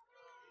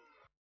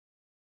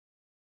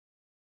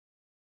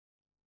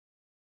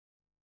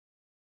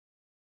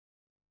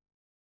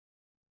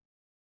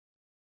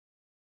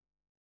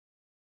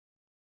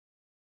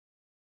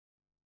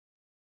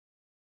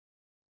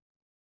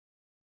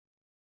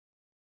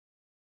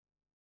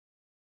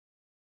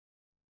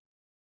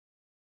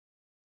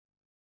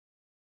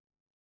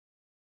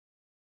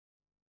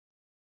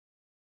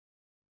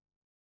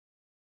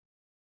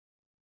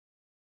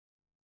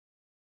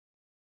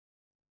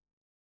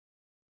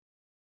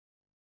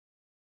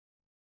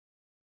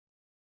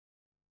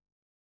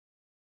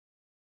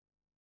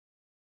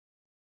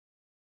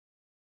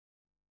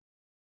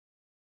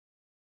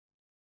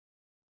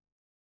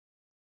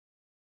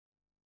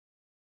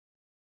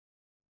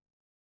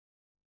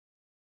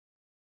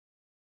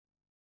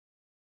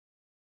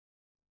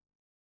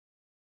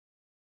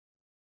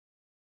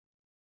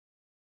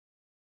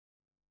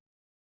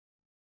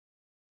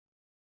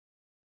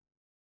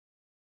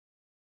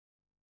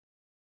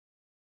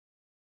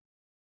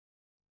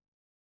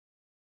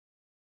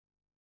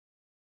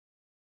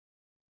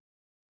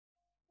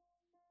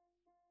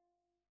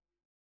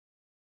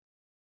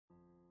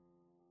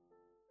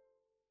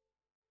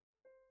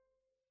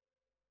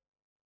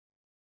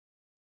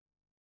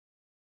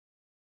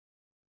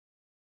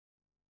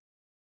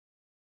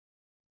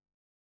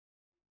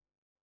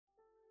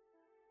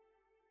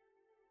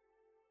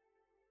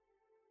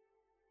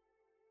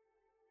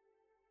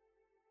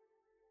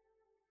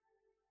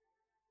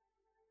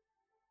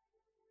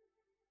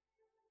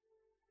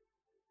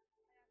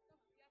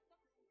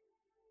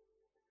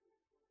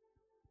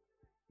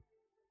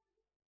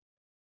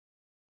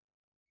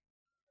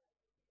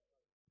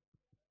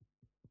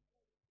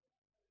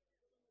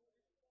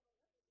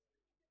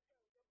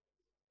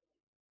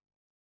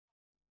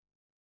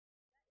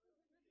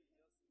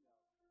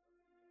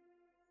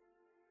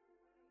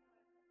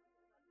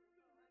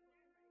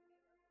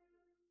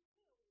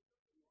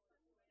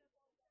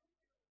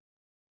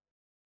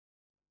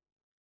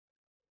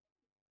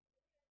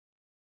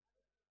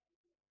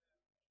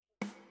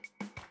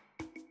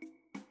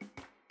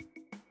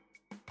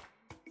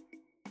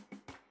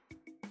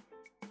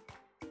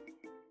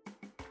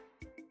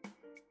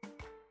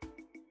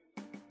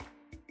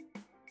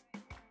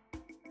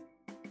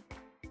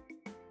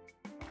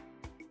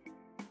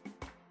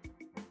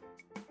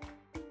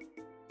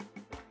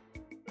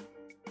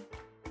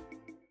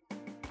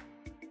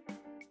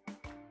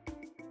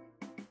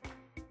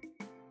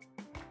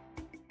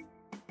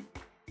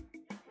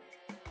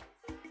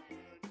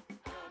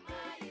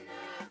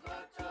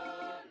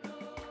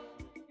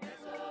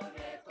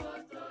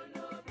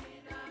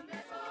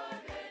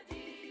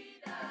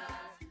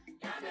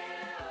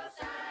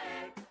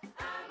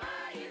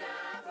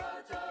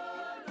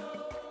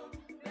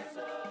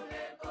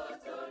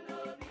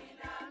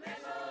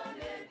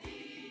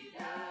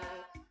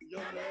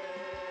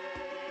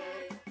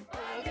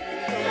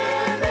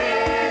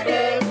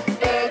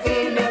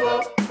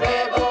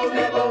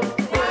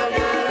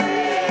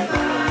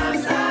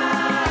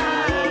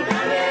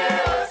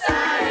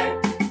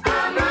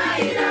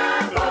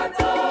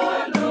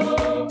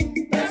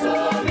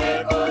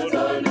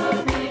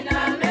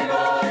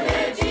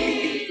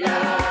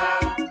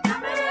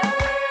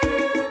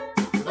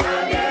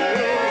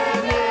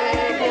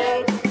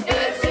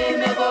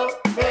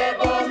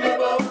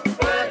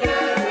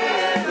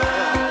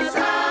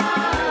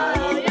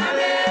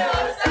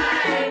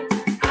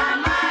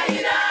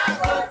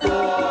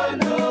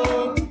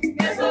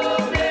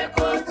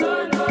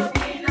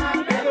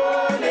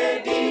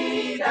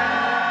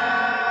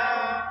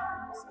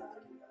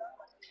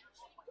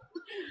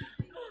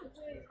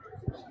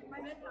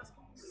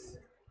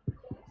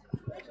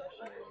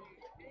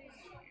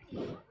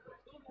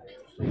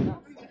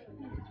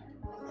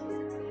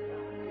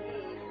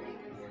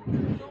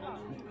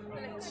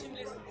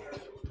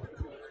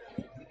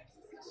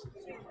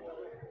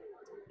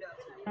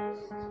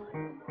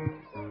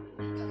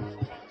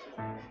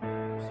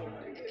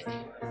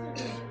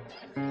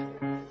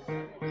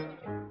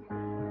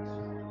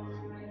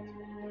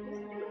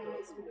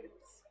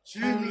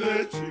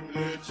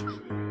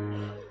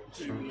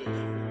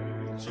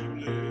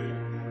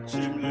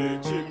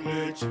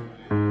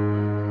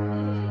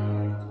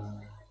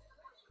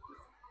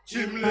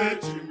 Chimle,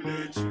 chimle,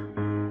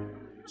 chimle,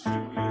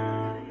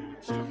 chimle,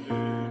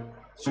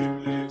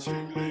 chimle,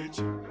 chimle,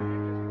 chimle,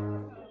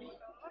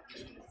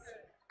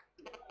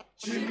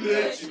 chimle,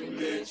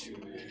 chimle,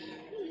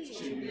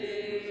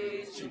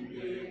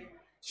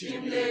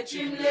 chimle,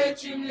 chimle,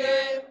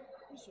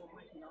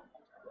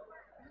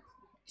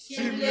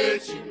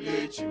 chimle,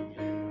 chimle,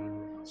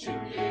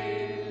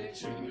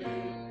 chimle,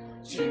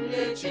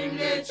 chimle,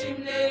 chimle,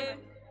 chimle.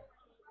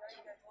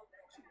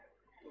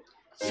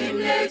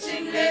 Chimle,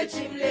 chimle,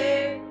 chimle,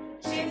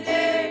 chimle,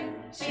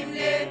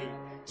 chimle,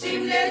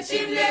 chimle,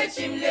 chimle,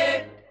 chimle.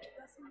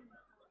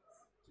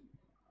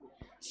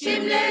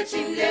 Chimle,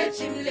 chimle,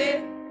 chimle,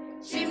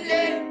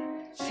 chimle,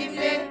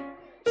 chimle,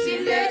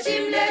 chimle,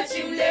 chimle,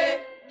 chimle.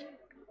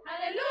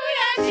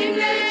 Hallelujah,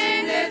 chimle,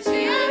 chimle,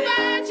 chimle,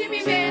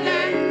 chimimela.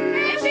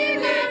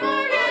 Chimle,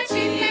 mora,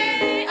 chimle,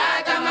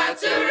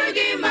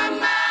 agamaturugi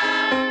mama.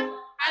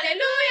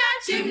 Hallelujah,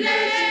 chimle,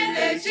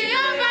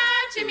 chimle,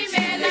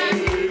 chimimela.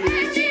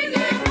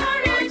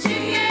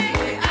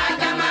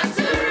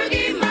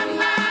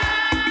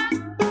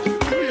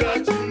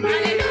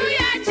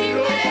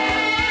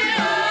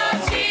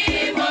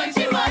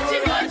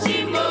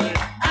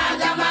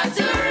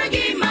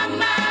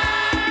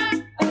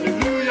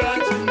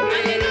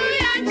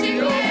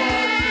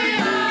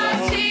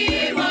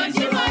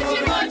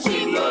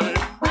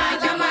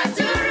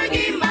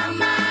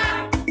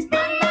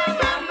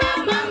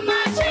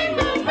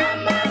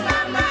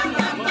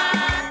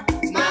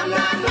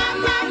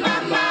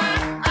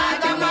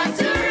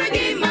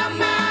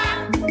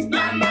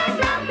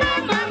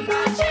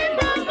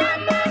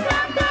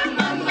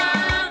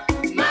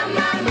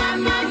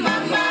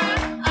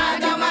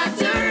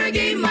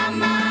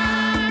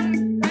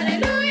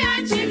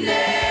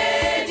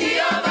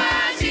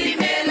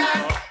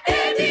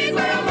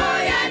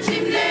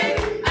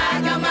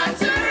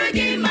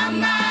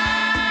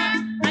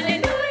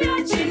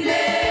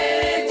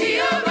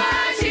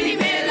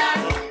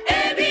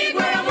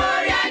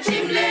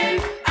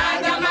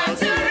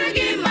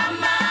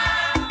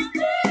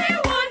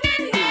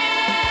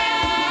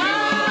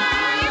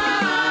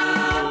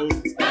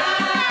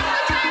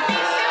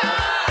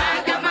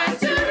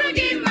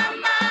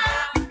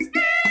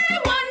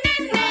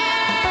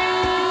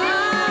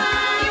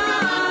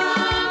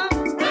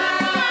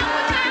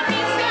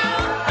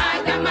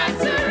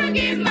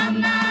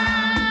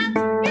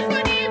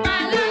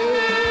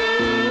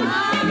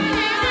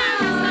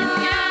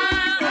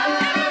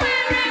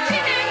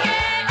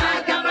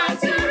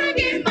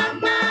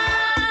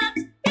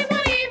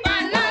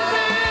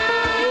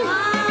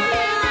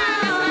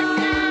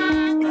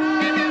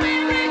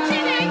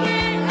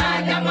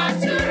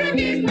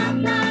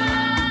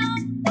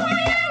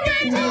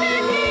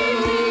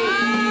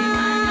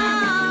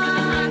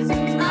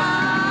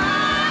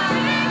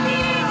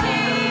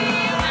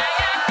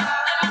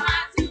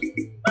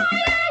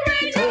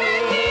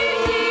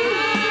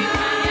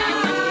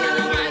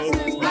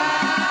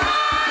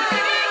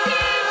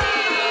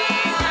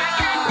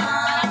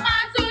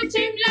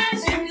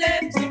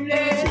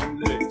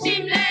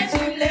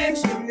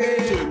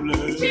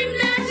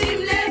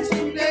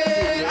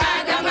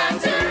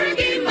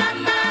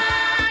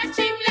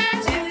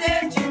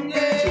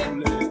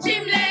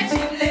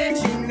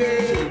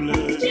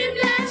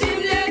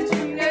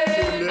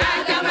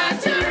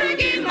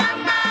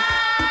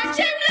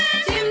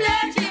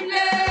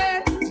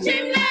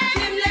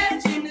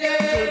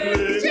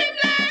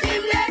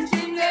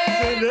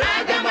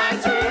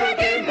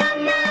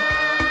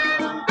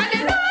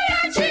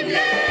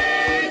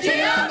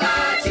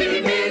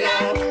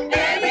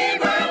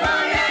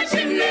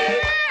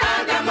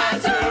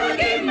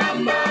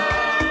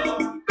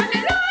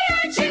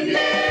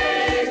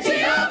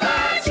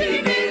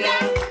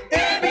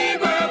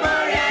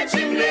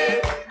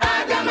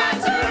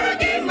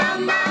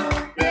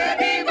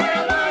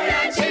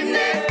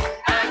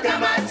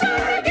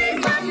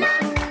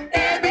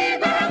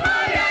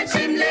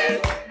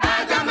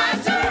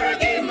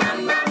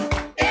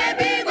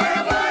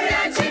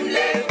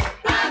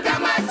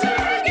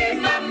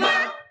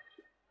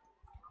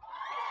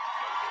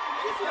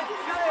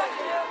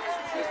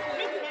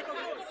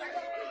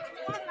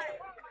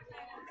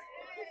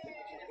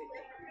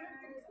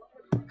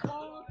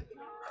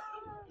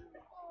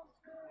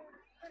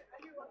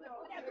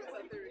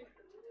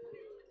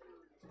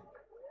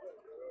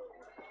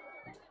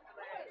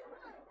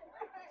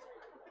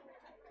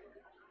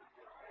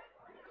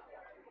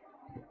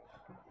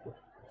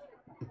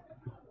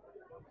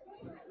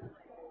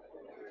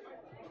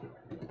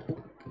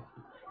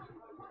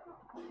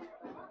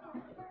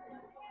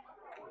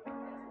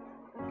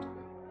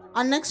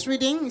 Our next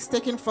reading is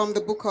taken from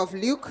the book of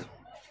Luke,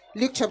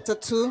 Luke chapter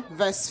 2,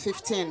 verse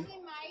 15.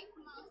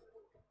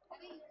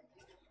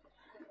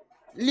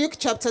 Luke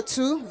chapter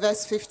 2,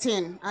 verse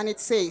 15, and it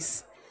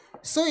says,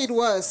 "So it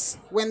was,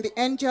 when the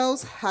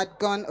angels had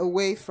gone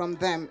away from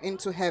them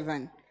into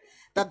heaven,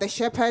 that the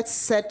shepherds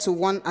said to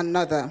one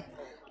another,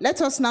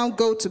 'Let us now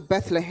go to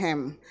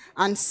Bethlehem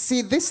and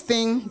see this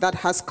thing that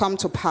has come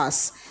to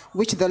pass,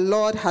 which the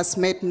Lord has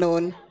made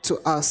known to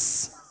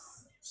us.'"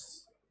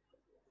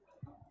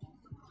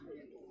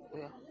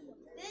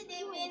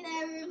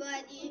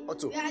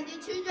 Otto. We are the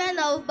children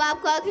of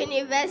Babcock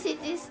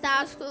University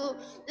Staff School.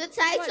 The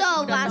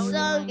title of our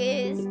song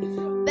is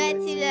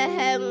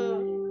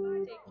Bethlehem.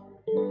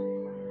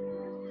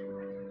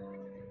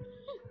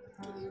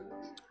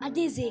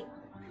 Adeze.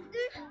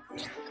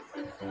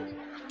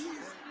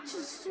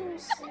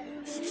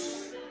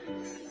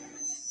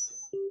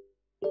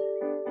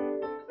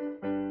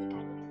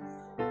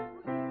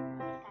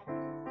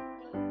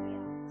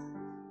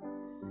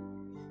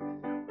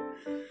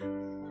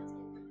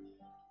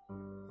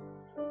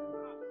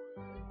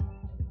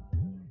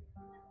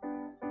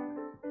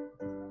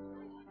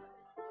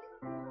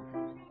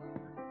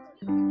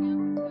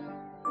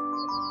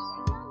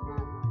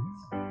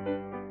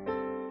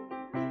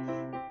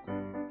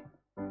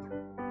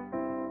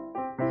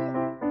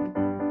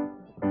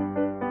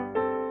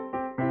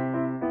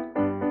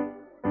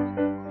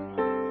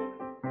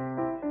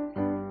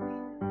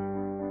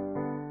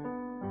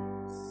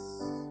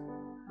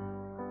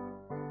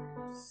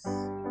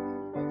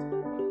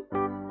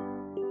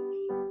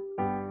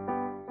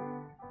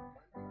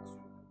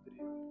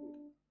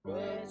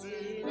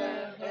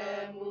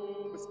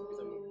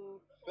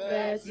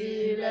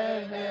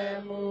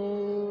 Bethlehem,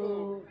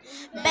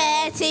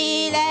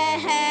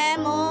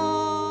 Bethlehem,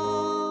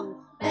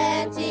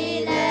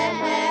 Bethlehem,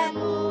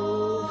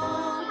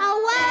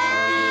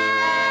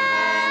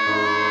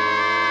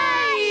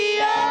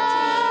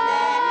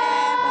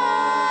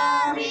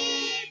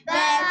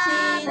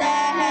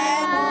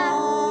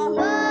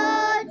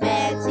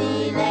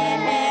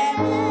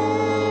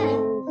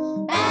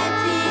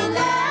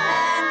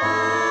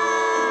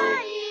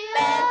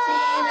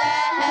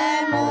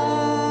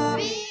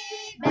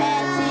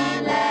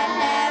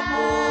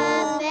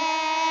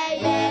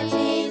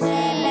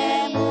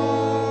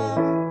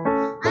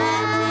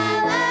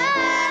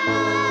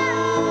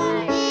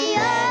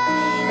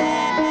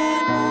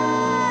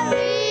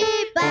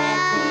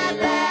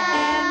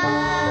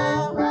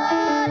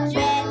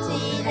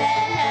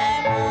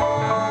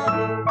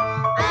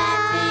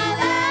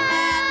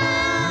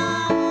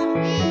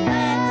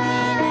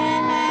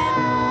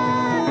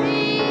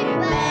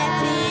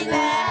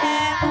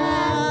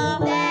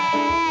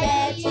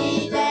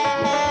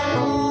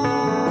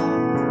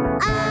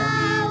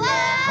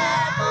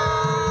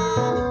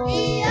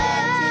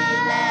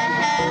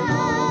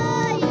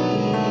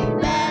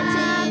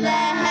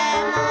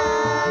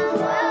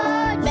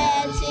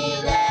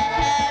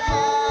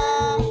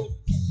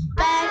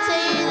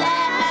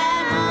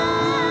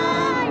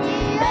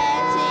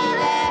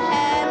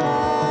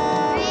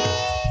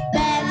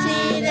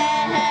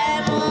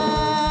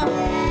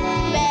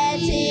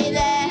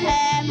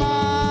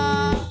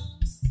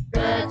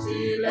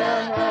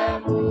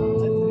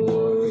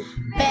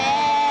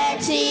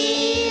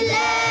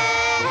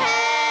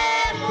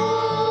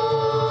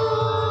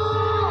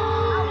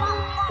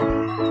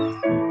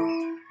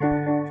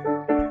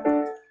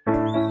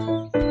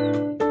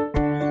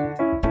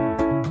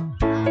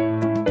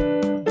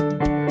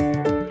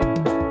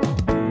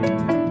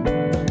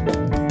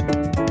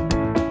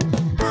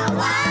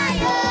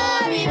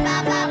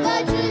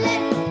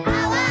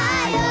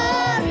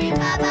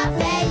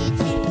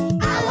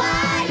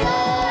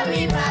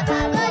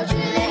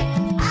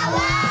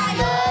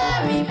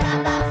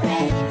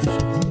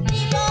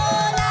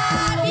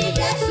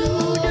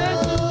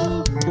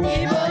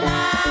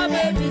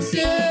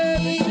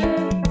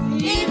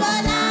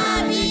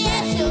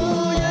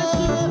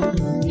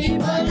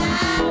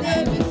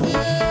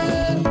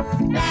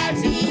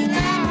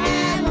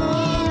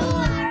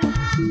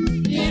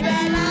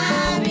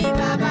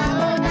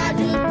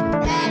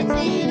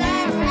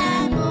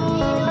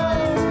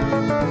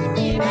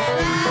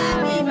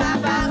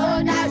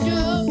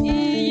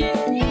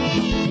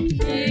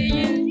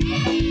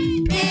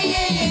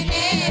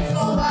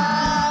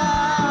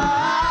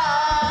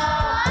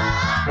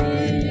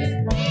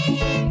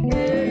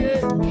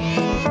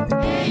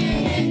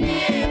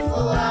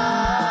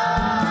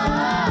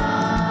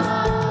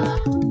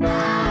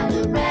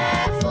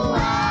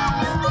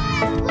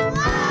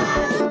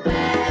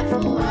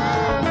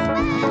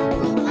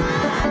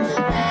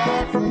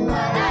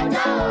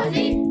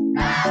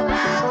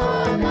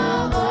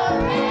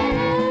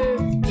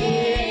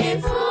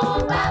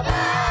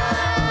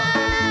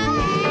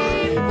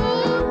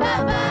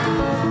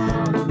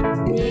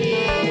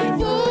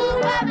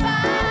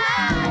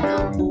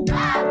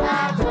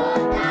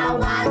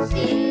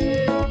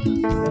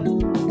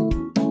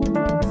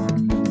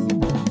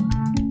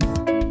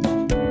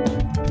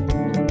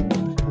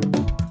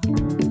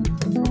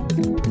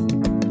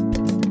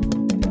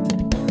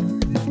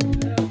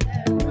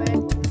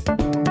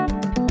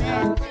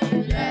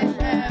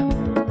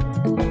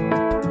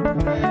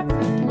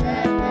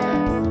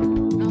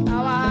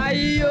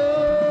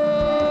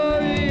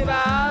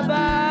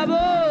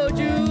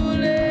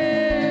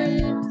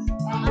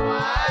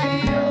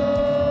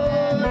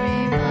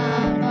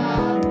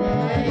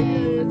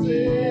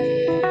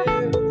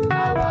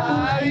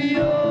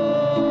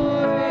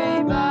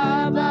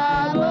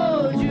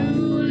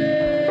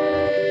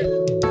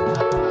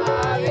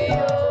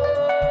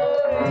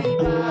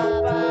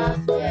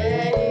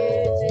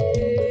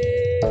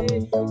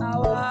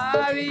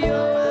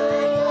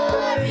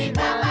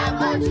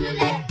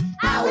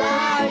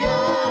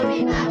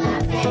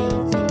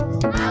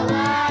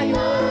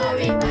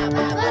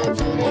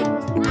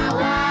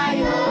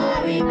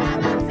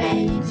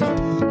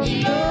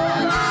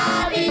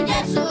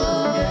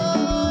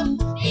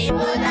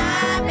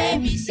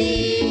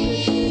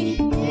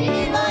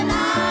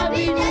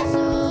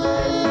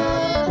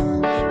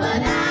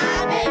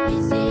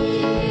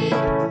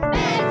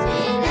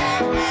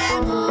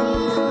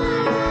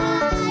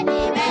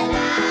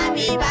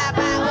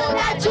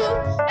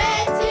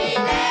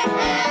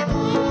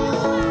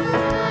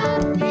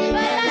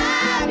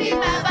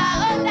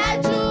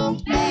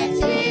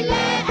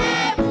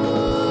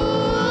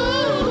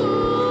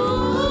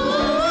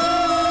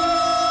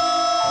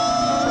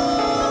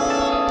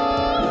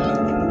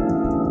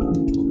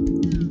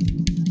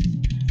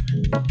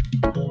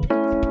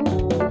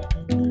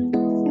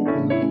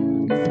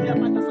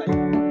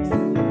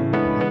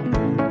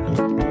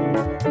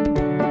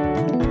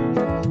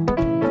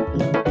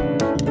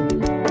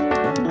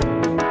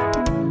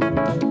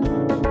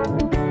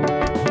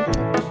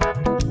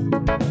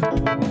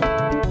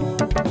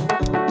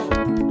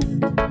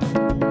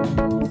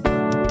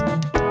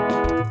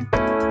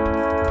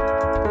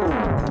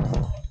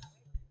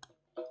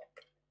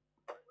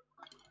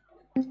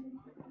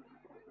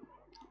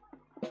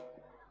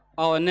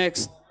 Our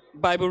next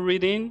Bible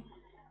reading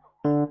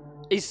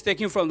is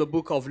taken from the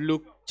book of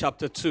Luke,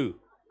 chapter 2,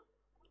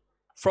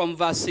 from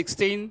verse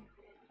 16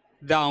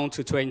 down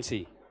to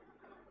 20.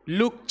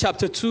 Luke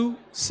chapter 2,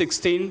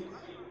 16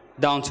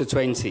 down to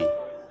 20.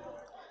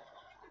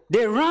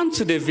 They ran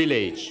to the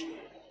village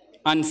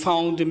and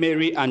found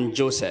Mary and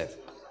Joseph,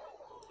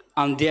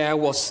 and there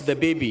was the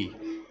baby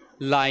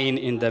lying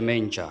in the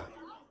manger.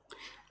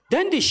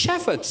 Then the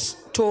shepherds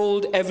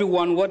told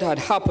everyone what had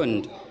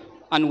happened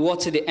and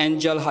what the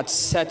angel had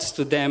said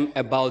to them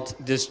about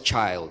this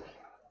child.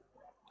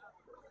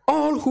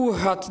 All who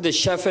heard the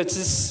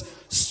shepherds'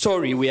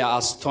 story were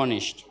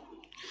astonished,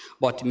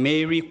 but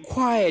Mary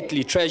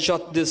quietly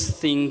treasured these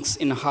things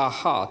in her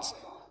heart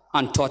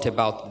and thought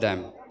about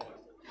them.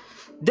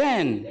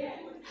 Then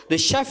the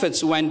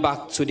shepherds went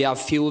back to their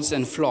fields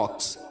and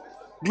flocks,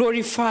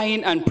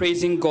 glorifying and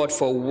praising God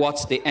for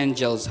what the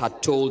angels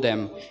had told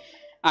them,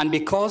 and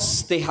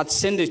because they had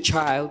seen the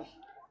child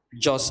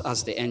just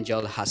as the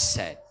angel has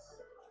said.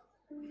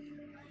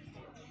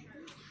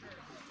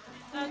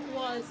 That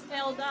was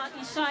Elder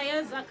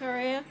Ishaya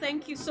Zachariah.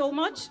 Thank you so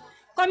much.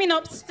 Coming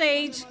up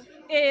stage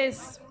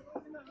is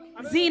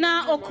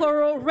Zina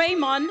Okoro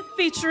Raymond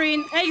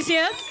featuring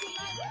Axios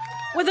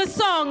with the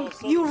song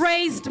You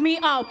Raised Me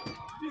Up.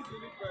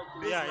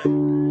 Yeah.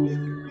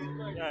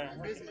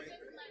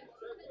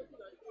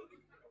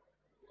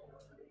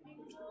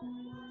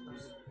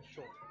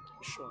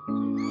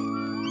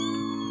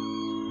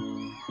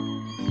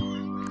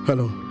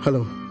 Hello,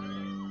 hello.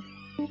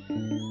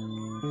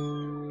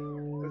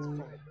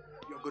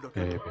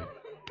 Amen.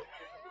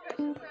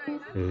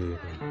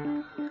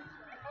 Amen.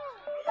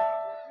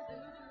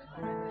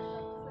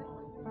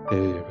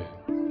 Amen.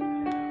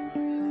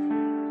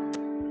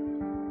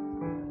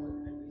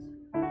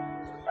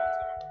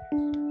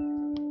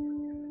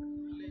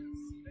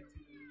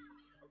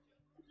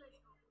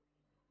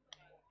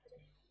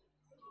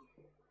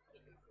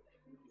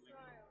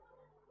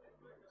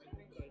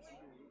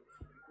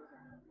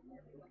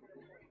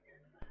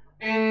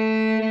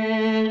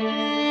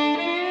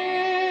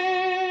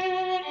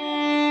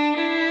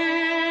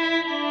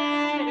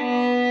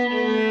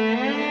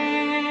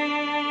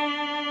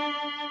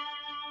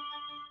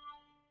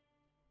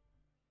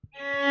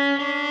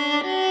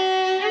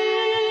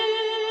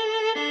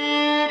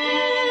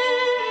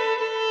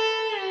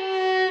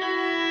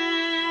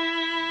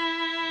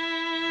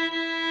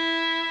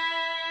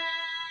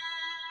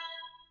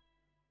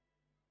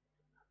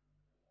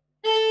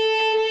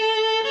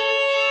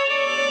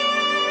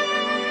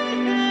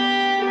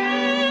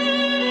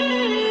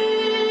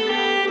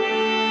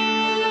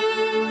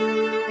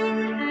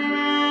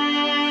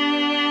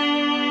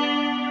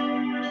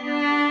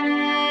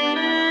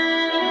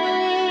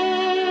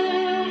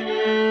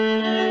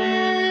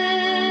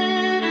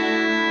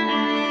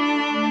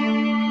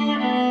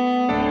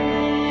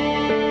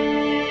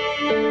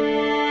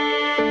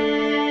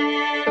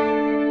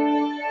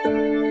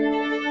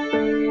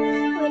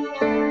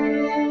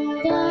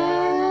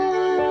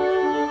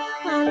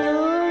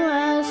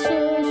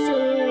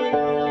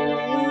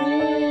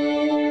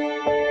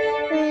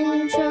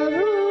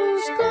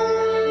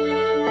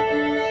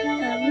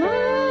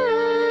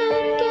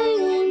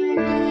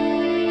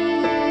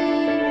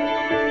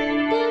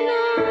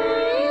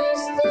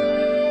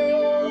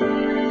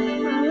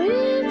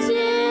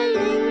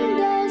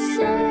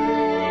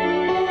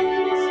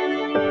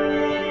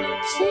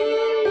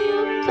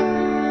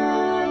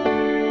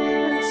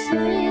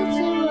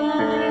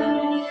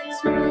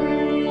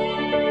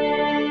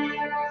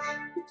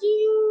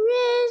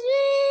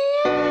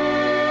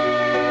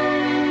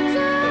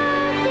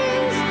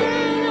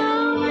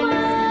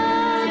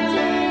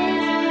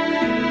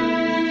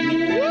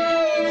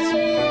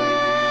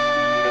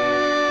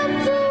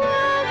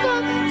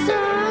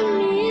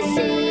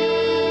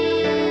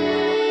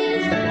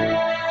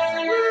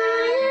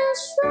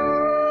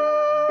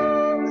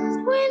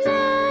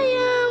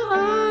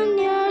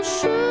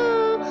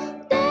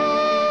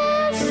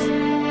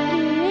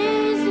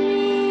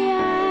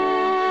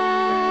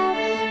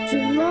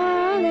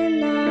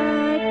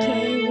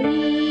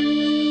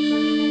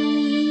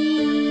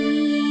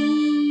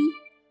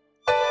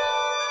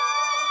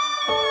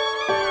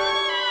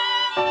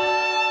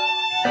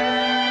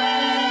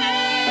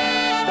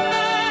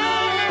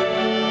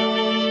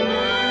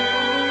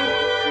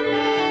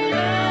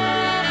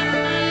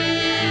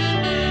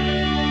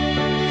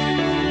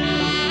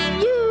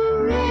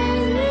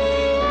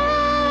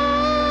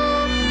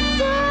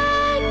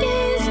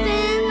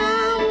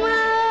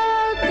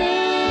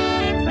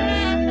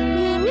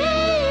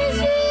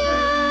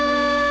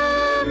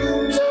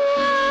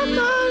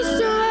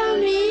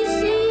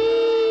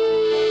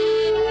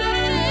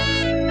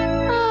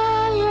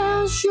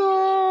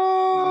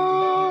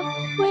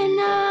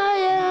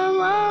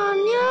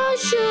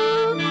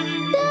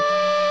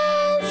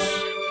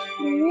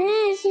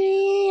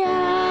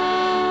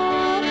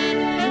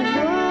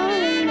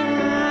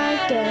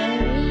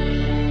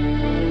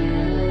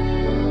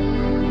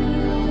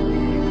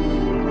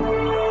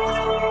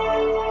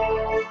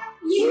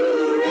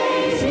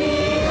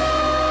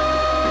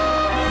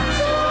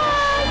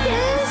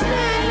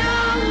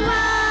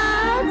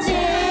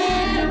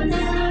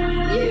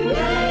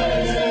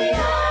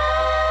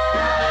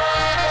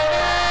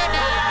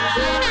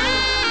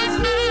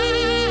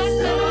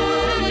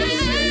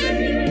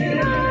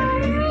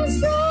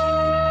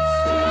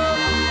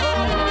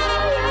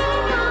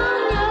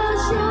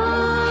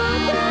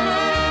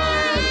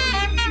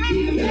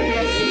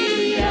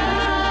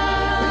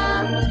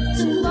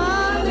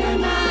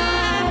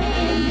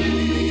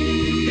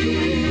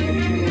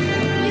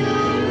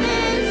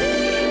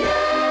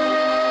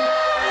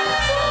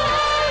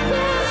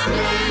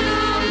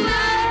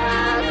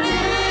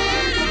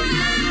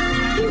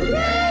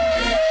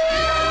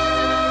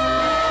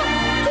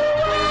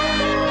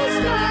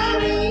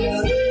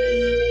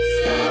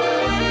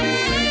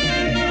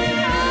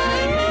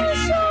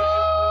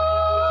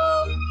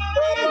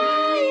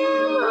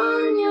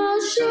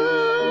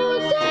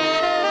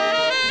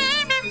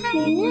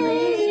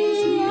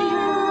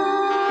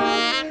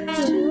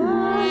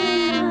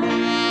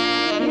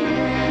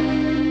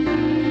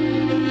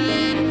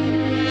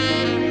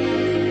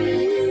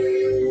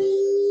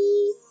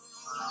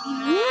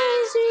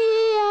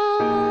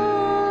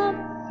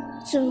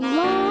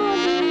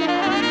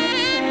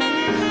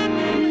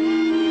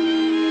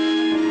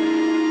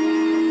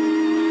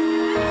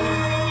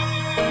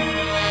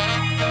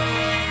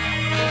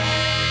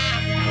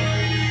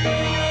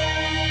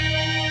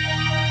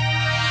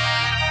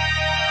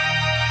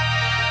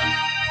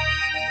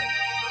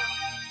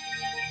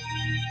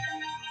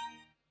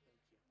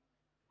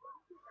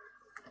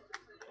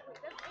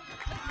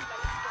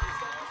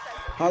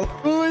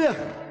 Hallelujah.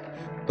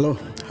 Hello,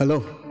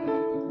 hello.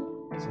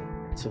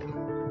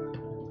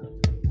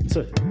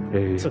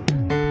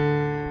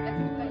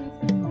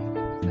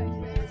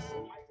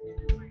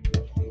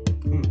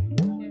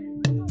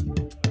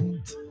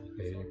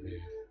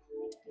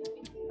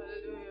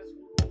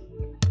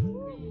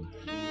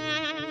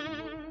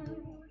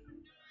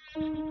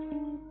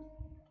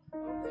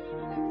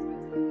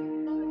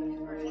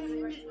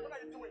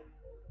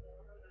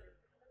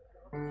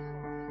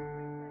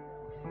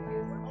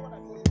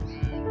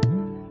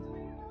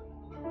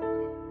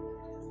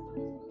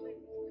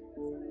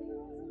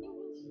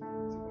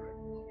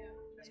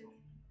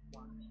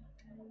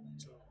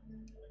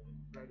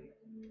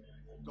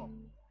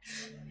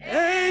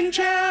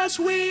 Angels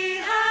we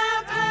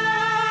have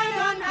heard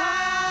on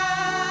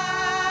high,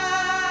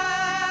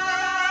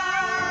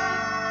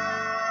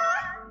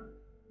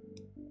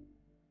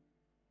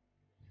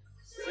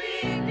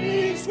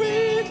 sweetly,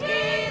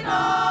 sweetly in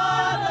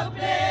all the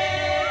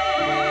plain,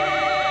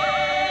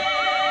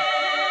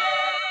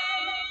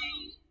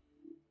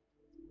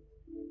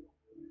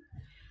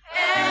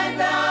 and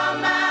the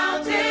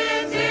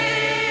mountains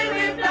in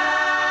reply.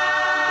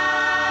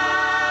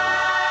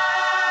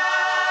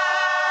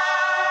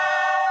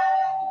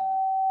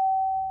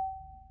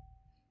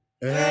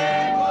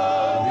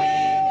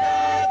 Echoing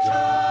their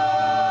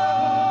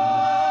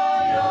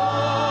joyous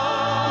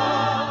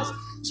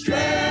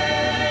strain.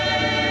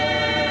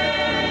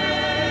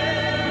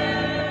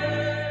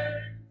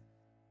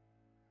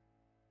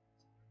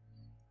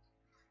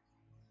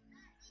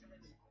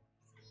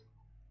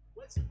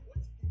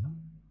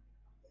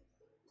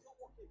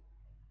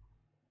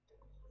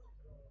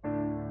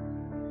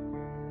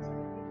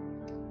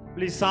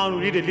 Please, sound,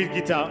 we need a lead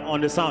guitar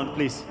on the sound,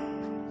 please.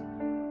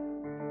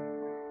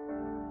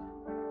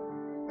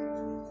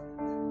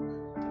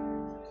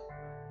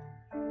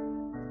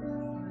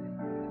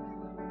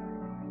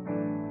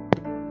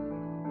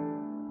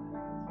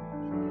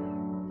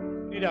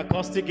 Need an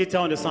acoustic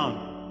guitar on the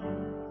sound.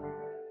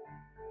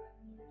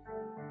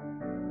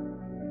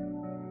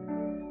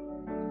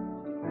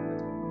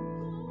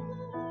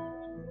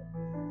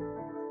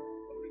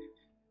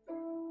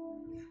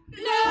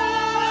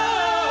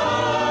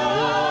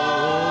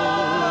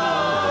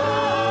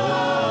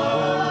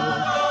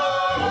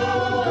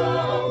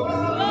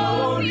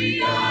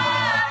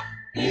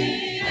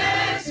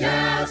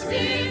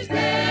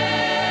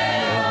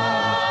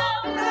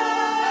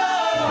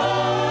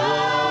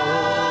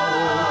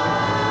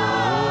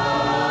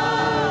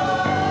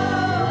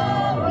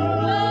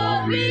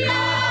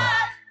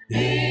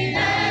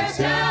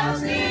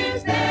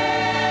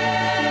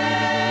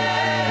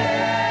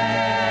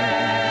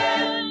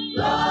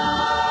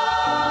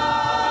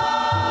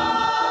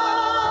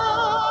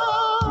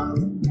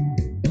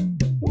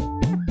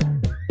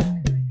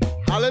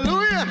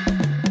 Hallelujah.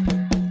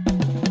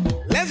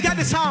 Let's get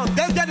the sound.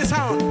 Let's get the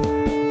sound.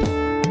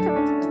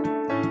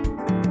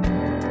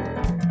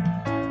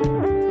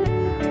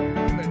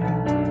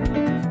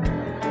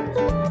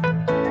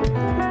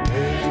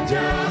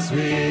 Angels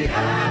we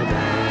have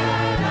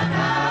heard on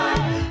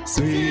high,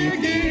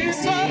 singing,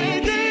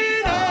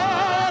 singing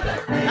on,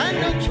 and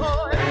the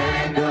joy,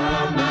 and the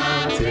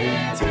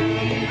mountains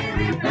in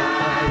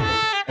reply,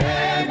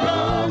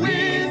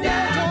 echoing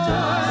their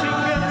joy.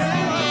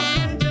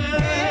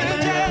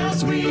 Angels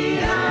we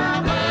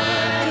have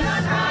heard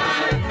on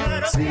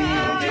high,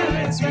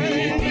 singing,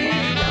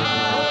 singing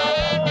on,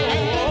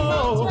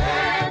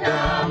 and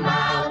the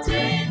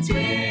mountains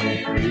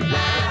in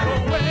reply.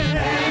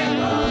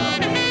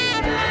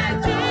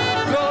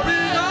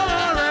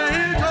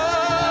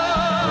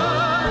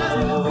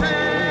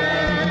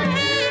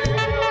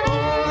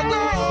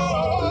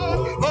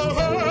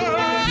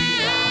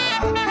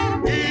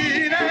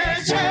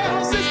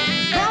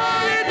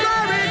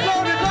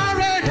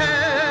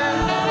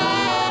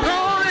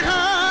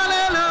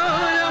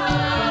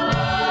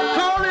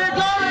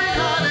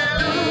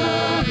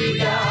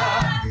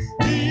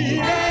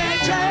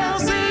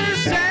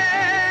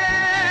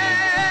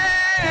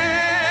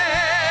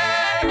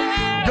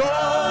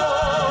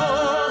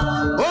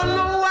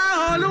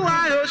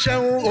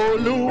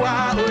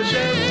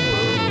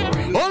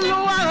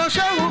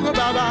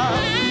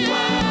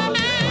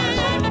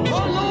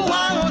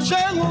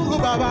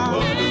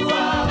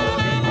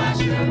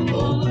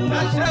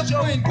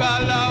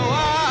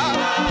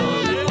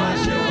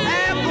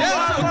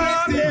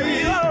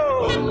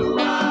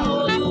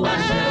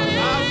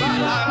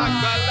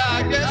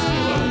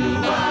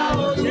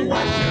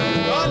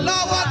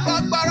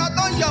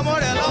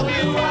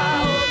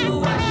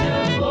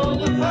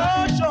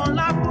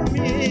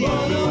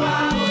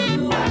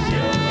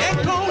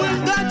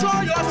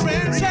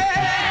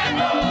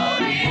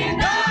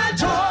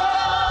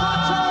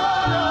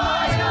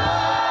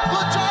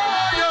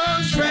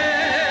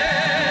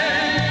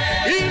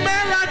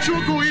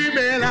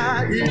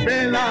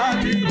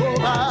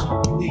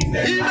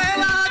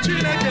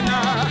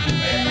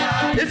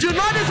 If you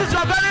know this is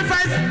your very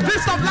first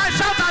feast of life,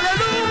 shout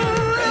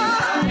hallelujah.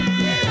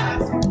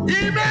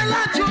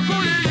 Ibela chukwu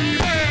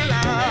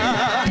ibela.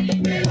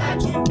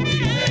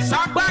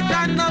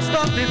 Sagbaka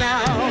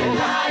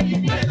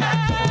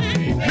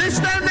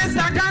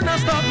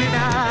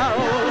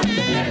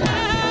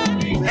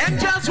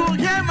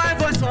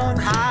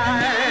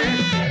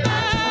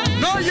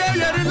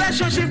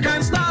relationship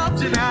can stop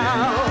you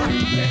now.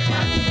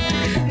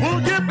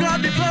 We'll give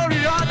God the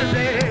glory all the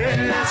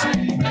days.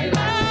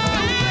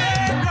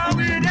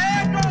 Going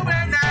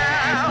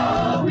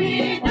now.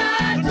 We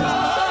not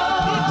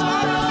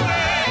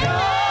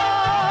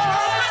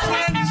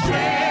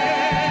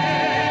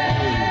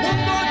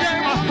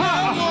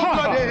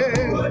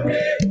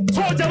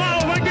So jamaa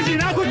ubangiji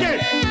na kuke.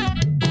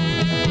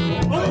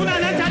 Kuna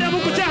nan tare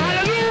muku ce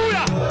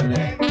hallelujah.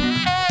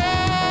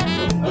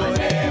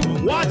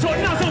 Wato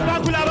ina son ba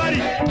ku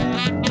labari.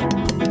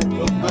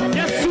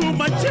 Yesu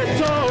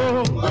macheto.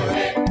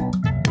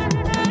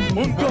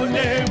 Mun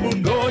gode.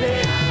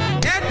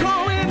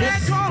 Echoing the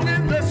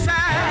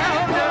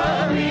sound.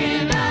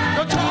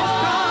 The truth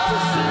comes to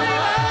save.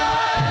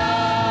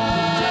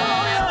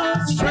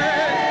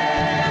 Strength.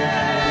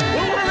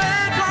 We'll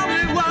echo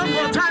it one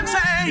more time.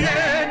 Say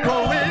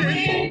echoing.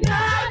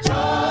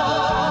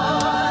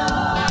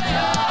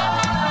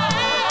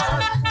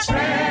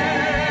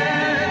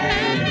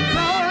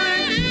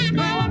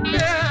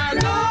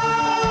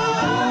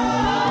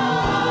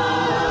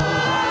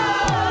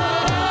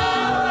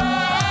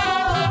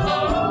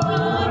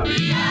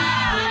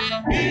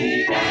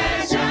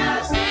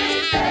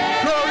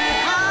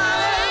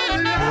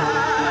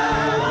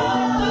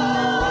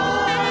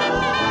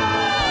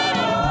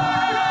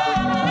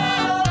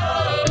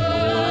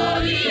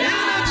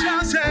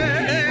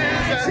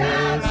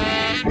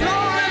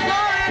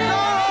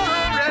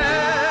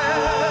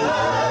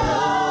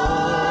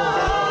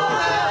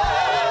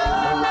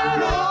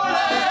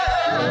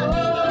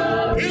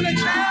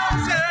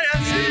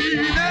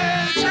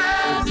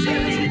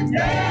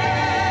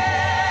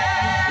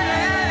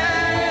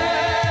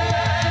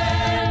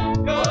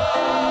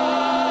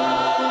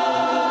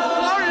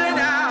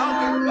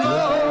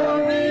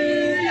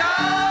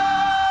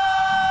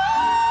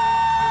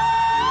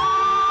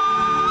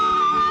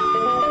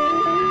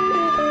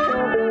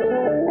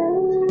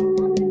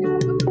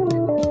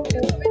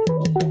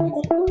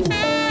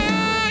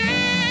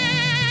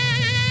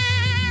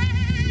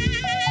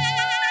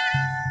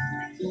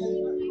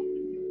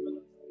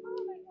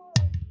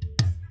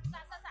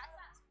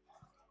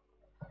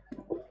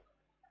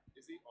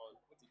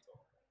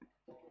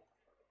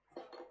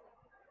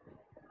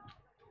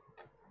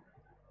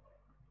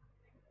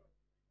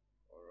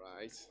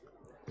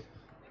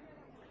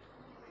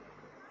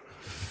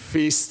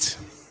 Feast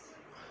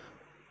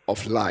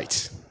of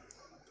light,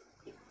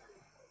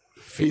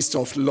 feast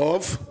of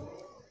love,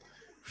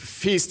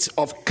 feast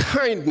of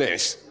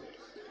kindness,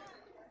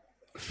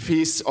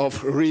 feast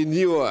of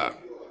renewal.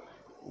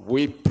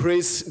 We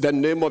praise the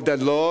name of the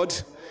Lord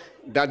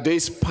that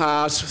these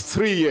past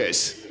 3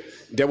 years,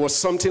 there was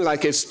something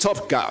like a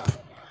stopgap,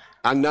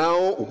 and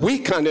now we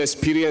can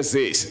experience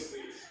this.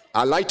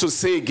 I'd like to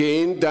say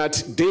again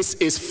that this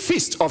is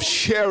feast of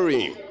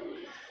sharing.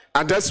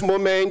 At this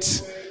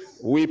moment,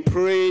 we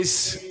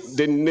praise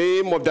the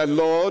name of the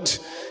Lord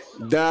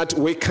that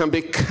we can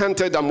be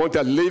counted among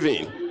the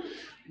living.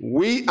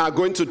 We are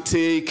going to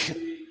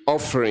take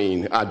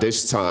offering at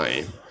this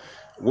time.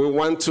 We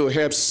want to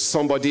help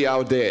somebody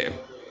out there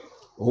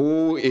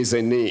who is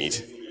in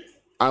need.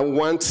 I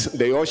want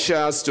the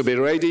ushers to be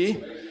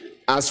ready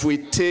as we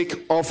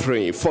take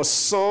offering. For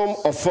some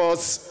of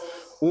us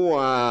who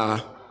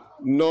are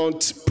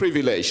not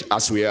privileged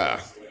as we are,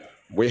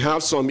 we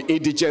have some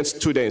indigent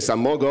students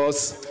among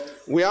us.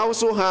 We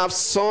also have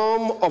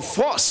some of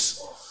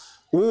us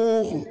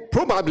who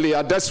probably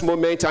at this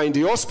moment are in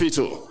the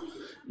hospital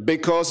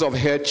because of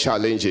health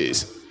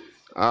challenges.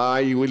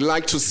 I would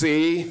like to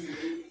say,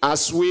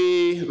 as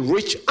we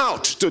reach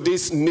out to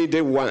these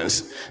needy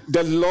ones,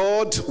 the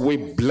Lord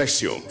will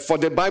bless you. For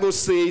the Bible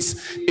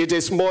says it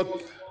is more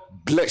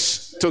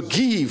blessed to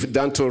give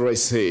than to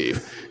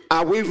receive.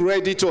 Are we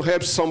ready to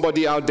help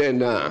somebody out there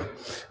now?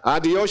 Are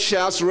the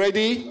ushers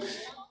ready?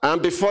 And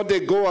before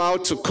they go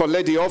out to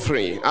collect the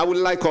offering, I would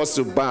like us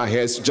to bow our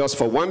heads just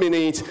for 1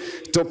 minute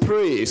to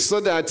pray so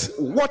that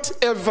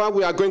whatever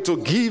we are going to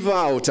give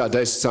out at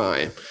this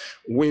time,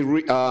 we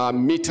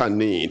meet a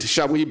need.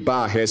 Shall we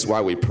bow our heads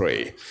while we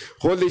pray?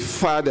 Holy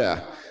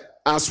Father,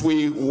 as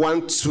we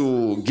want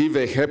to give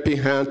a helping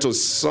hand to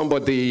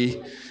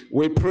somebody,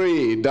 we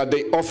pray that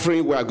the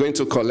offering we are going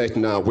to collect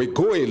now will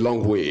go a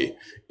long way,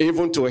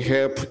 even to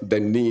help the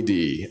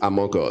needy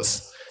among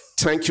us.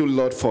 Thank you,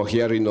 Lord, for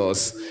hearing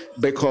us,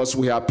 because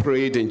we have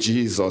prayed in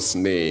Jesus'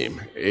 name.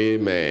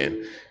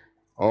 Amen.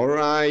 All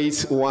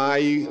right,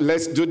 why?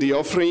 Let's do the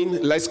offering.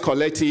 Let's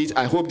collect it.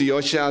 I hope the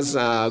ushers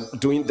are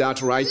doing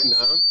that right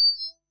now.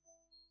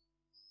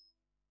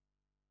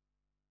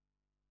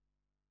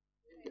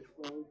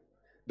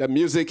 The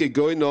music is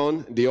going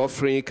on. The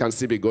offering can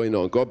still be going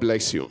on. God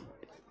bless you.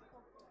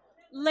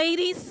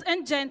 Ladies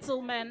and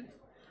gentlemen,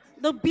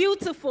 the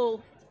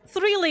beautiful,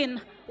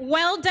 thrilling,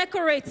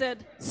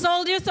 well-decorated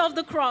soldiers of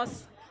the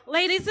cross.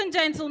 Ladies and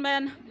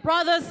gentlemen,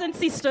 brothers and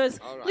sisters,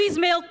 please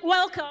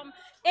welcome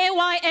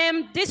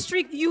AYM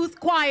District Youth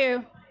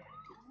Choir.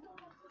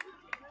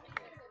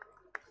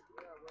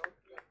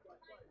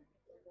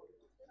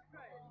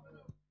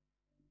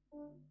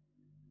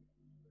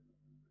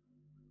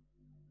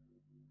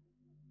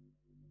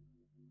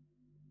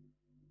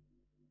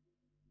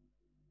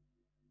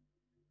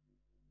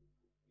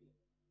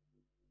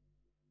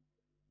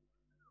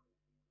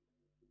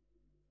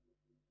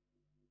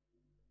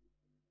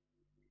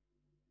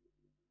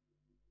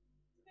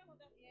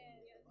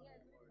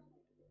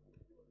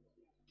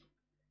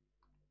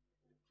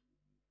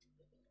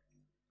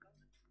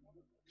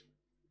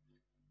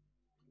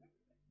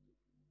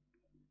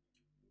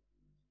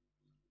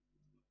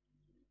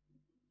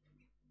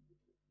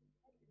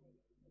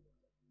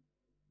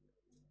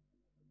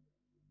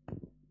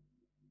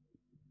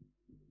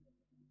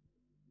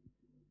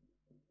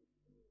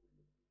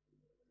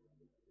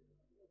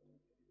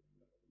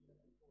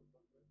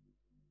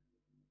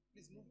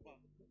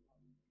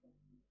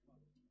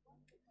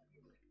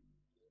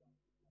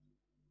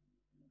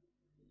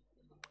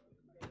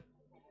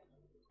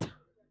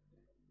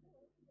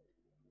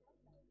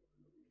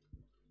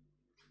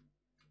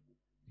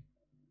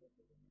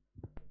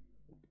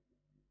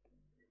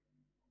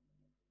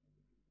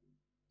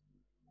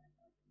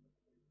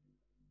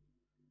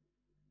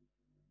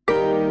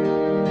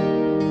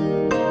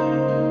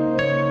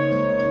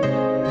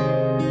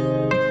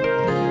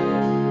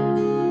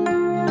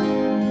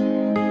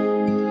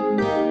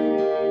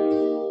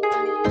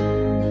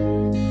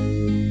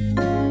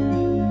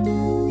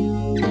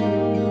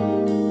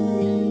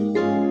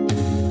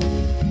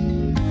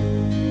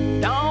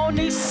 Down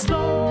is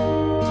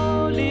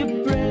slowly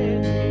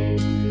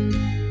breaking.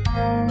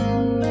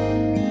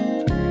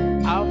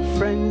 Our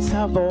friends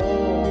have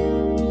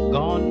all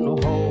gone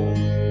home.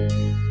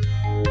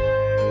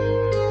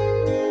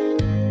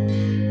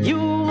 You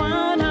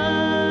and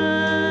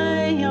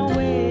I are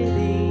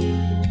waiting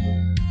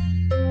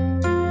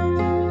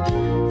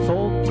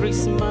for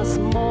Christmas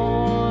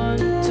morn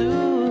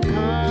to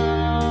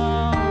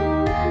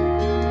come.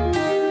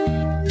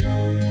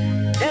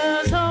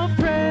 There's a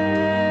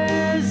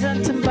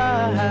present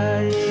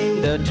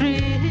behind the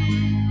tree,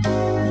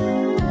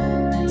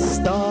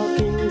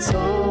 stockings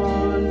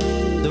on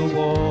the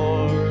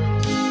wall,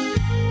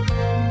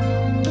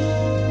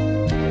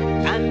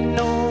 and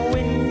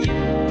knowing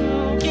you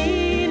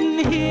in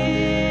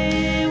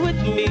here with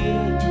me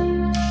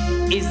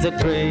is the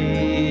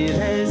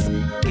greatest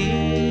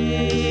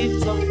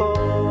gift of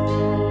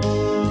all.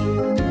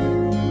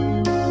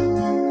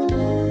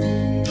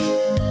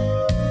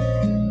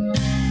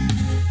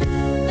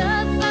 The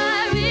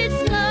fire is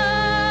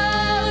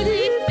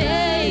slowly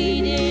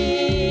fading.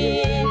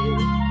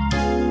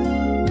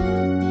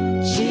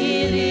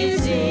 Chill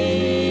is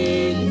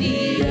in the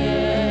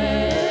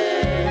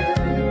air.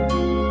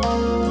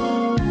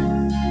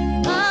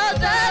 All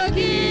the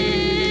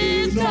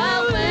gifts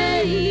are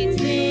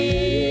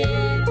waiting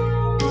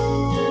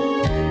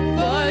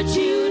for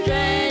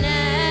children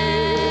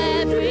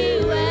everywhere.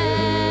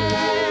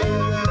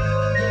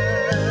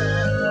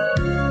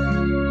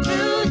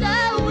 Through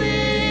the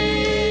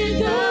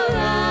window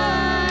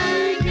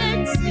I can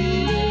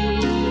see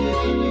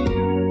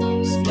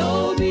snow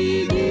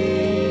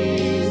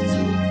begins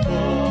to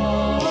fall,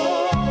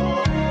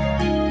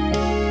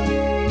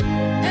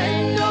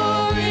 and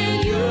knowing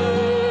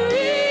you're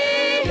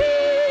here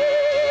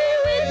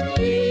with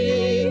me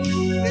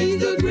is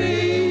the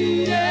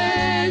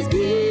greatest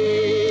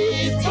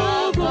gift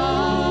of all.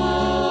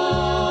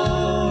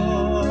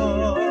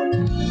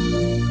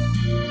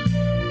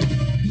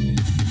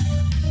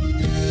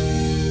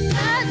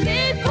 As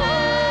before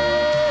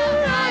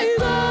I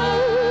go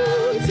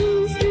to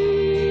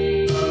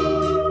sleep,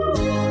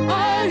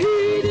 I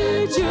hear the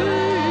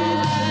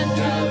church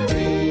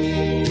ring.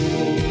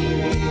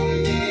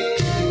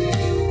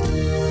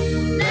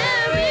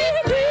 Merry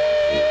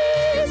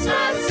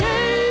Christmas,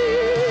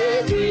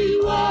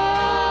 everyone.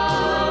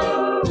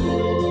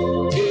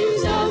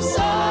 Hymns of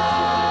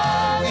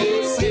song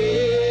is here.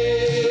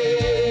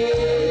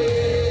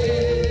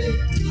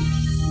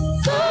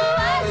 So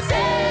I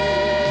say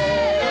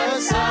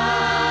a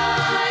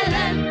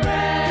silent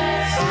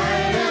prayer,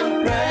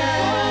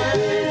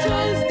 which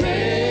was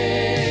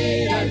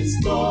great and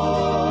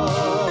small.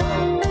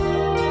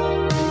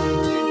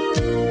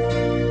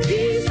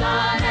 Peace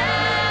on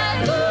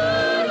earth,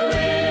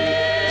 goodwill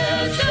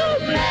to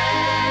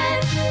men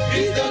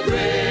is the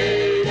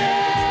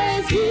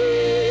greatest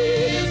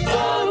gift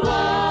of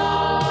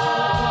all.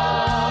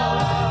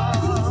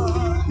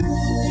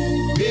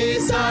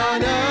 Peace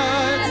on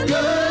earth,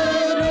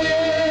 goodwill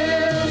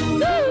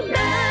to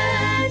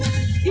men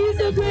is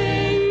the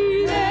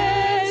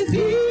greatest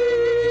gift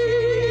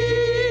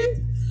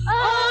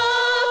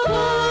of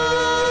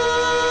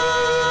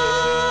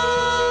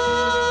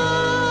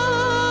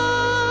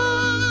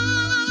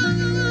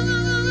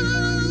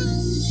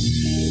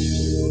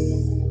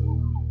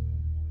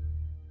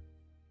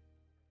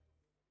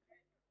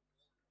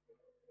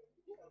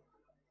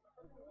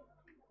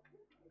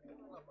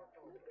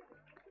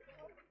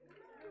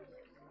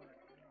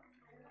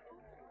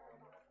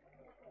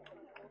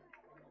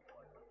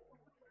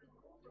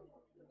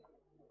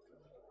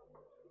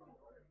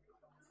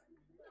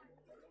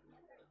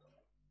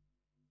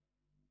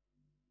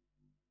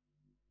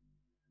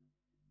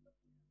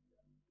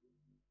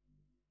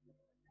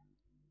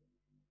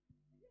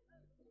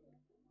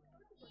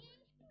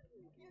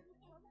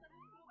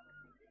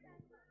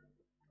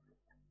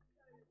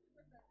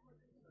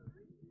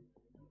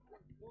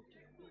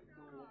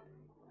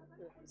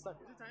Is it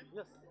time?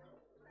 Yes.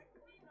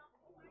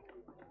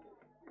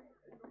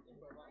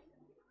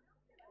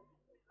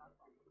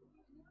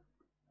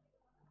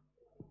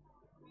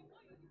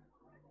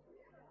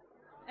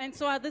 And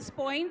so at this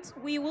point,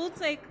 we will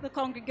take the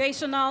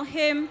congregational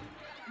hymn,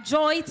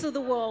 Joy to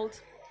the World,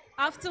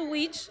 after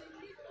which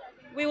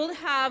we will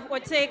have or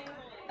take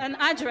an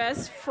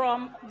address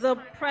from the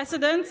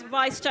President,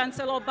 Vice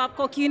Chancellor of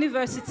Babcock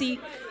University,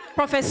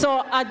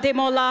 Professor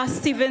Ademola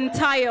Stephen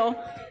Tayo.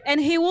 and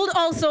he will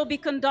also be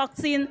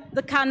conducting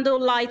the candle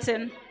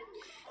lighting.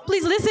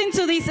 Please listen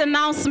to this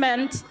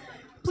announcement.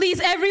 Please,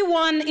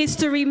 everyone is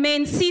to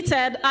remain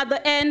seated at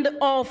the end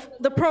of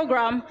the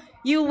program.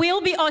 You will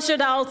be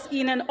ushered out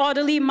in an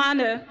orderly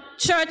manner,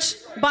 church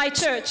by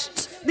church.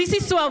 This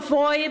is to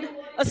avoid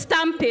a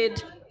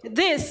stampede.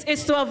 This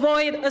is to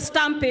avoid a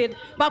stampede.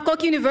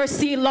 Babcock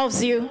University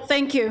loves you.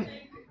 Thank you.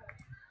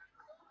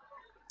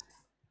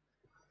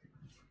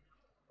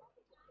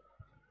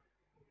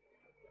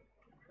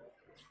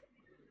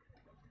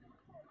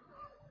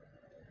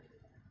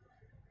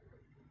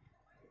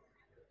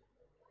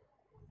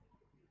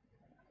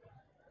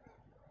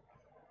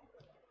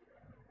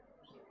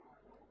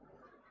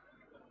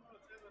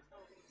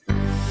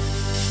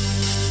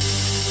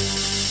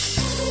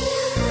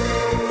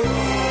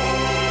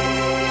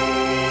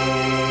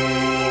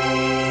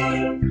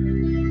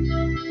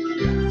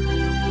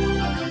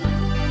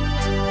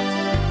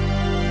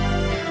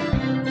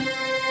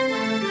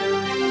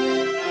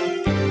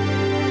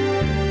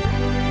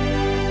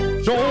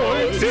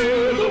 Joy to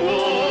the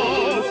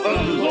world,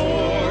 the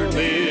Lord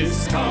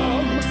is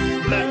come.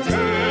 Let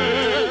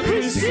earth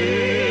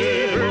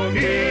receive her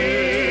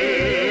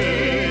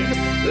King.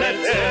 Let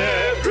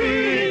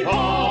every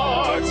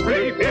heart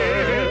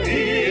prepare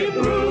the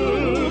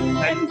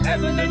improved, and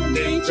heaven and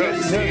nature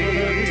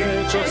sing,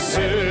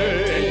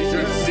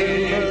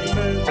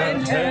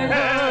 and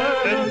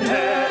heaven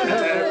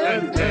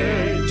and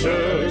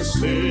nature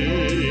sing.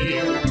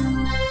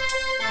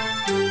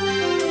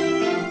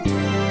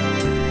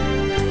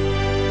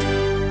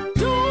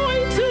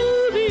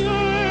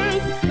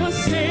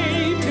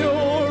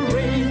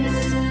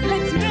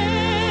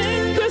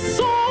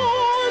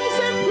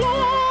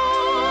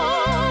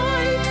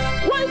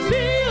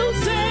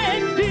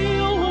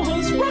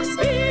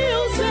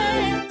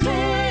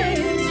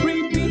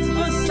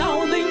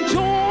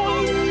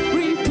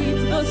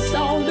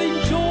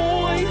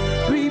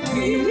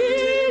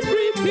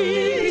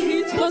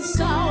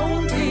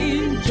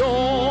 Sounding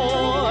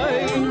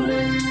joy.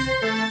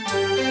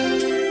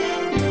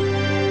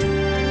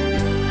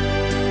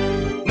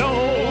 No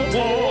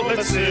more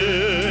let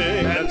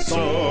sin and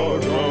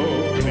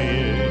sorrow be.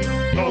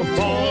 No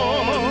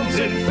thorns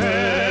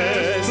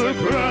infest the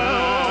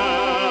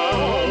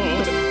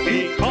ground. He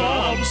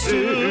comes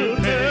to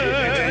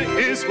make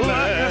his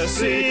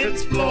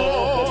blessings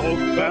flow.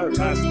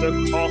 Whereas the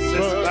cross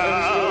is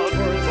bound,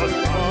 the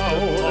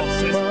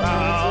cross is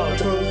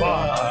bound.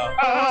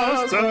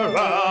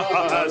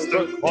 As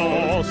the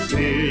cross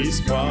is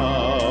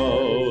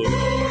found.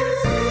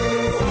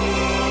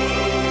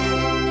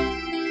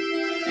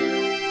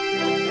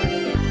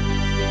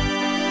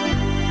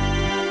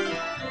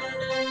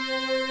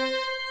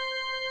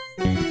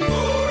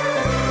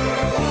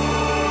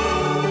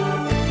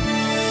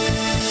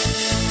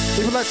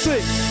 People that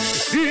sing.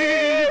 He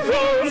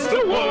rules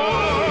the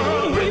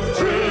world with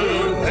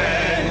truth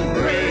and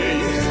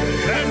grace,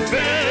 and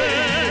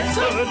bears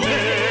the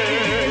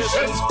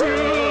nations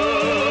through.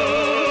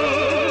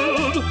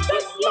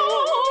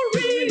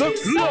 The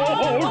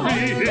glory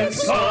is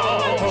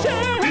of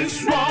His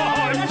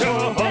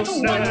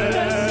righteousness,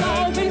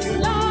 of His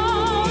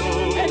love,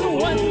 and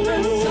wonders of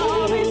His love, and wonders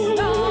of His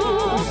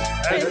love,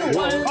 and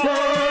wonders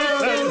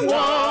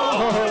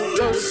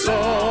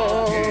of.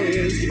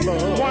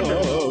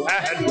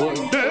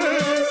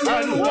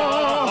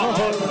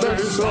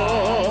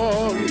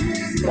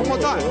 One more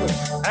time.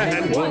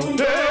 And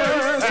wonders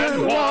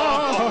of.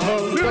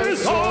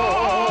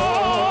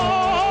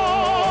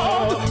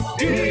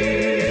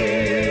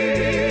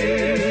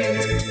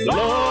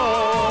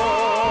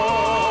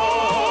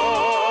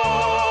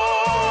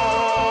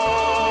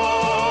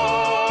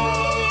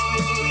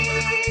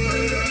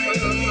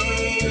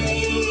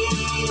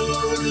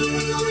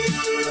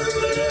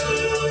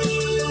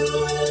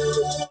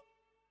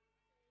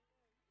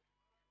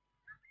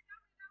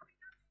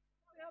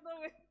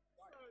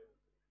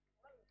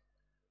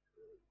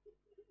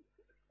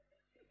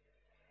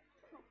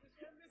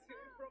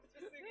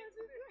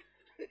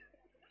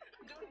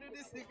 Don't do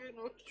this again,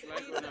 no. Should I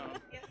go now?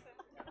 Yes, sir.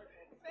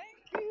 Thank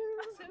you.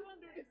 Someone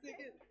do this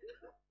again.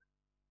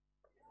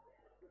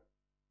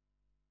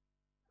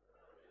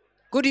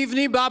 Good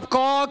evening,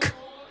 Babcock.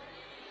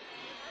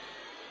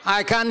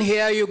 I can't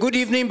hear you. Good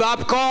evening,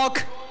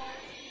 Babcock.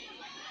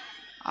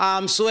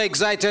 I'm so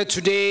excited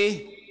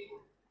today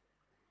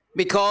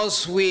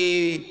because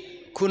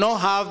we could not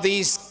have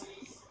this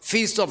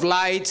Feast of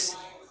Lights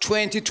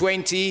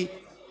 2020,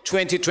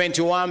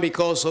 2021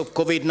 because of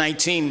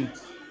COVID-19.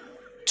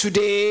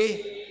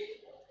 Today,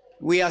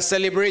 we are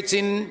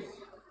celebrating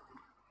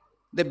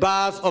the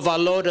birth of our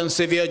Lord and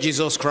Savior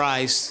Jesus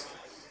Christ.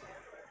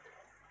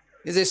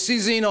 It's a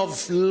season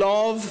of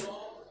love,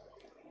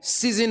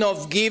 season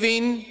of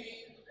giving,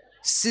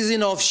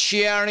 season of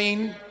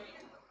sharing,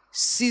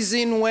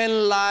 season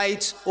when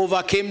light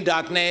overcame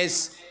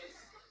darkness,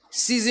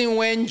 season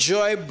when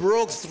joy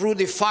broke through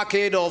the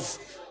facade of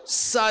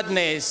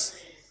sadness,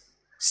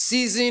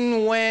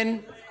 season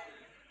when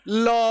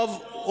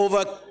love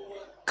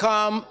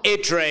overcome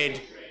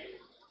hatred.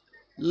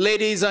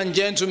 Ladies and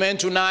gentlemen,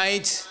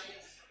 tonight,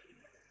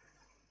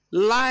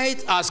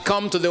 light has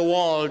come to the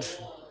world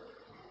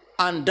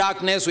and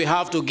darkness will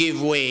have to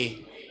give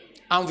way.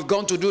 And we're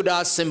going to do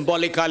that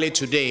symbolically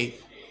today.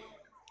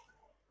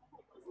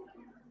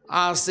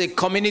 As a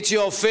community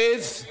of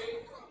faith,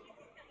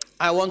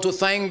 I want to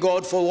thank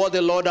God for what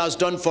the Lord has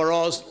done for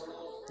us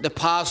the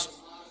past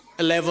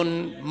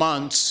 11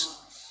 months.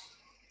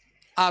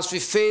 As we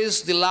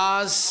face the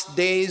last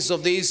days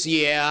of this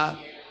year,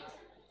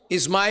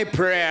 it's my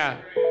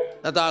prayer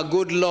that our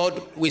good Lord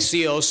will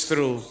see us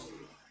through.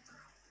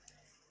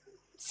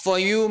 For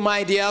you,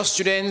 my dear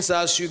students,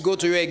 as you go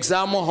to your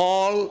exam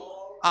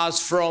hall, as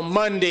from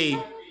Monday,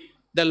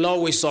 the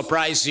Lord will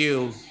surprise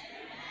you.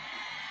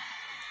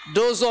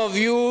 Those of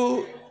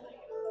you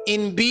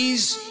in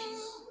B's,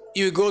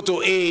 you go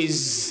to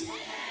A's.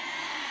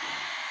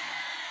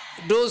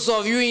 Those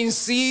of you in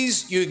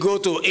C's, you go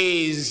to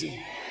A's.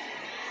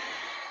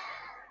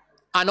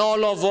 And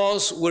all of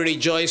us will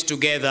rejoice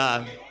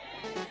together.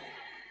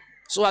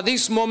 So at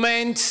this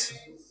moment,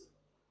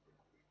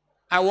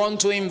 I want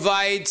to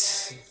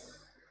invite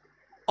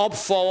up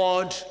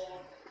forward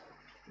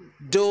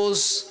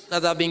those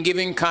that have been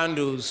given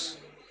candles.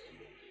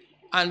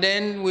 And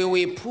then we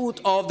will put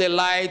off the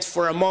light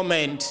for a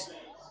moment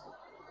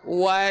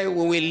while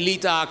we will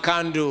lit our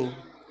candle.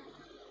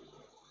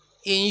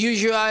 In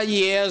usual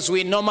years,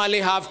 we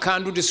normally have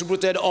candle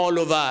distributed all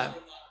over.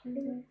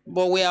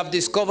 But we have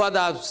discovered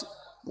that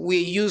we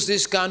use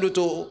this candle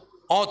to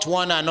hurt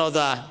one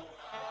another.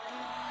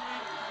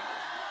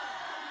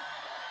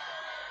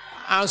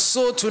 And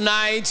so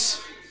tonight,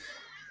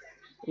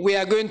 we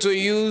are going to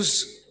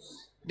use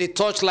the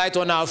torchlight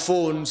on our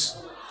phones.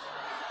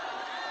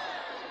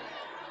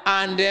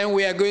 And then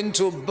we are going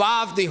to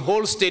bath the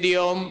whole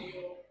stadium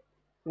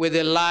with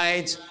the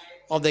light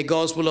of the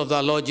gospel of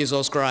the Lord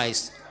Jesus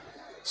Christ.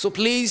 So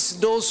please,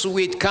 those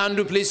with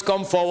candle, please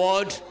come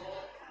forward.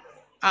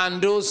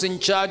 And those in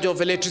charge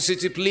of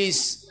electricity,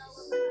 please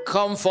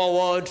come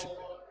forward.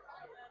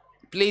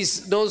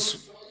 Please,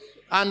 those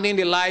handling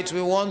the light,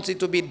 we want it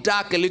to be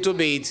dark a little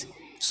bit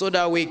so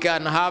that we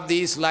can have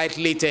this light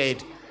lit.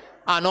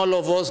 And all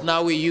of us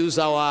now we use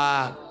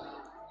our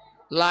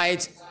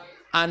light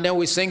and then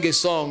we sing a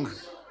song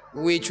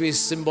which will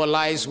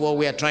symbolize what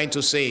we are trying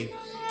to say.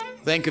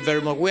 Thank you very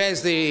much.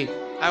 Where's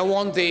I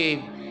want the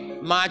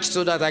match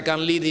so that I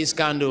can lead this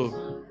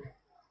candle.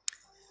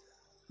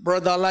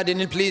 Brother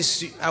Aladdin,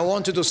 please, I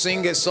want you to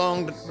sing a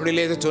song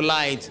related to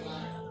light.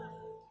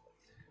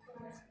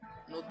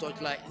 No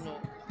torchlight, no.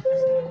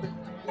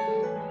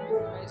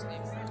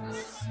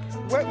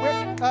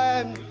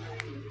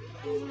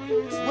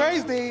 Where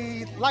is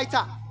the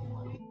lighter?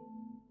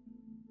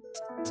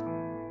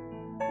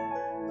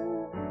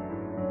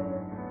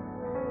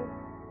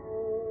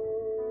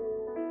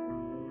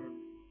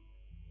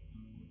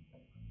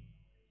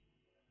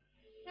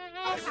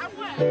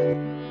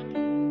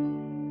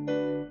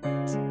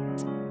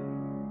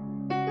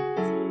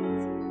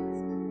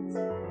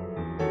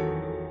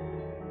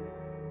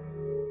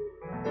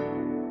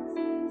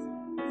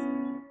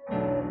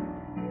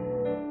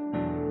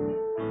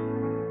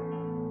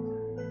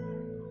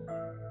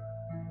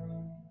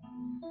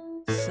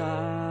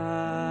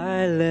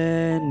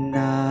 Silent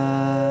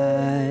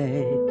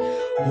night,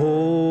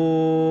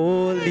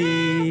 holy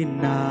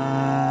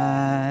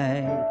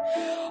night,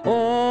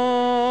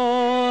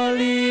 all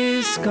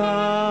is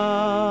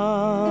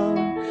calm,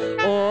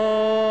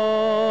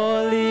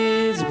 all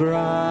is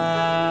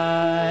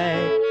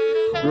bright,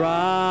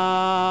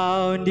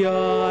 round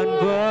yon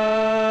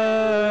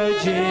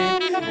virgin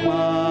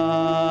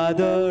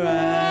mother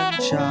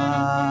and child.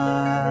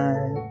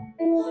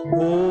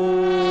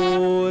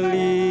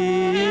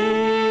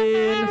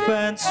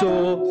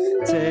 So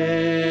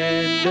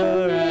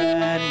tender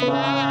and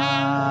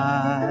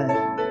mild,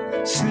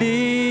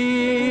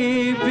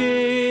 sleep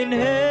in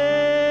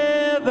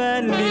heavenly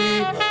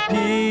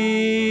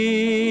peace,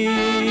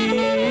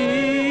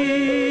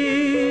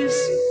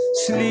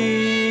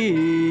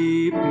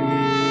 sleep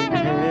in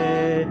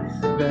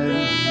heavenly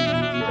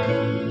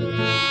peace.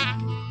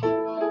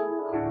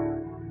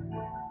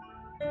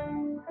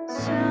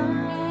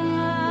 Silent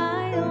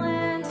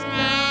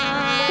night,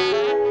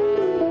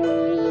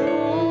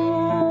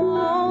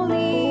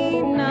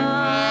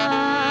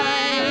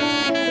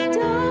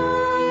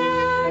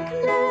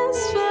 darkness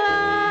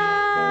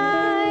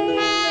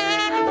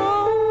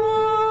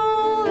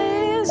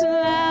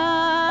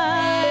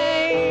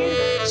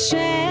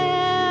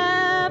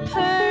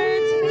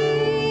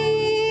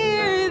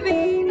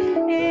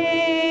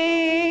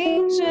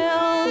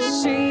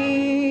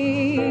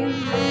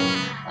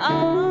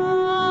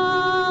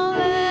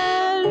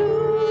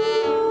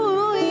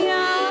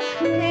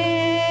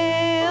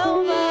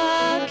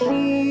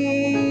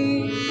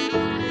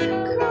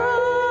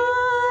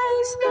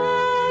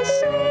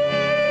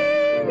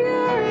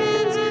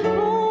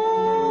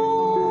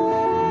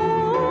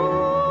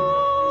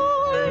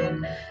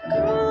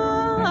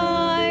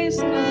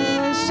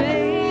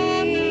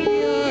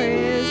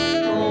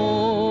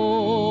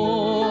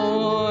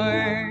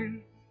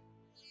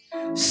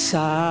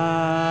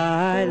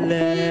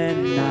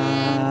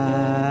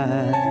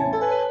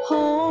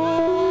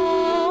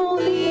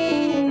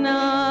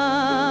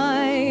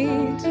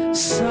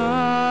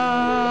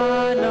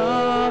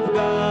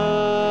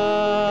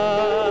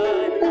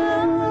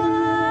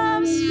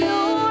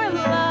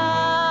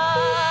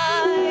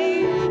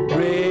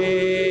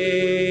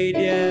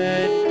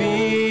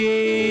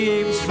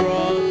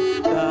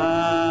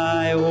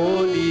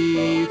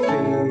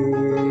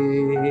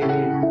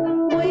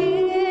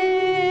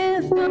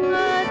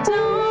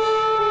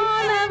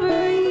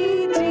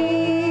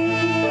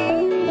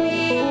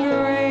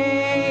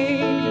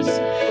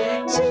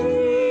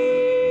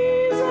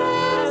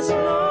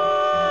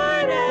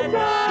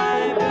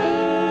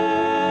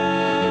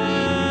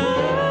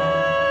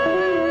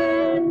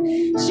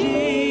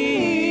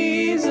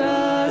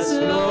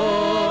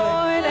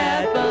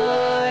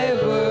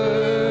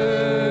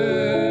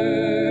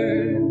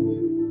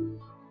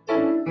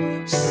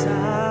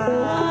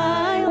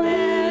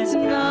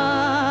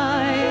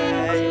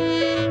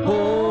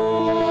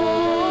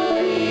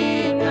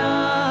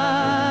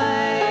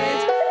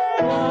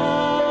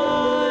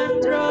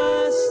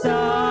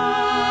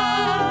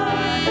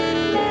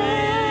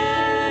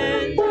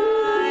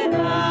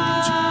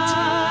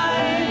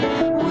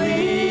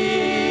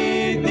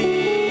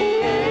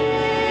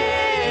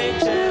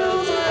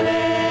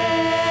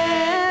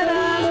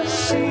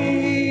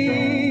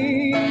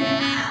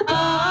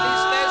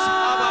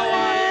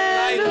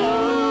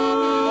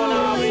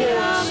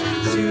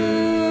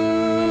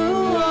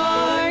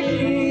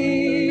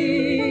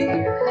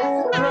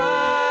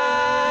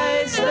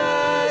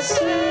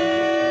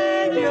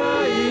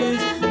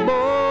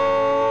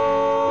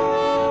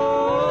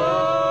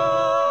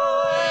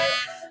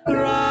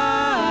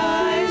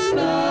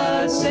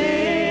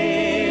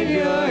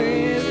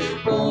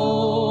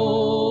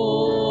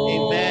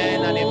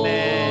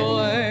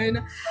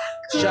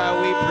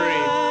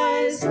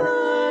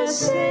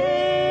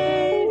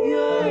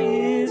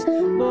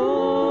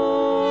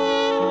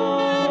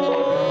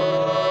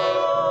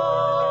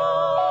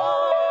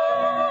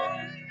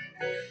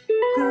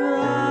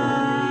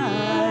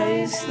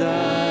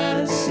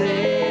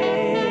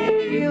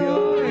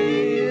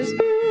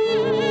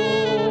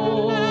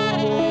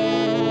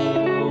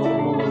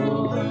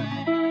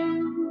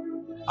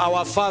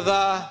Our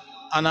Father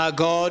and our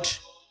God,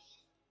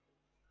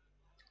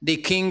 the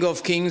King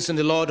of Kings and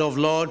the Lord of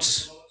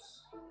Lords,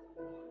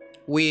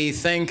 we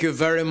thank you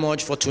very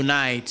much for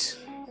tonight.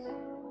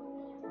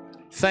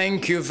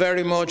 Thank you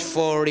very much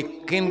for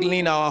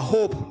rekindling our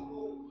hope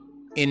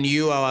in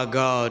you, our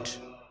God.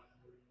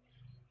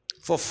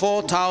 For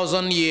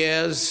 4,000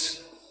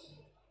 years,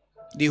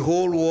 the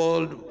whole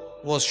world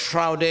was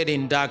shrouded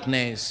in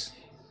darkness.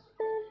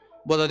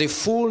 But at the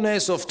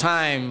fullness of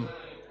time,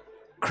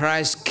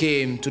 Christ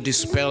came to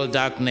dispel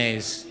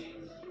darkness.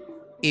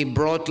 He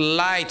brought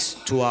light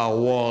to our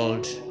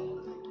world.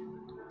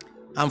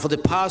 And for the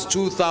past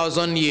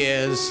 2,000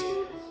 years,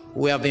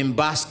 we have been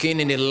basking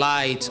in the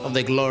light of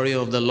the glory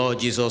of the Lord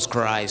Jesus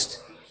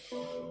Christ.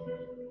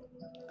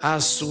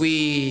 As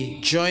we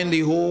join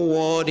the whole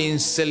world in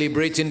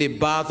celebrating the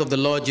birth of the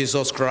Lord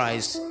Jesus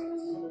Christ,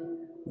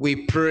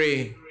 we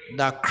pray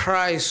that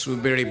Christ will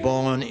be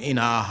reborn in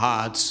our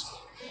hearts.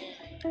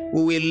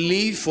 We will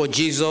live for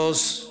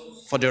Jesus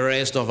for the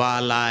rest of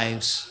our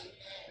lives.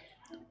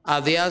 Are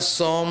there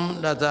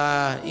some that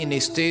are in a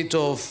state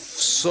of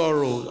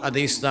sorrow at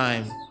this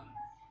time?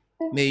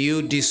 May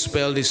you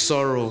dispel the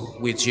sorrow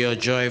with your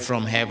joy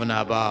from heaven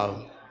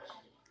above.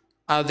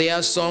 Are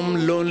there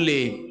some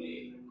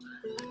lonely?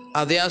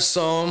 Are there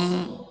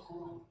some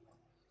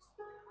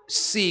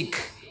sick?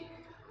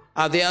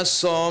 Are there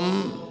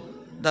some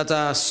that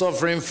are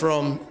suffering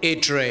from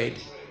hatred,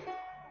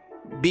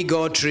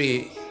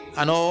 bigotry,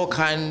 and all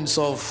kinds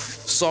of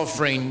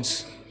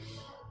sufferings?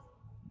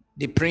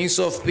 The Prince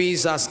of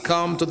Peace has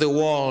come to the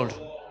world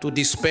to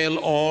dispel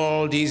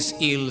all these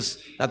ills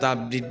that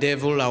have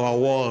bedeviled our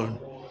world.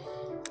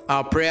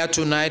 Our prayer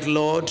tonight,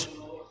 Lord,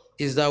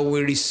 is that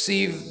we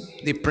receive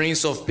the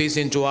Prince of Peace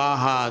into our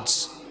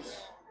hearts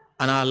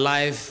and our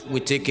life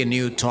will take a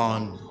new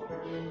turn.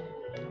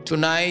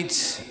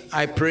 Tonight,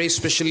 I pray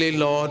especially,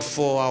 Lord,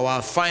 for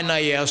our final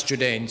year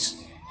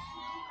students.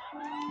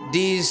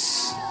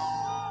 This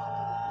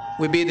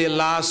will be the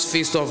last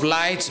feast of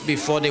light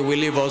before they will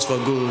leave us for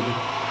good.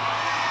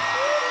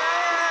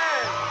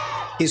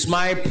 It's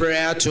my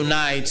prayer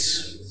tonight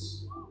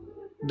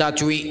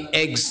that we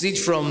exit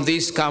from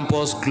this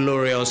campus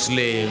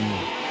gloriously.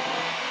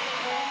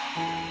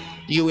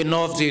 You will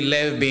not be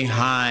left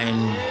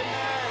behind.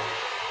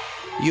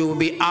 You will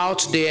be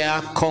out there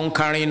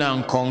conquering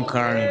and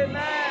conquering.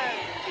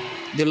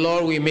 The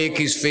Lord will make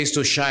his face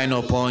to shine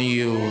upon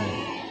you.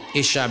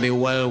 It shall be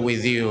well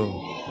with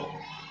you.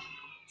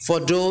 For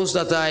those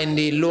that are in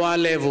the lower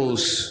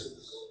levels,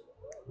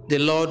 the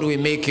Lord will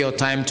make your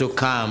time to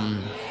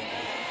come.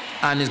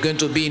 And it's going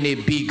to be in a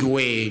big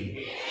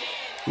way.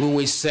 We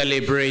will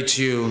celebrate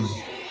you.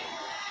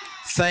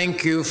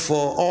 Thank you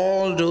for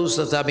all those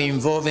that have been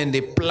involved in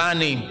the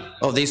planning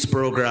of this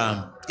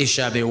program. It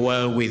shall be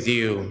well with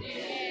you.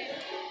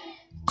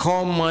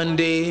 Come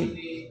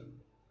Monday,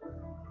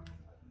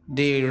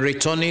 the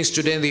returning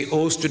students, the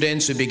old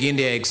students will begin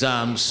their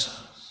exams.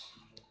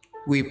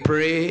 We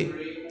pray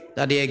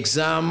that the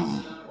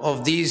exam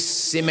of this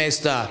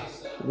semester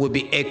will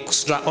be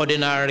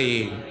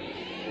extraordinary.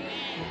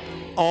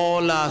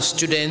 All our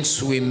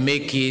students will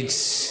make it.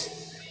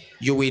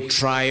 You will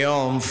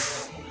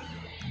triumph.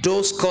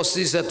 Those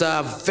courses that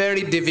are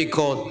very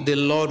difficult, the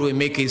Lord will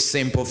make it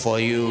simple for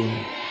you.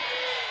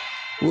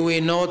 We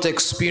will not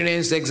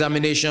experience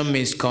examination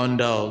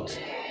misconduct.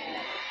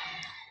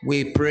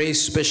 We pray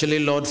especially,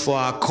 Lord, for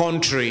our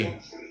country.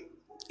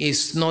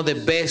 It's not the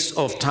best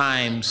of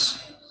times.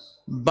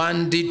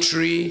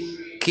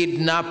 Banditry,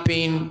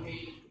 kidnapping,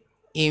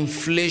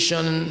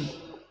 inflation,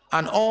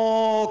 and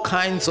all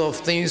kinds of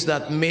things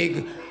that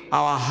make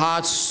our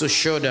hearts to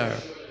shudder.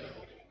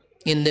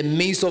 In the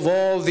midst of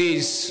all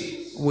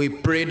this, we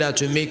pray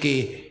that you make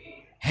a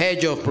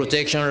hedge of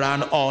protection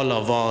around all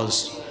of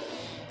us.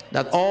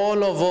 That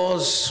all of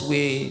us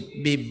will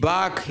be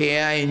back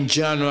here in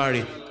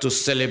January to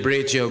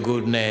celebrate your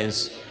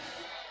goodness.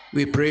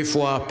 We pray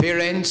for our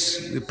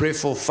parents, we pray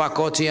for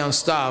faculty and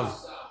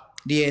staff,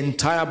 the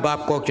entire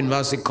Babcock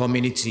University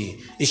community.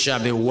 It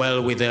shall be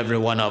well with every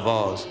one of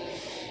us.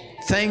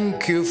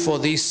 Thank you for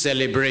this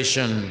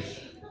celebration.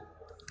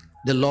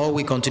 The Lord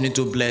will continue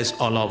to bless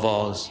all of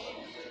us.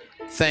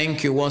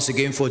 Thank you once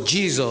again for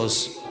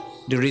Jesus,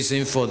 the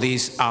reason for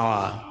this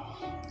hour.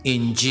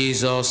 In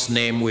Jesus'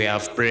 name we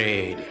have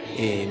prayed.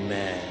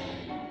 Amen.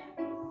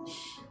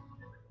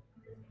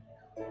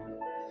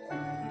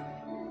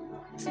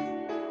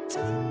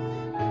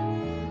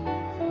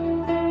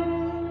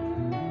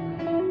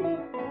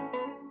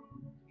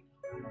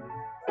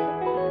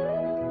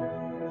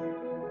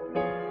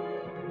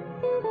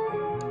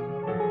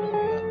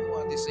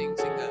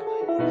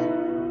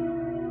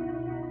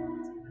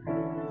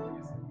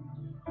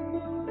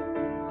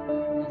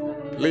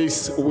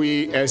 Please,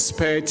 we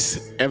expect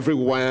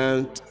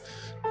everyone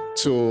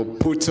to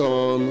put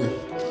on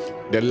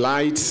the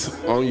light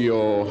on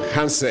your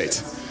handset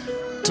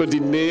to the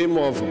name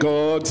of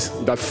God,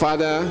 the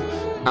Father,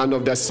 and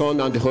of the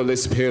Son, and the Holy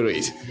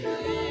Spirit.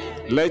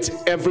 Let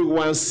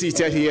everyone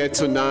seated here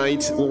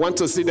tonight, we want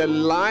to see the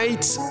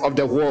light of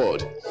the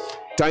world.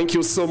 Thank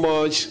you so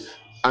much.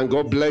 And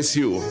God bless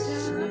you.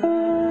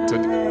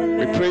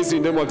 We praise the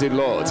name of the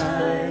Lord.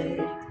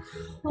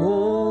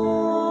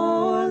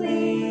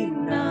 Holy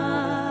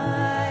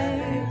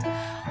night,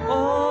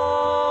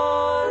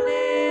 all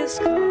is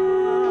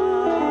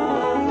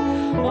calm,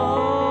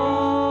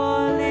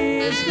 all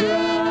is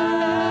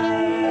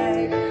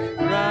bright,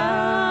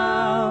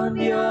 round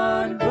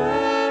yon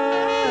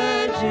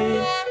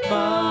virgin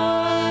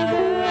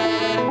mother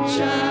and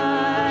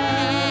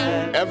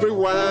child.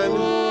 Everyone,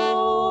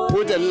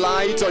 put a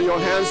light on your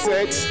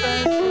handset.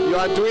 You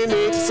are doing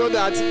it so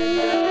that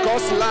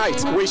God's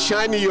light will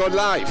shine in your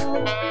life.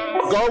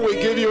 God will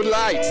give you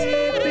light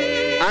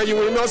and you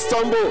will not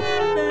stumble.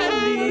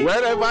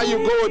 Wherever you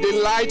go, the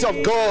light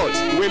of God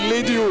will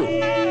lead you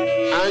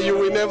and you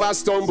will never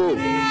stumble.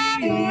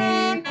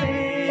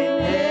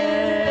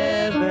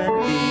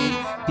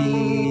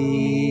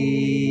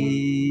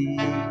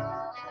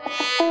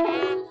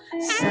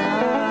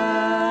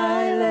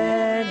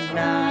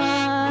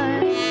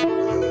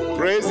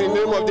 Praise the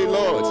name of the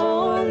Lord.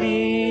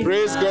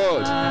 Praise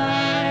God.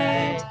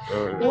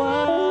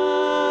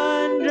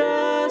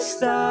 Wondrous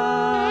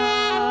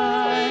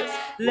stars,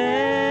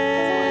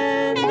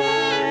 let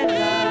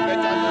thy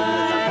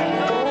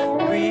light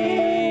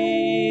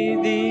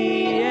with the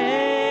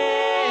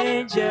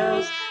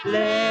angels,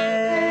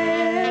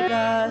 let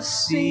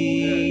us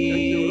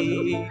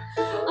see.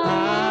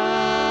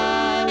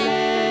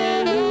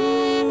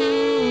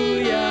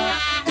 Hallelujah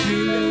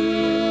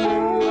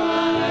to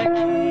our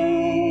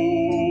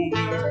King.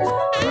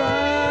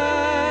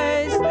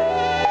 Christ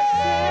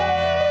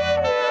the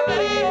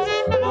Savior is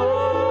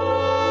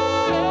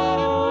born.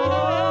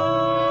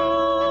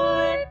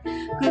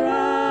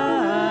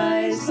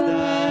 Christ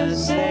the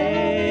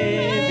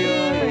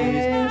Savior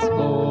is born.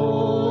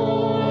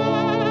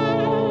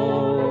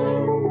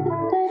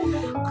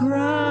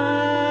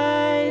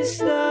 Christ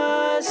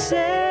the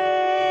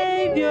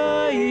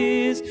Savior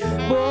is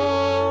born.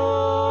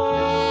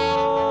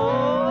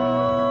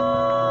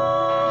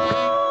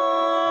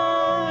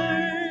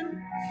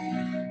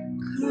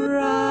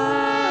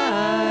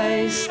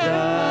 Christ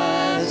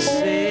the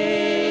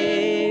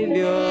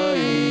Savior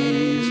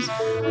is born.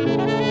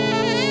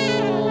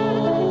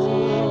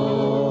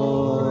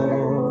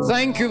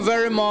 Thank you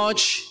very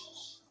much.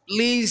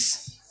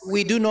 Please,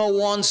 we do not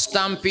want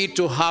stampede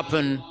to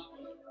happen.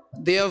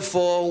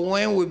 Therefore,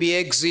 when we be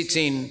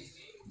exiting,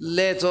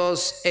 let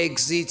us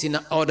exit in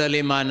an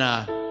orderly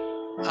manner.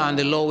 And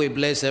the Lord will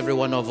bless every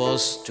one of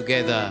us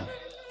together.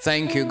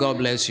 Thank you. God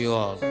bless you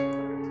all.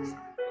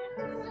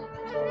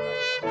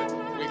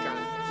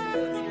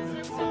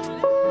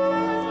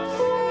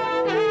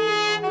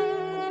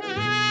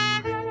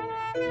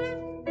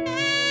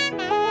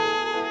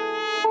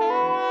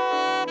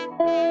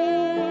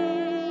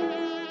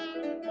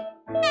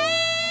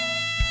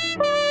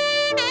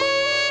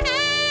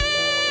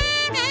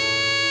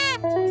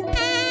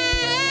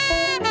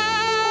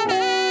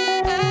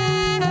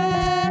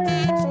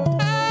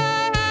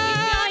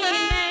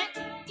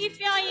 If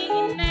you're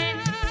in there,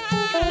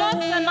 you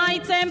lost an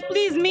item,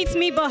 please meet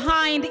me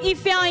behind.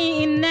 If you're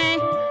in there,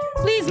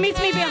 please meet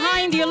me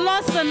behind. You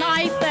lost an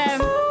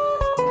item.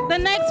 The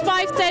next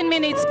 5-10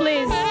 minutes,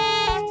 please.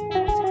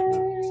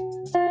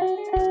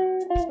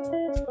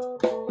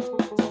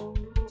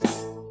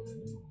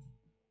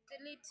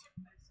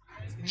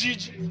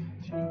 Gigi.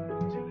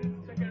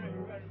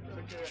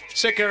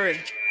 Shekere.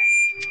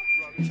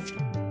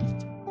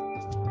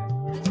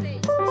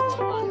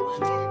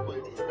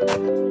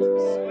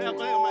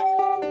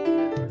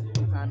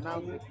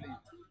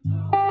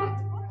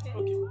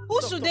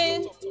 Who should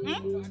they?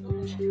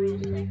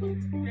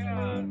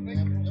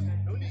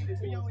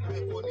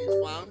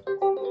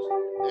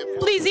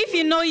 Please, if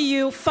you know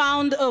you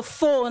found a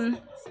phone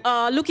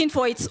looking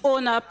for its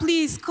owner,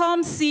 please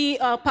come see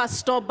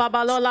Pastor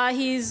Babalola.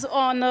 He's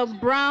on a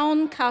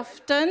brown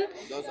kaftan.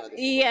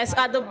 Yes,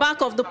 at the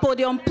back of the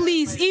podium.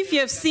 Please, if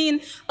you've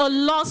seen a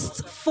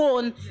lost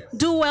phone,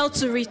 do well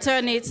to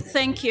return it.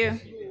 Thank you.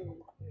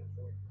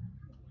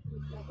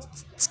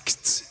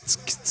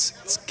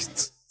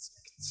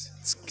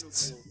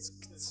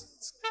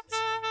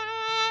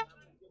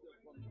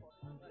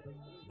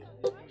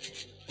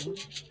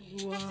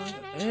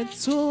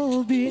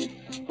 Etobi,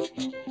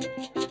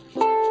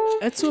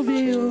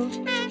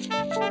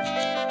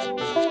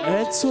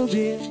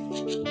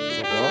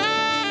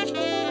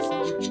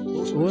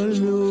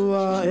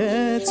 Olúwa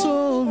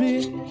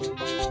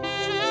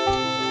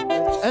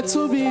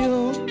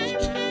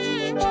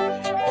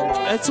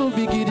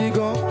Etobi gidi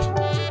gan,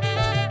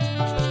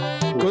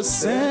 kò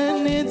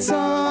sẹ́ni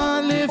tá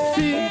lè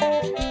fi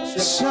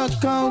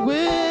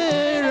ṣàkàwé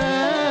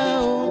rẹ̀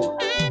o.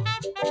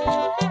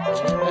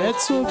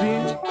 Etobi,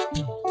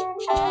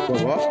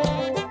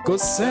 kò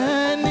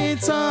sẹ́ni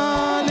tá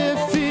lè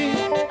fi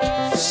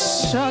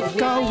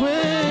ṣàkàwé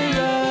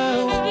rẹ̀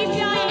o.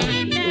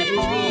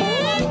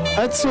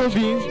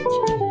 Etobi.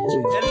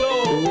 Hello.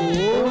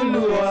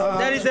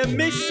 There is a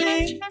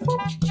missing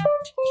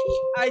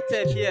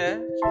item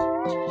here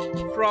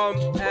from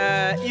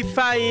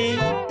Ifeanyi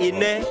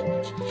Ine.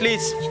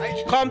 Please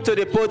come to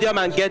the podium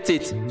and get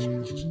it.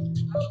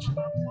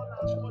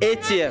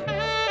 ATM.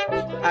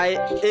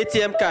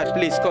 ATM card,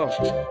 please come.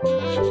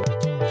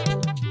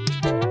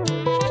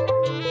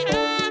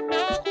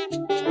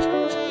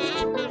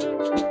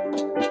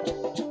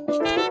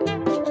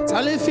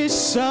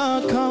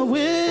 Talifisha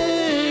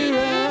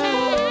kawira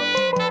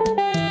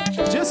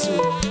Jesu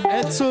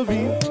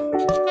etobi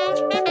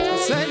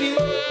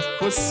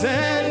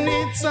Koseni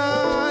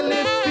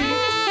talifi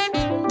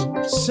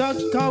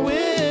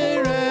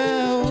Shakawira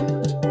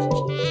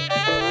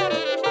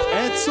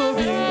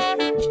etobi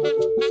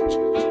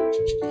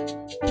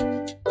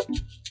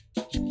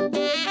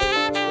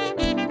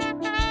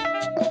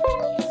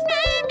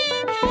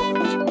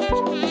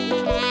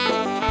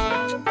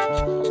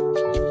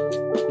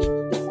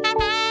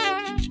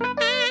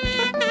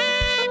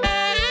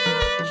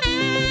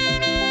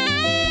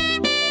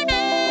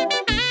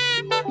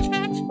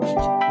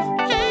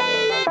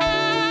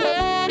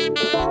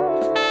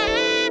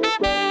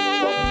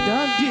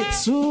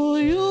To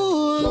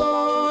you,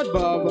 Lord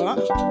Baba,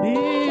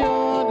 be